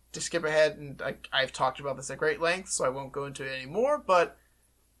skip ahead, and I've talked about this at great length, so I won't go into it anymore. But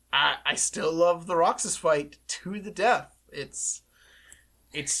I still love the Roxas fight to the death. It's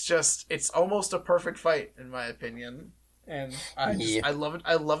almost a perfect fight in my opinion, and I love it.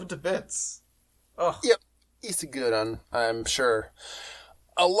 I love it to bits. Oh, yep, it's a good one. I'm sure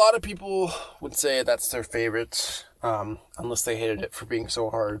a lot of people would say that's their favorite, unless they hated it for being so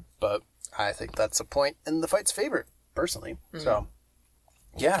hard. But I think that's a point in the fight's favorite, personally. So,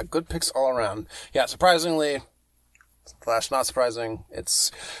 yeah, good picks all around. Yeah, surprisingly, / not surprising,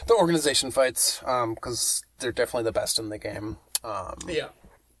 it's the organization fights, because they're definitely the best in the game. yeah.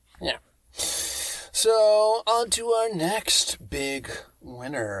 Yeah. So, on to our next big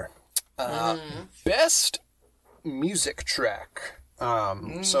winner. Best music track.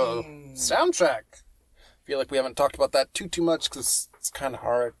 So, soundtrack. I feel like we haven't talked about that too much because it's kind of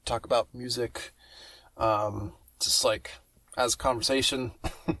hard to talk about music. Just like as a conversation,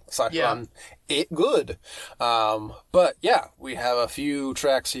 aside from it good. But yeah, we have a few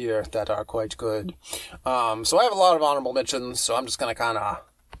tracks here that are quite good. So I have a lot of honorable mentions, so I'm just going to kind of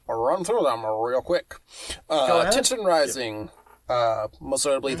run through them real quick. Tension Rising, most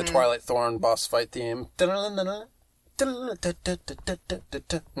notably the Twilight Thorn boss fight theme. It's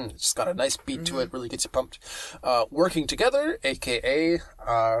got a nice beat to it, really gets you pumped. Working Together, aka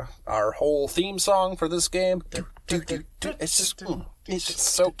our whole theme song for this game. It's just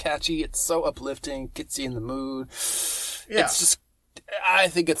so catchy, it's so uplifting, gets you in the mood. Yeah. It's just, I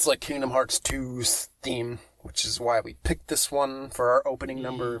think it's like Kingdom Hearts 2's theme, which is why we picked this one for our opening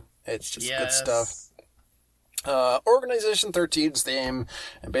number. It's just good stuff. Organization 13's theme,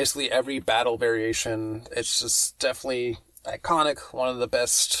 and basically every battle variation. It's just definitely iconic, one of the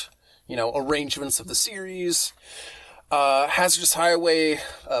best, arrangements of the series. Hazardous Highway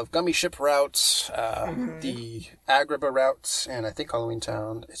of Gummy Ship route, the Agrabah route, and I think Halloween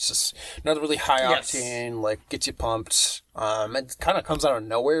Town. It's just another really high octane, gets you pumped. It kind of comes out of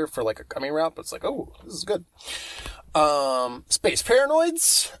nowhere for a gummy route, but it's like, oh, this is good. Space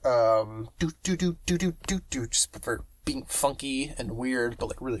Paranoids, just for being funky and weird,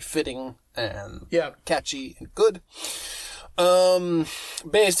 but really fitting and catchy and good.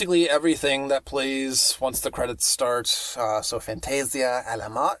 Basically everything that plays once the credits start. So Fantasia à la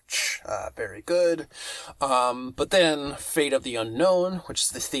Marche, very good. But then Fate of the Unknown, which is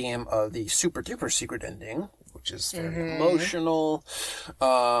the theme of the Super Duper Secret ending, which is very emotional.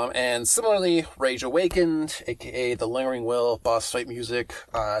 And similarly, Rage Awakened, aka the Lingering Will boss fight music.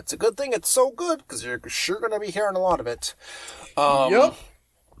 It's a good thing it's so good, because you're sure going to be hearing a lot of it. But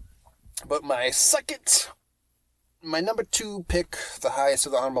my number 2 pick, the highest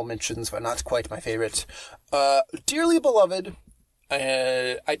of the honorable mentions, but not quite my favorite. Dearly Beloved.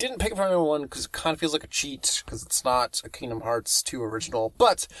 I didn't pick it for number 1 because it kind of feels like a cheat, because it's not a Kingdom Hearts 2 original.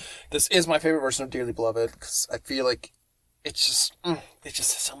 But this is my favorite version of Dearly Beloved, because I feel like it just has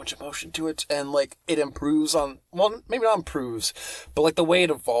so much emotion to it, and it improves on, well, maybe not improves, but the way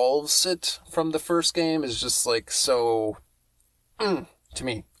it evolves it from the first game is just so to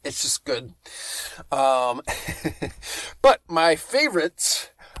me. It's just good. But my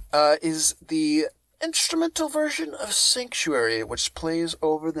favorite is the instrumental version of Sanctuary, which plays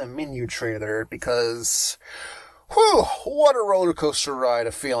over the menu trailer, because whew, what a roller coaster ride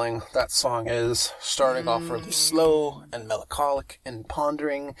of feeling that song is. Starting off really slow and melancholic and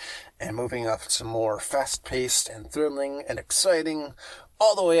pondering, and moving up to more fast-paced and thrilling and exciting,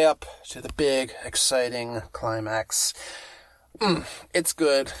 all the way up to the big, exciting climax. It's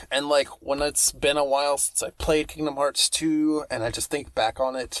good, and when it's been a while since I played Kingdom Hearts 2, and I just think back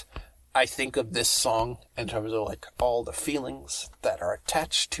on it, I think of this song in terms of all the feelings that are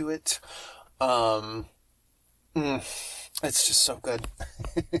attached to it. It's just so good.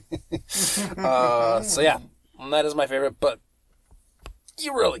 So yeah, that is my favorite, but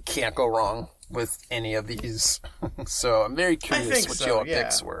you really can't go wrong with any of these. So I'm very curious what your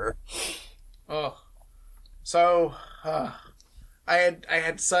picks were. Oh, so I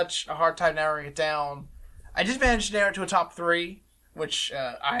had such a hard time narrowing it down. I did manage to narrow it to a top 3, which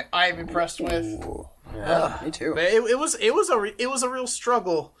I'm impressed with. Ooh, yeah, me too. But it was a real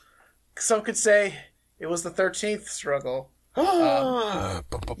struggle. Some could say it was the 13th struggle.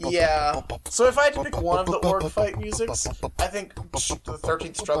 Yeah. So if I had to pick one of the org fight musics, I think the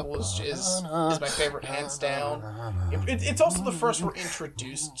 13th struggle is my favorite, hands down. It's also the first we're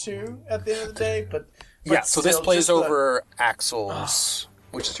introduced to at the end of the day, but yeah. So this still, plays just over Axel's,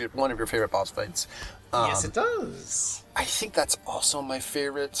 which is one of your favorite boss fights. Yes, it does. I think that's also my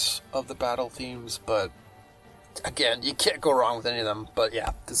favorite of the battle themes, but again, you can't go wrong with any of them. But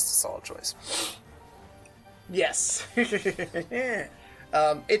yeah, this is a solid choice. Yes. It's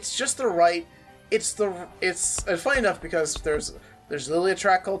just the right. It's funny enough because there's literally a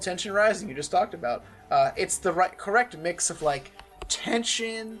track called Tension Rising you just talked about. It's the correct mix of like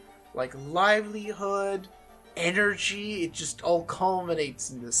tension, like livelihood, energy. It just all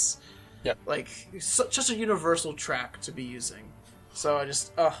culminates in this. Yep. Like just a universal track to be using. So I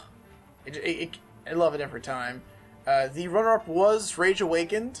just I love it every time. The runner-up was Rage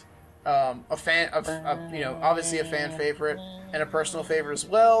Awakened. A fan of obviously a fan favorite and a personal favorite as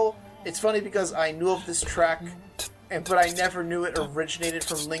well. It's funny because I knew of this track, but I never knew it originated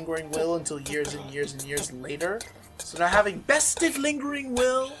from Lingering Will until years and years and years later. So now having bested Lingering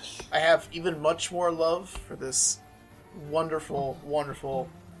Will, I have even much more love for this wonderful, wonderful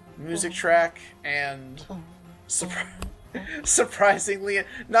music track, and surprisingly,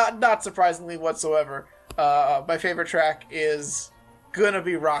 not surprisingly whatsoever, my favorite track is gonna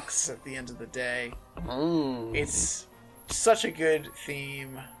be Rocks at the end of the day. It's such a good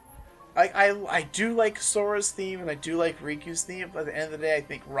theme. I do like Sora's theme and I do like Riku's theme, but at the end of the day, I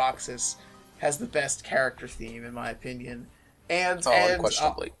think Roxas has the best character theme in my opinion. And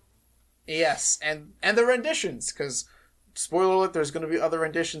unquestionably. Yes, and the renditions, because spoiler alert, there's going to be other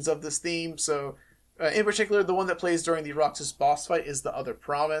renditions of this theme. So, in particular, the one that plays during the Roxas boss fight is the Other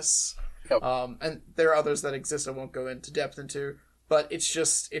Promise. Yep. And there are others that exist I won't go into depth into. But I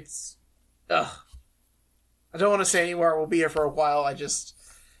don't want to say anymore. We'll be here for a while. It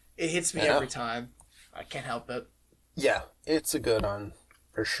hits me every time. I can't help it. Yeah, it's a good one,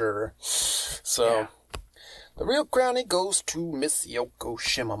 for sure. So, the real crowning goes to Miss Yoko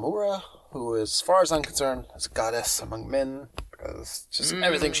Shimomura, who, as far as I'm concerned, is a goddess among men, because just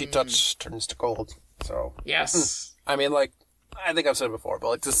everything she touches turns to gold. So, yes. I mean, like, I think I've said it before, but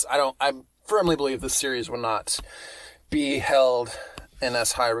like this, I firmly believe this series will not be held in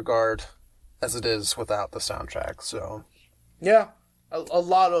as high regard as it is without the soundtrack. So, yeah, a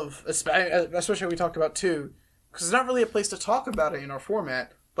lot of, especially we talked about too, because it's not really a place to talk about it in our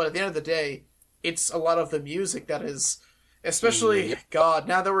format. But at the end of the day, it's a lot of the music that is, especially God.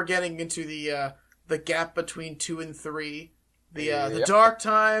 Now that we're getting into the gap between 2 and 3, the dark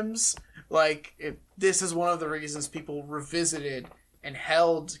times, this is one of the reasons people revisited and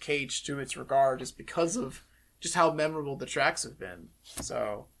held Cage to its regard is because of just how memorable the tracks have been.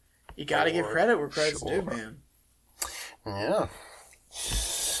 So, you gotta give credit where credit's due, man. Yeah.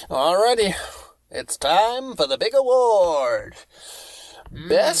 Alrighty. It's time for the big award.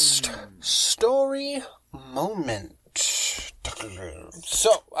 Best Story Moment.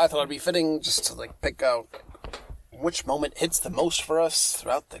 So, I thought it'd be fitting just to, pick out which moment hits the most for us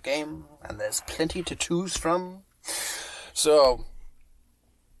throughout the game, and there's plenty to choose from. So,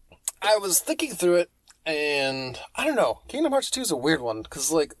 I was thinking through it, and I don't know, Kingdom Hearts 2 is a weird one, because,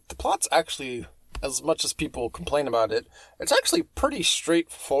 the plot's actually, as much as people complain about it, it's actually pretty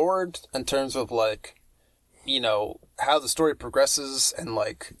straightforward in terms of, how the story progresses and,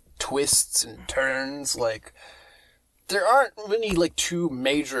 twists and turns. There aren't really, two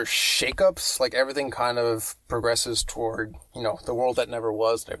major shakeups. Everything kind of progresses toward, the world that never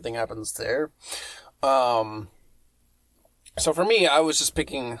was, and everything happens there. So for me, I was just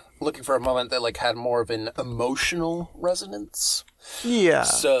looking for a moment that, had more of an emotional resonance. Yeah.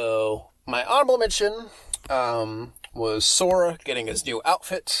 So, my honorable mention, was Sora getting his new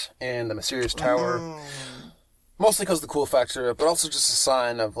outfit in the Mysterious Tower. Mostly because of the cool factor, but also just a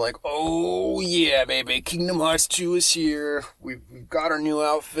sign of, oh yeah, baby, Kingdom Hearts 2 is here. We've got our new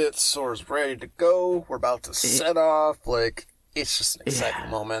outfit. Sora's ready to go. We're about to set off. It's just an exciting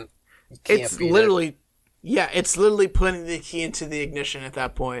moment. It's literally putting the key into the ignition at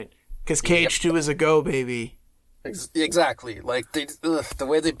that point. Because Cage 2 is a go, baby. Exactly. The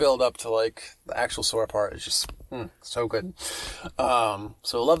way they build up to, the actual Sora part is just so good.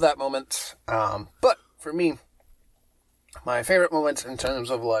 So love that moment. But for me, my favorite moment in terms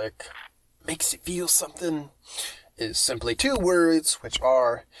of, makes you feel something is simply 2 words, which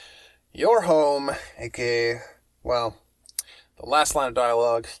are your home, aka, the last line of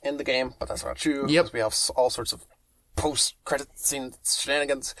dialogue in the game, but that's not true. Yep. Because we have all sorts of post-credit scene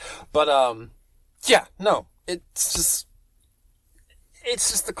shenanigans. But, yeah, no, it's just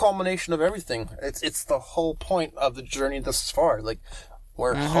the culmination of everything. It's the whole point of the journey thus far. Like,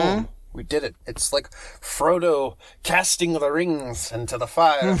 we're home. We did it. It's like Frodo casting the rings into the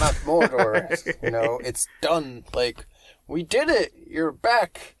fire of Mount Mordor. You know, it's done. Like, we did it. You're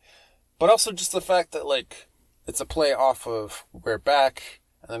back. But also just the fact that, like, it's a play off of we're back,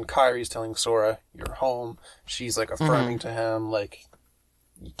 and then Kairi's telling Sora, you're home. She's, like, affirming to him, like,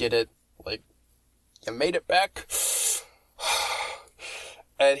 you did it. Like, you made it back.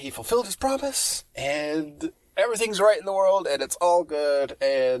 And he fulfilled his promise, and everything's right in the world, and it's all good,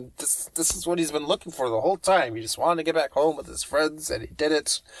 and this is what he's been looking for the whole time. He just wanted to get back home with his friends, and he did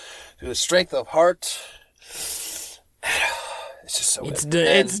it through his strength of heart. It's just so It's good.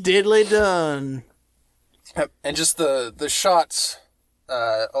 it's diddly done. And just the shots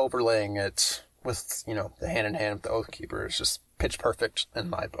overlaying it with, you know, the hand-in-hand with the Oathkeeper is just pitch perfect in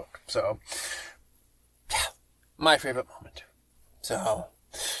my book. So, yeah, my favorite moment. So,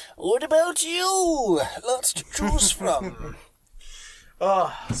 what about you? Lots to choose from.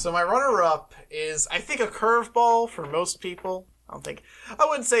 So my runner-up is, I think, a curveball for most people. I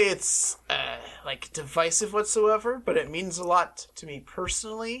wouldn't say it's, like, divisive whatsoever, but it means a lot to me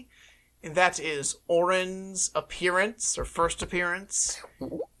personally. And that is Auron's appearance, or first appearance,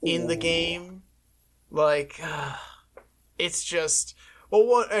 in the game. Like, it's just...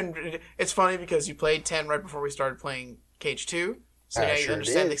 Well, and it's funny because you played 10 right before we started playing Cage 2. So now you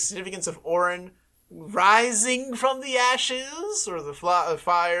understand the significance of Auron rising from the ashes, or the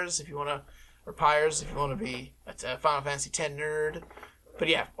fires, if you want to, or pyres, if you want to be a Final Fantasy X nerd. But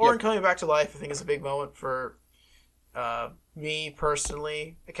yeah, Auron coming back to life, I think, is a big moment for me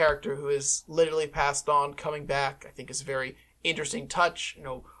personally. A character who is literally passed on, coming back, I think is a very interesting touch. You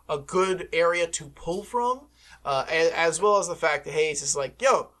know, a good area to pull from, as well as the fact that Hayes is like,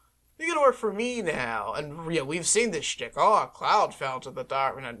 yo, you're gonna work for me now. And, yeah, we've seen this shtick. Oh, Cloud fell to the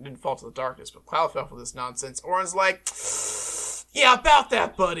dark. I mean, didn't fall to the darkness, but Cloud fell for this nonsense. Auron's like, yeah, about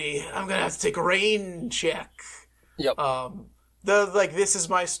that, buddy. I'm gonna have to take a rain check. Yep. This is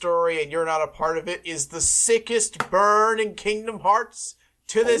my story and you're not a part of it is the sickest burn in Kingdom Hearts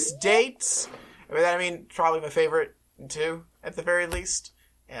to this date. I mean, probably my favorite too, at the very least.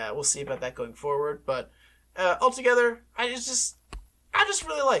 We'll see about that going forward, but altogether, I just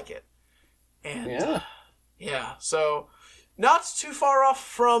really like it. And yeah, so not too far off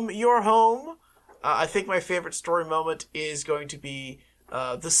from your home. I think my favorite story moment is going to be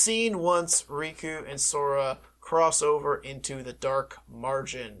the scene once Riku and Sora cross over into the Dark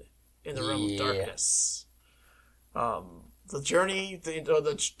Margin in the Realm of Darkness. The journey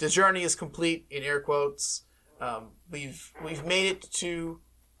is complete, in air quotes. We've made it to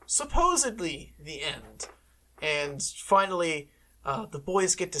supposedly the end, and finally the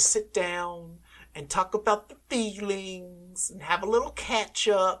boys get to sit down and talk about the feelings and have a little catch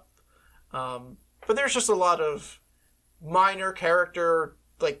up. But there's just a lot of minor character,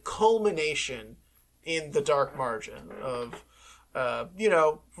 like, culmination in the Dark Margin of,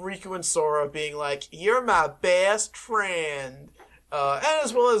 Riku and Sora being like, you're my best friend. And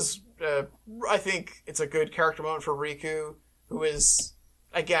as well as, I think it's a good character moment for Riku, who is,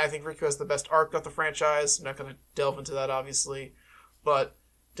 again, I think Riku has the best arc of the franchise. I'm not going to delve into that, obviously. But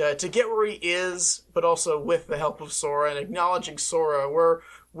to get where he is, but also with the help of Sora and acknowledging Sora, where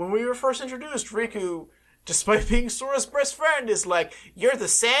when we were first introduced, Riku, despite being Sora's best friend, is like, you're the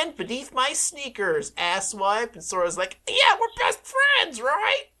sand beneath my sneakers, asswipe. And Sora's like, yeah, we're best friends,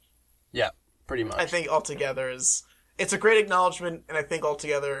 right? Yeah, pretty much. I think altogether it's a great acknowledgement, and I think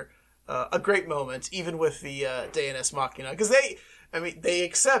altogether a great moment, even with the Deus Machina. Because they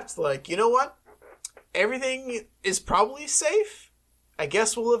accept, like, you know what? Everything is probably safe. I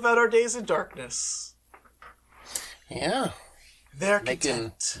guess we'll live out our days in darkness. Yeah. They're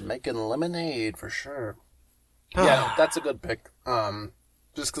content. Making lemonade, for sure. Yeah, that's a good pick.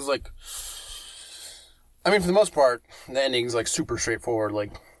 Just because, like, I mean, for the most part, the ending's, like, super straightforward.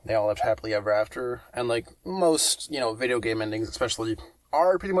 Like, they all lived happily ever after. And, like, most, video game endings, especially,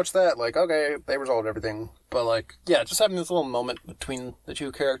 are pretty much that. Like, okay, they resolved everything. But, like, yeah, just having this little moment between the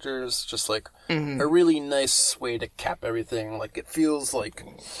two characters, just, like, a really nice way to cap everything. Like, it feels like,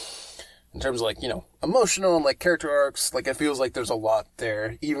 in terms of, like, emotional and, like, character arcs, like, it feels like there's a lot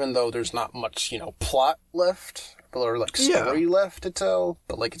there, even though there's not much, plot left, or, like, story left to tell.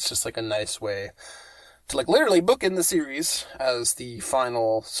 But, like, it's just, like, a nice way to, like, literally bookend the series as the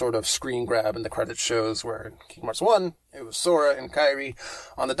final sort of screen grab in the credits shows, where in Kingdom Hearts 1, it was Sora and Kairi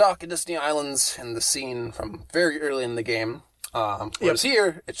on the dock at Disney Islands in the scene from very early in the game. Whereas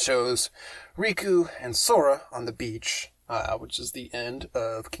here, it shows Riku and Sora on the beach, which is the end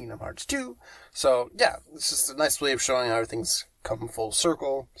of Kingdom Hearts 2. So, yeah, it's just a nice way of showing how everything's come full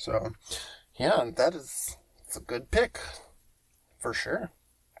circle. So, yeah, it's a good pick. For sure.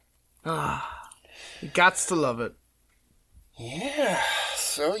 You gots to love it. Yeah,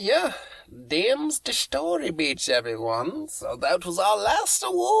 so yeah, Dame's the Story Beach, everyone. So that was our last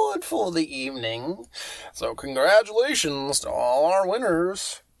award for the evening. So congratulations to all our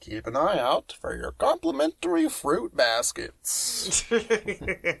winners. Keep an eye out for your complimentary fruit baskets.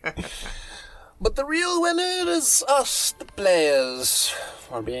 But the real winner is us, the players,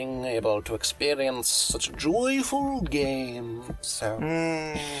 for being able to experience such a joyful game. So,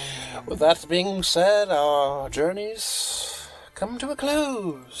 with that being said, our journeys come to a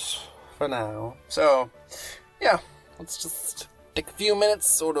close for now. So, yeah, let's just take a few minutes,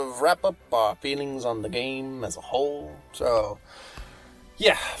 sort of wrap up our feelings on the game as a whole. So,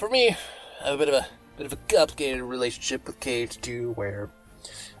 yeah, for me, I have a bit of a complicated relationship with KH2, where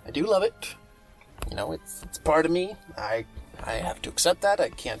I do love it. You know, it's part of me. I have to accept that. I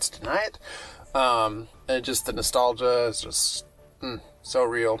can't deny it. And just the nostalgia is just so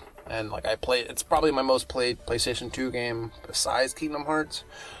real. And like it's probably my most played PlayStation 2 game besides Kingdom Hearts.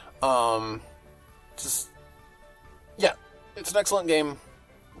 Yeah, it's an excellent game.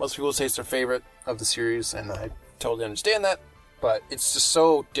 Most people say it's their favorite of the series, and I totally understand that. But it's just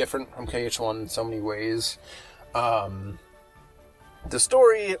so different from KH1 in so many ways. The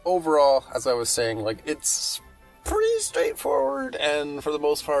story overall, as I was saying, like, it's pretty straightforward, and for the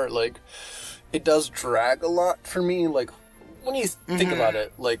most part, like, it does drag a lot for me. Like, when you think about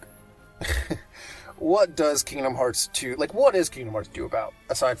it, like, what does Kingdom Hearts 2, like, what is Kingdom Hearts 2 about?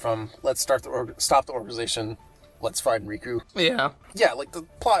 Aside from, let's stop the organization, let's find Riku. Yeah. Yeah, like, the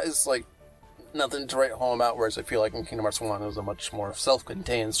plot is, like, nothing to write home about, whereas I feel like in Kingdom Hearts 1 it was a much more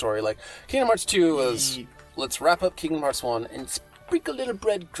self-contained story. Like, Kingdom Hearts 2 was, let's wrap up Kingdom Hearts 1 and sprinkle little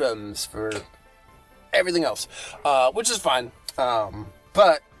breadcrumbs for everything else, which is fine.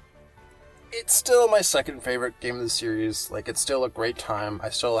 But it's still my second favorite game of the series. Like, it's still a great time. I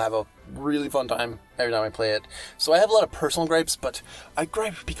still have a really fun time every time I play it. So I have a lot of personal gripes, but I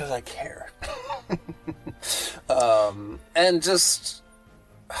gripe because I care. And just,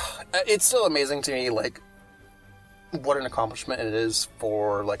 it's still amazing to me, like, what an accomplishment it is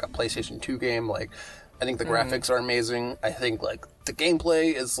for, like, a PlayStation 2 game. Like, I think the graphics are amazing. I think, like, the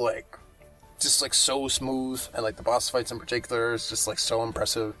gameplay is, like, just, like, so smooth. And, like, the boss fights in particular is just, like, so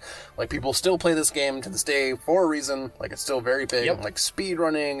impressive. Like, people still play this game to this day for a reason. Like, it's still very big. Like, speed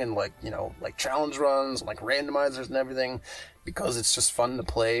running and, like, you know, like, challenge runs and, like, randomizers and everything. Because it's just fun to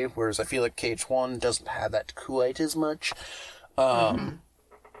play. Whereas I feel like KH1 doesn't have that quite as much.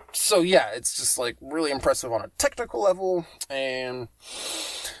 So, yeah, it's just, like, really impressive on a technical level. And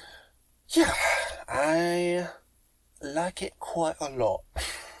yeah, I like it quite a lot.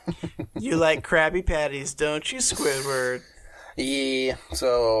 You like Krabby Patties, don't you, Squidward? Yeah,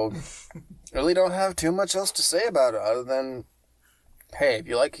 so really don't have too much else to say about it other than, hey, if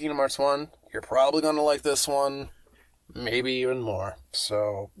you like Kingdom Hearts 1, you're probably going to like this one, maybe even more.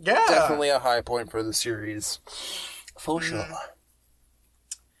 So, yeah, definitely a high point for the series, for sure.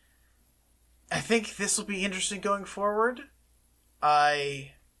 I think this will be interesting going forward.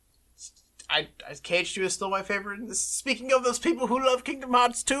 KH2 is still my favorite. Speaking of those people who love Kingdom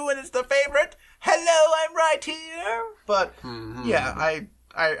Hearts 2 and it's their favorite, hello, I'm right here. But yeah,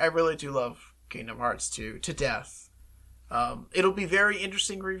 I really do love Kingdom Hearts 2 to death. It'll be very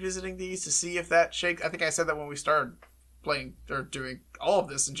interesting revisiting these to see if that shakes. I think I said that when we started playing or doing all of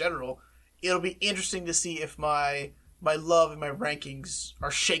this in general. It'll be interesting to see if my love and my rankings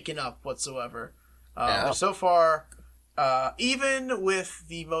are shaken up whatsoever. So far, even with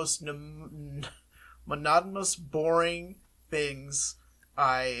the most monotonous, boring things,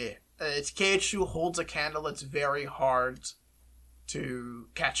 KH2 holds a candle that's very hard to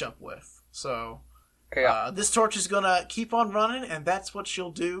catch up with. So, this torch is gonna keep on running, and that's what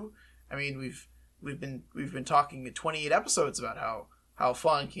she'll do. I mean, we've been talking in 28 episodes about how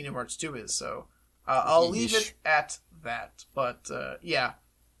fun Kingdom Hearts 2 is. So, I'll leave it at that. But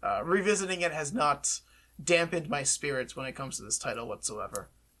revisiting it has not dampened my spirits when it comes to this title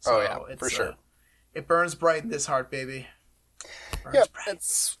whatsoever. So for sure. It burns bright in this heart, baby. Yep,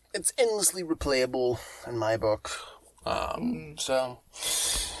 it's endlessly replayable in my book. So,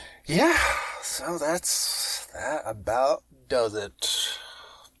 yeah, so that about does it.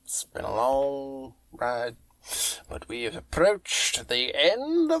 It's been a long ride, but we have approached the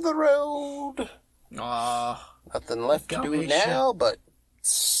end of the road. Nothing left to do now but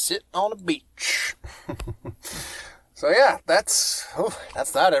sit on a beach. So yeah, that's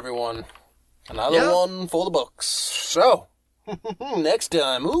that, everyone. Another one for the books. So, next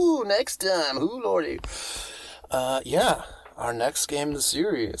time, lordy. Yeah, our next game in the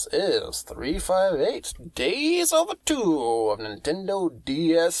series is 358 Days of a 2 of Nintendo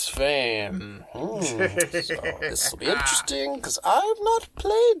DS fame. So this will be interesting, because I've not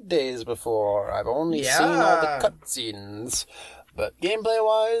played Days before. I've only seen all the cutscenes. But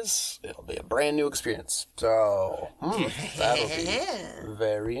gameplay-wise, it'll be a brand new experience. So, that'll be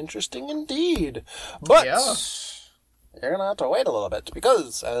very interesting indeed. But, you're going to have to wait a little bit,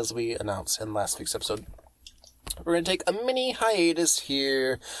 because, as we announced in last week's episode, we're going to take a mini hiatus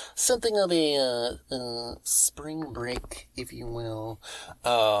here. Something of a spring break, if you will.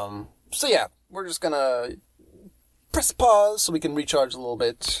 So yeah, we're just going to press pause so we can recharge a little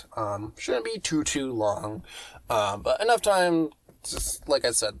bit. Shouldn't be too long. But enough time. Just like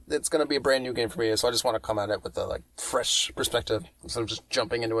I said, it's going to be a brand new game for me, so I just want to come at it with a fresh perspective instead of just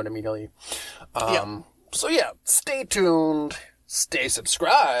jumping into it immediately. So yeah, stay tuned, stay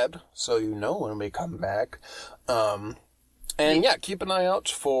subscribed, so you know when we come back. And yeah, keep an eye out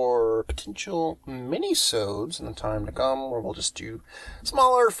for potential mini-sodes in the time to come, where we'll just do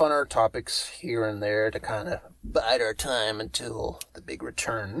smaller, funner topics here and there to kind of bide our time until the big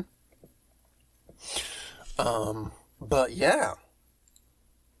return. But yeah,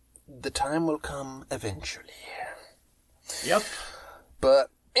 the time will come eventually. Yep. But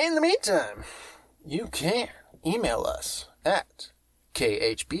in the meantime, you can email us at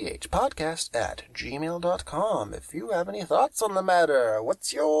khbhpodcast@gmail.com if you have any thoughts on the matter.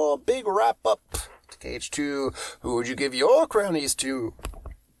 What's your big wrap-up to KH2? Who would you give your crownies to?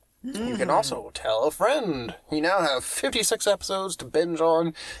 You can also tell a friend. We now have 56 episodes to binge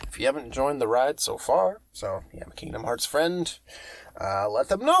on if you haven't joined the ride so far. So, if you have a Kingdom Hearts friend, let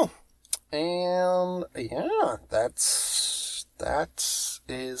them know. And, yeah, that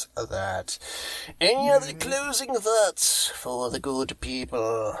is that. Any other closing thoughts for the good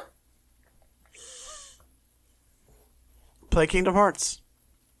people? Play Kingdom Hearts.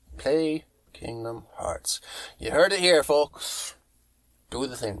 Play Kingdom Hearts. You heard it here, folks. Do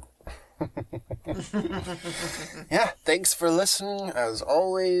the thing. Yeah, thanks for listening, as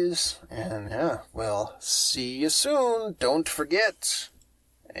always. And yeah, we'll see you soon. Don't forget,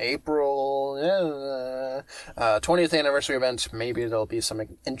 April 20th anniversary event. Maybe there'll be some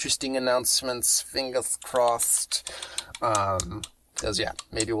interesting announcements. Fingers crossed. Because yeah,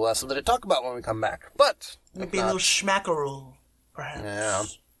 maybe we'll have something to talk about when we come back. But maybe a little schmackaroo, perhaps. Yeah.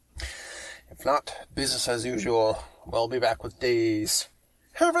 If not, business as usual. We'll be back with Days.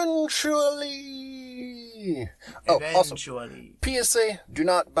 Eventually. Oh, also, PSA, do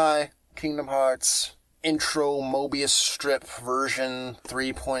not buy Kingdom Hearts Intro Mobius Strip version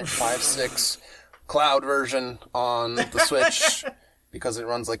 3.56 cloud version on the Switch because it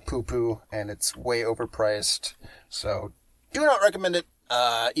runs like poo-poo and it's way overpriced. So, do not recommend it.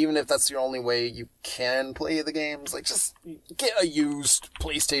 Even if that's the only way you can play the games, just get a used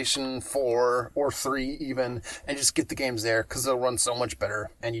PlayStation 4 or 3 even, and just get the games there, because they'll run so much better,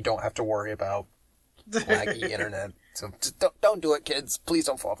 and you don't have to worry about laggy internet. So just don't do it, kids. Please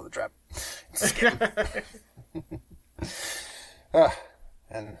don't fall for the trap. It's a scam.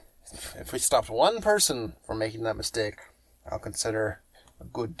 And if we stopped one person from making that mistake, I'll consider a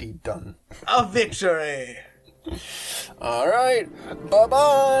good deed done. A victory! Alright,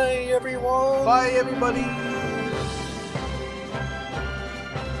 bye-bye, everyone! Bye, everybody!